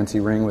with the fancy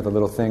ring with a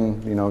little thing,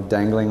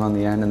 dangling on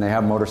the end, and they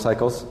have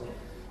motorcycles.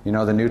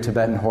 The new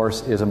Tibetan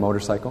horse is a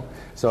motorcycle.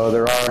 So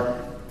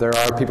there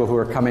are people who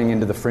are coming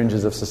into the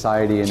fringes of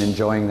society and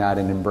enjoying that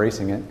and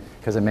embracing it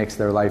because it makes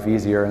their life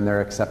easier, and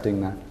they're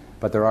accepting that.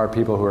 But there are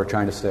people who are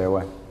trying to stay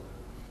away.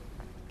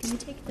 Can you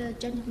take the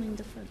gentleman in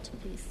the front,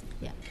 please?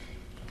 Yeah.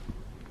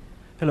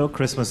 Hello,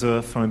 Chris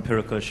Mazur from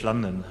Empirical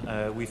London.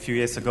 We a few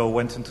years ago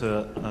went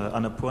into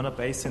Annapurna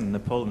Basin in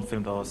Nepal and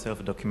filmed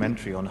ourselves a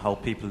documentary on how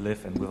people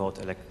live and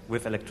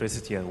with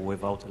electricity or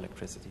without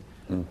electricity.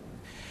 Mm.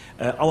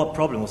 Our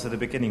problem was at the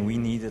beginning we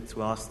needed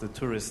to ask the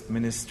tourist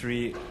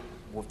ministry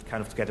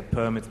to get a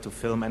permit to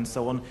film and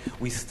so on.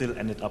 We still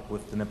ended up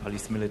with the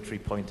Nepalese military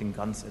pointing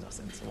guns at us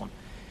and so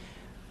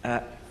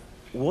on.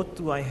 What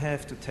do I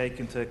have to take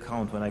into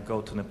account when I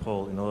go to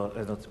Nepal,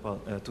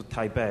 to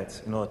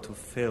Tibet, in order to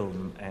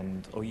film,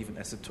 or even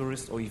as a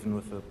tourist, or even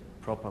with a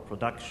proper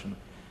production?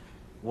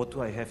 What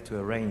do I have to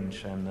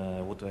arrange,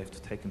 and what do I have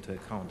to take into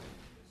account?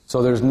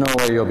 So there's no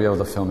way you'll be able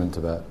to film in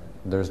Tibet.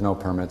 There's no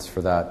permits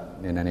for that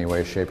in any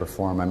way, shape, or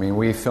form. I mean,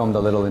 we filmed a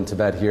little in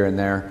Tibet here and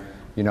there.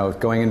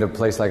 Going into a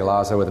place like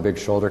Lhasa with a big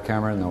shoulder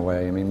camera, no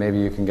way. I mean, maybe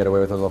you can get away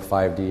with a little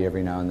 5D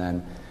every now and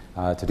then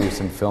to do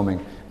some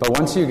filming. But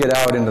once you get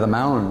out into the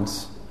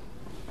mountains,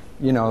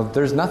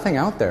 there's nothing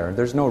out there.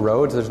 There's no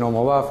roads, there's no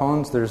mobile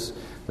phones, there's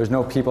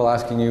no people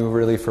asking you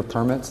really for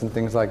permits and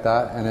things like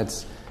that, and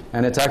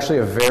it's actually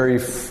a very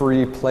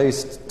free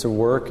place to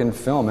work and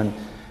film. And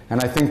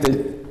I think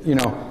that,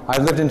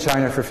 I've lived in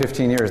China for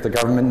 15 years. The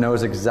government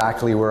knows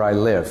exactly where I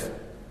live.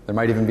 There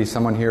might even be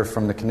someone here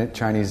from the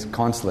Chinese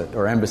consulate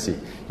or embassy.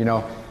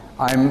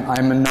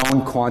 I'm a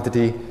known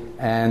quantity,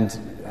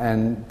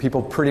 and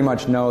people pretty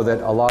much know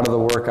that a lot of the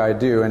work I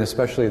do, and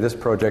especially this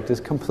project, is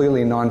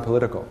completely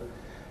non-political.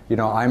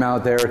 I'm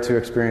out there to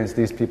experience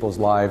these people's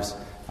lives,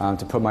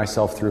 to put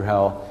myself through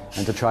hell,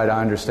 and to try to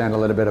understand a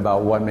little bit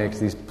about what makes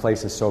these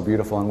places so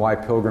beautiful and why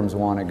pilgrims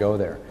want to go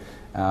there.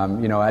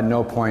 At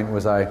no point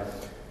was I,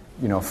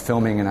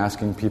 filming and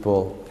asking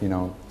people,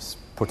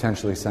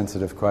 potentially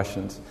sensitive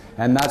questions.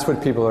 And that's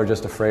what people are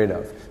just afraid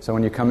of. So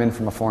when you come in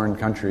from a foreign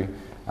country,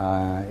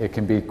 it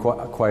can be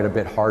quite a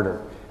bit harder.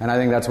 And I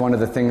think that's one of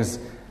the things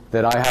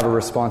that I have a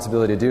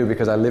responsibility to do,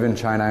 because I live in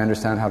China. I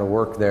understand how to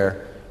work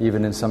there,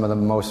 even in some of the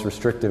most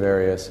restrictive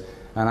areas.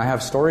 And I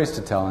have stories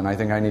to tell, and I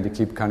think I need to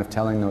keep kind of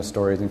telling those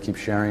stories and keep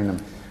sharing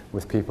them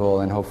with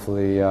people, and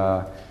hopefully,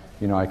 I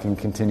can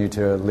continue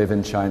to live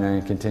in China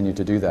and continue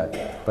to do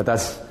that. But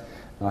that's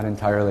not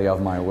entirely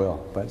of my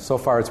will. But so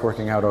far it's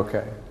working out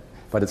okay.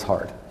 But it's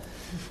hard.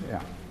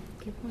 Yeah.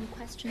 Okay, one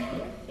question.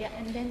 Yeah,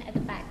 and then at the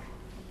back.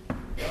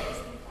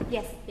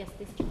 Yes, this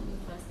gentleman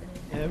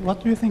first.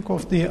 What do you think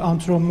of the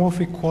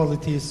anthropomorphic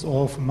qualities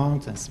of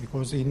mountains?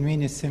 Because in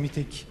many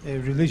Semitic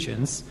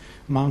religions,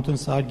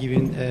 mountains are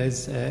given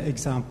as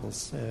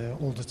examples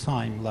all the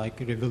time, like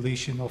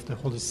revelation of the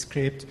Holy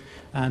Script,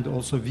 and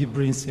also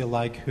vibrancy,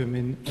 like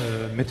human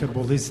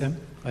metabolism.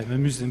 I'm a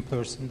Muslim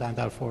person, and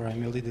therefore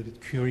I'm a little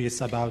bit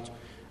curious about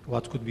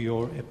what could be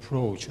your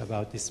approach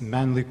about these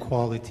manly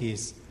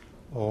qualities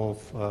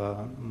of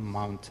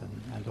mountain.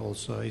 And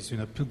also, as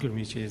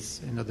pilgrimage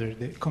is another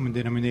common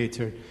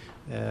denominator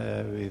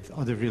with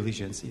other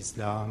religions,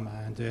 Islam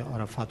and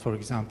Arafat, for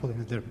example,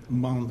 and other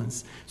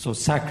mountains. So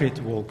sacred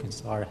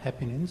volcans are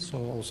happening. So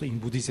also in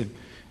Buddhism,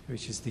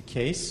 which is the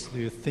case, do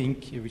you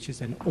think which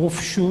is an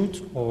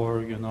offshoot,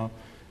 or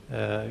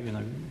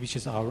which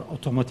is our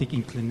automatic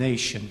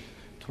inclination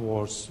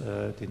towards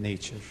the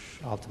nature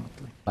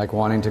ultimately? Like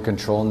wanting to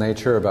control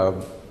nature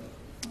about...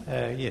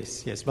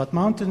 Yes. But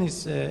mountain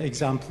is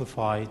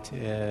exemplified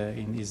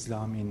in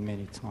Islam in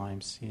many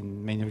times,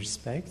 in many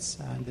respects.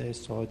 And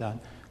so then,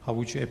 how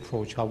would you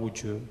approach,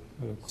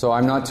 So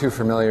I'm not too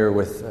familiar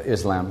with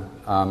Islam.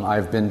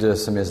 I've been to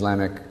some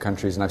Islamic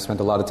countries, and I've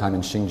spent a lot of time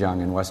in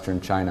Xinjiang in western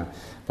China.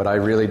 But I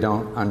really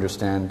don't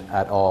understand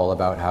at all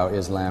about how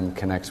Islam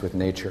connects with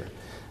nature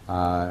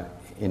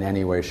in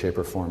any way, shape,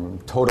 or form. I'm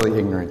totally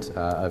ignorant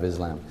of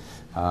Islam.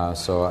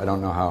 So I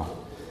don't know how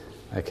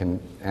I can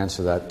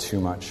answer that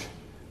too much.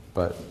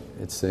 But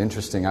it's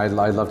interesting. I'd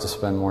love to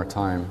spend more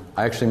time.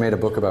 I actually made a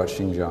book about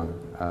Xinjiang,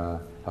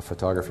 a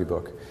photography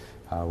book,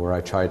 where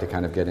I tried to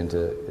kind of get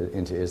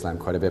into Islam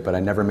quite a bit, but I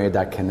never made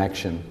that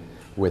connection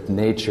with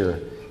nature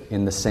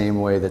in the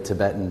same way that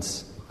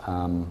Tibetans,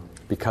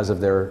 because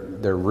of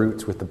their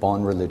roots with the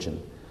Bon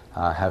religion,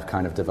 have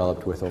kind of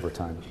developed with over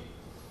time.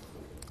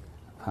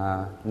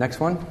 Next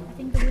one? I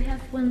think that we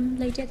have one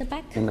lady at the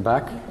back. In the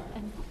back?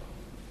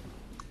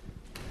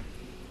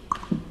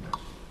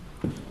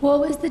 What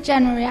was the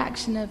general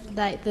reaction of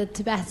the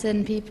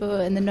Tibetan people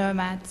and the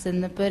nomads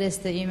and the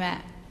Buddhists that you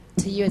met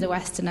to you as a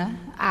Westerner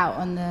out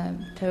on the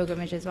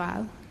pilgrimage as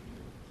well?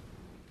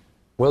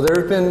 Well,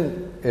 there have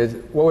been...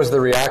 what was the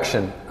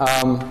reaction?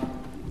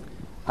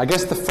 I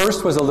guess the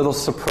first was a little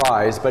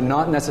surprise, but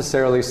not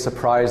necessarily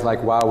surprise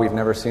like, wow, we've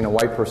never seen a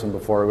white person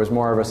before. It was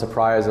more of a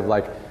surprise of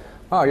like,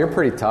 oh, you're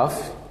pretty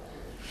tough.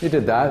 You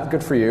did that.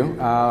 Good for you.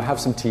 Have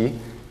some tea.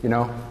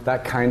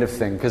 That kind of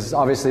thing. Because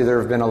obviously there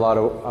have been a lot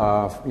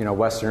of,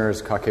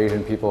 Westerners,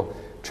 Caucasian people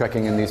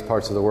trekking in these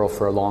parts of the world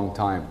for a long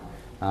time.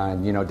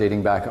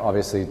 Dating back,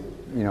 obviously,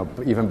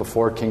 even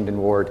before Kingdon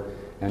Ward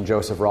and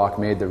Joseph Rock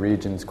made the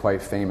regions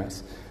quite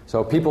famous.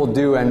 So people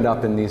do end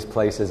up in these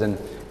places. And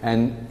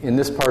in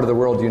this part of the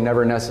world, you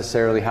never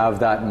necessarily have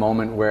that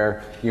moment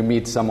where you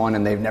meet someone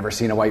and they've never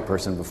seen a white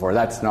person before.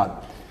 That's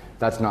not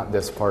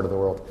this part of the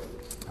world.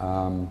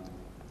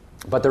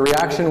 But the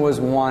reaction was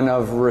one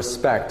of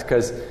respect,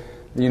 because,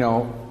 you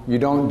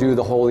don't do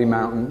the holy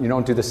mountain, you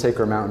don't do the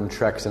sacred mountain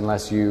treks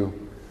unless you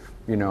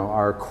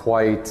are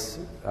quite,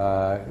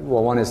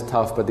 one is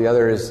tough, but the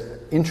other is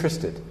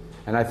interested.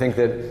 And I think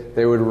that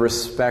they would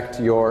respect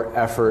your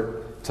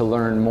effort to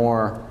learn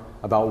more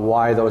about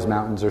why those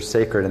mountains are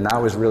sacred. And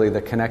that was really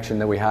the connection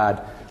that we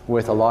had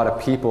with a lot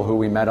of people who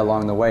we met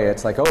along the way.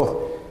 It's like,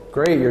 oh,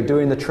 great, you're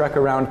doing the trek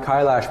around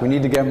Kailash. We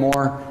need to get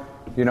more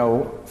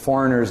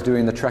foreigners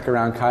doing the trek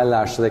around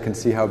Kailash so they can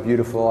see how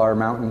beautiful our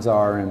mountains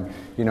are, and,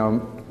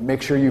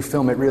 make sure you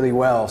film it really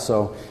well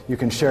so you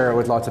can share it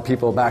with lots of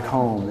people back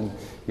home. And,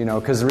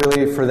 because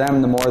really for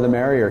them, the more the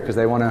merrier, because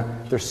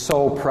they're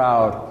so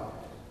proud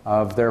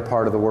of their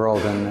part of the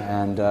world,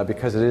 and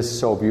because it is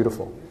so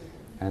beautiful.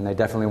 And they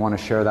definitely want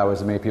to share that with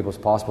as many people as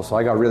possible. So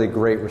I got really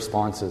great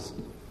responses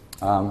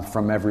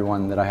from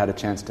everyone that I had a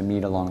chance to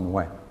meet along the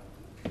way.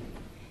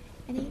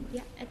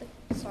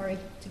 sorry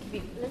to give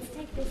you. Let's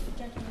take this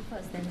gentleman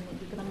first, then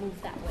we're going to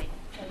move that way.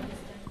 So this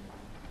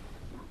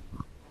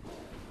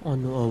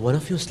gentleman. On one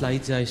of your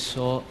slides, I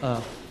saw.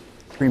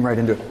 Scream right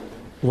into it.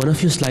 One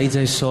of your slides,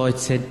 I saw it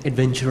said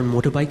adventure on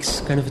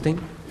motorbikes, kind of a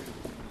thing.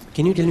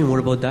 Can you tell me more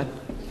about that?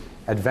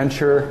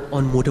 Adventure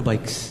on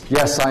motorbikes.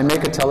 Yes, I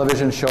make a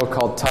television show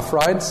called Tough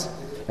Rides.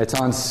 It's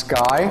on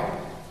Sky,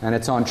 and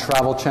it's on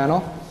Travel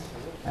Channel.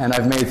 And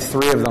I've made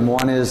 3 of them.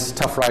 One is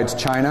Tough Rides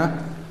China,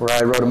 where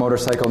I rode a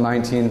motorcycle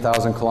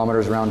 19,000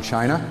 kilometers around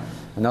China.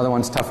 Another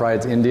one's Tough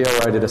Rides India,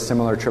 where I did a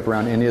similar trip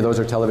around India. Those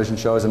are television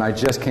shows, and I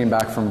just came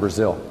back from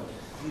Brazil.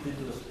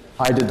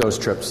 I did those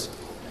trips.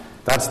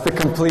 That's the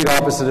complete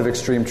opposite of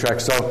Extreme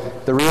Trek. So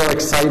the real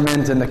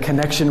excitement and the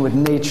connection with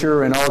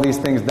nature and all these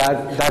things,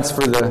 that's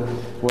for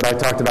what I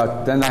talked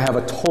about. Then I have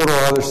a total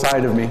other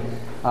side of me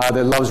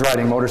that loves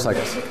riding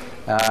motorcycles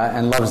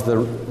and loves the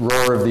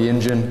roar of the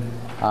engine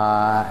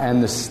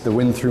and the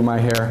wind through my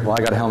hair. Well, I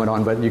got a helmet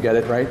on, but you get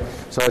it, right?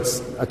 So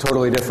it's a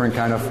totally different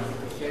kind of...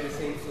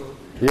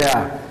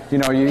 Yeah,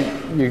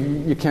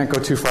 you can't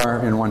go too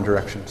far in one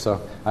direction.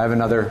 So I have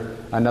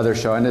another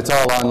show, and it's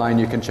all online.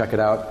 You can check it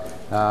out.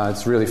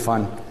 It's really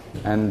fun.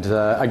 And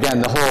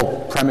again, the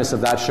whole premise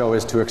of that show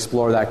is to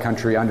explore that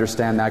country,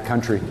 understand that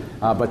country,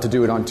 but to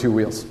do it on 2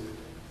 wheels.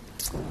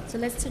 So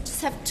let's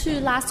just have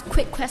 2 last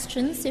quick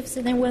questions, if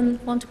anyone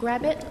want to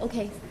grab it.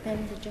 Okay,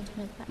 then the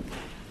gentleman back.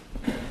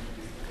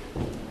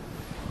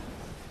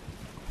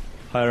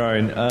 Hi,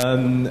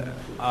 Ryan.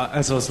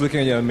 As I was looking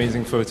at your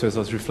amazing photos, I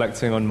was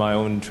reflecting on my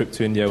own trip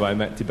to India, where I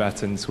met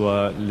Tibetans who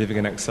are living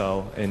in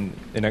exile in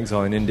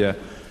India.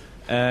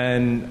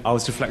 And I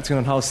was reflecting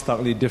on how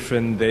starkly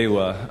different they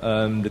were.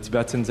 The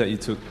Tibetans that you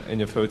took in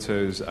your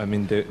photos, I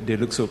mean, they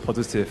look so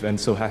positive and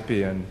so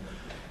happy. And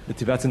the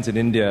Tibetans in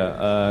India,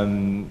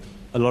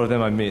 a lot of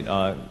them I meet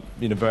are,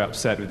 very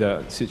upset with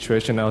their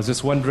situation. I was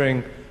just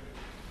wondering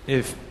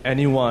if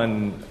any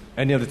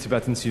of the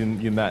Tibetans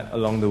you met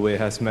along the way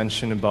has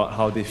mentioned about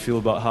how they feel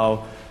about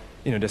how,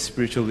 their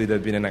spiritual leader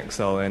had been in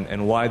exile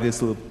and why they're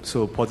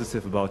so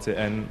positive about it,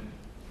 and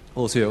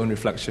also your own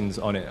reflections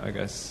on it, I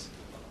guess.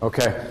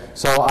 Okay,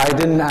 so I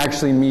didn't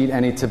actually meet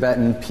any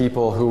Tibetan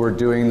people who were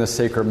doing the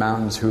sacred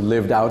mountains who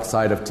lived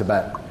outside of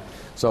Tibet.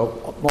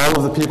 So all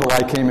of the people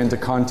I came into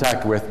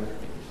contact with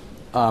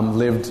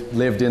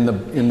lived in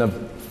the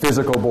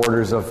physical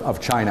borders of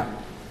China.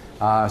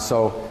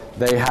 So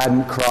they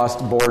hadn't crossed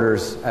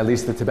borders, at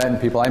least the Tibetan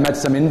people. I met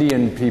some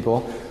Indian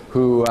people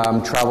who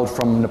traveled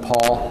from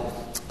Nepal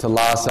to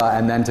Lhasa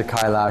and then to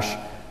Kailash,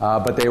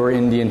 but they were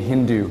Indian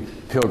Hindu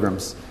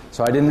pilgrims.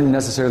 So I didn't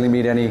necessarily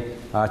meet any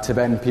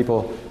Tibetan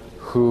people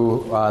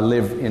who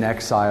live in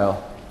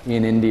exile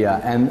in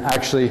India. And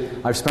actually,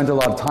 I've spent a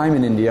lot of time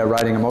in India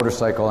riding a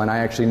motorcycle, and I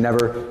actually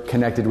never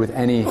connected with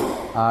any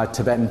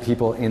Tibetan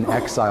people in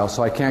exile,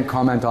 so I can't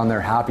comment on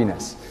their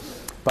happiness.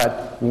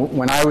 But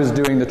when I was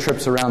doing the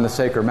trips around the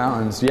sacred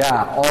mountains,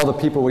 all the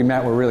people we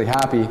met were really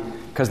happy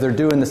because they're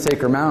doing the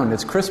sacred mountain.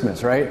 It's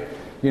Christmas, right?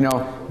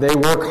 They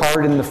work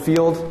hard in the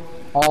field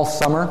all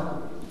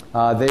summer.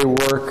 They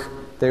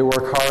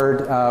work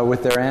hard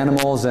with their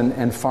animals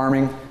and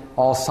farming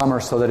all summer,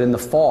 so that in the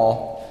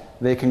fall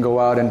they can go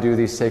out and do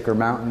these sacred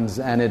mountains.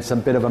 And it's a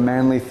bit of a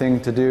manly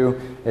thing to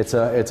do. It's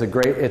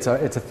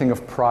a thing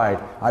of pride.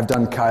 I've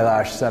done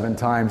Kailash 7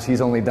 times. He's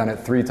only done it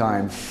 3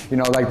 times.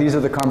 These are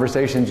the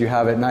conversations you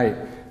have at night.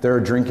 They're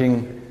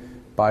drinking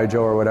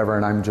Baijiu or whatever,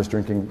 and I'm just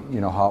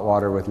drinking hot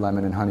water with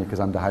lemon and honey because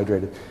I'm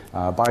dehydrated.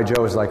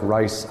 Baijiu is like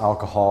rice,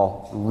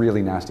 alcohol,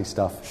 really nasty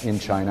stuff in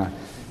China.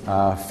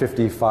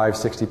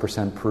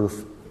 55-60%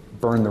 proof.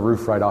 Burn the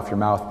roof right off your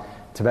mouth.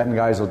 Tibetan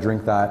guys will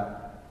drink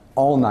that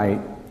all night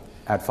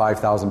at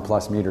 5,000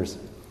 plus meters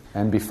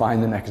and be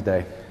fine the next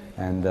day.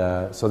 And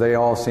so they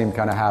all seem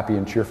kind of happy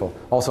and cheerful.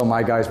 Also,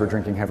 my guys were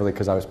drinking heavily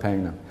because I was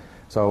paying them.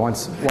 So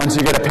once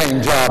you get a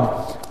paying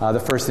job, the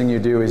first thing you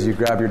do is you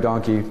grab your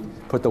donkey,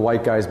 put the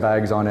white guy's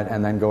bags on it,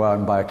 and then go out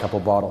and buy a couple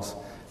bottles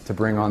to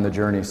bring on the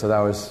journey. So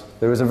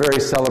there was a very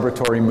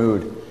celebratory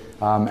mood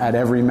at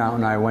every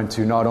mountain I went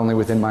to, not only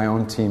within my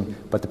own team,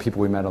 but the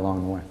people we met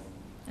along the way.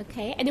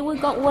 Okay, anyone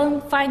got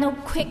one final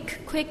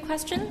quick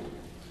question?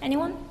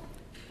 Anyone?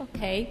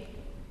 Okay,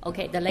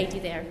 the lady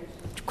there.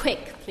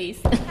 Quick, please.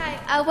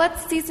 Hi,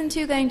 what's season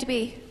 2 going to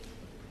be?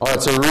 Oh,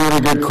 it's a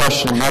really good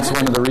question. That's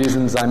one of the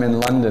reasons I'm in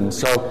London.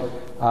 So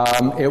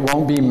it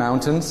won't be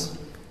mountains.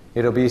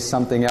 It'll be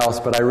something else.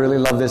 But I really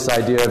love this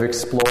idea of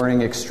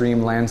exploring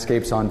extreme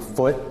landscapes on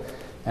foot.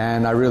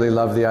 And I really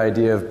love the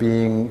idea of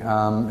being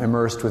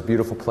immersed with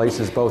beautiful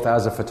places, both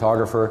as a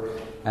photographer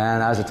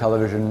and as a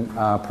television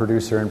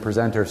producer and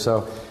presenter.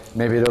 So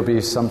maybe it'll be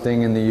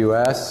something in the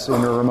U.S.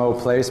 in a remote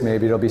place.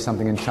 Maybe it'll be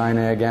something in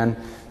China again.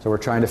 So we're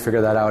trying to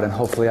figure that out, and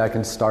hopefully I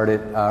can start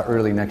it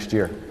early next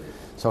year.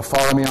 So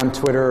follow me on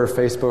Twitter or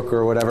Facebook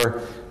or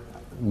whatever,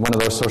 one of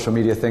those social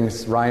media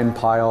things, Ryan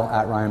Pyle,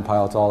 at Ryan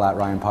Pyle. It's all at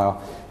Ryan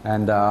Pyle.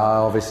 And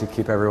I'll obviously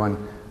keep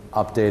everyone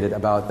updated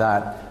about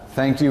that.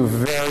 Thank you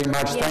very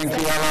much. Thank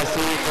you,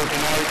 LSE, for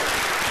tonight.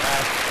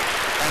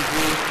 Thank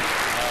you.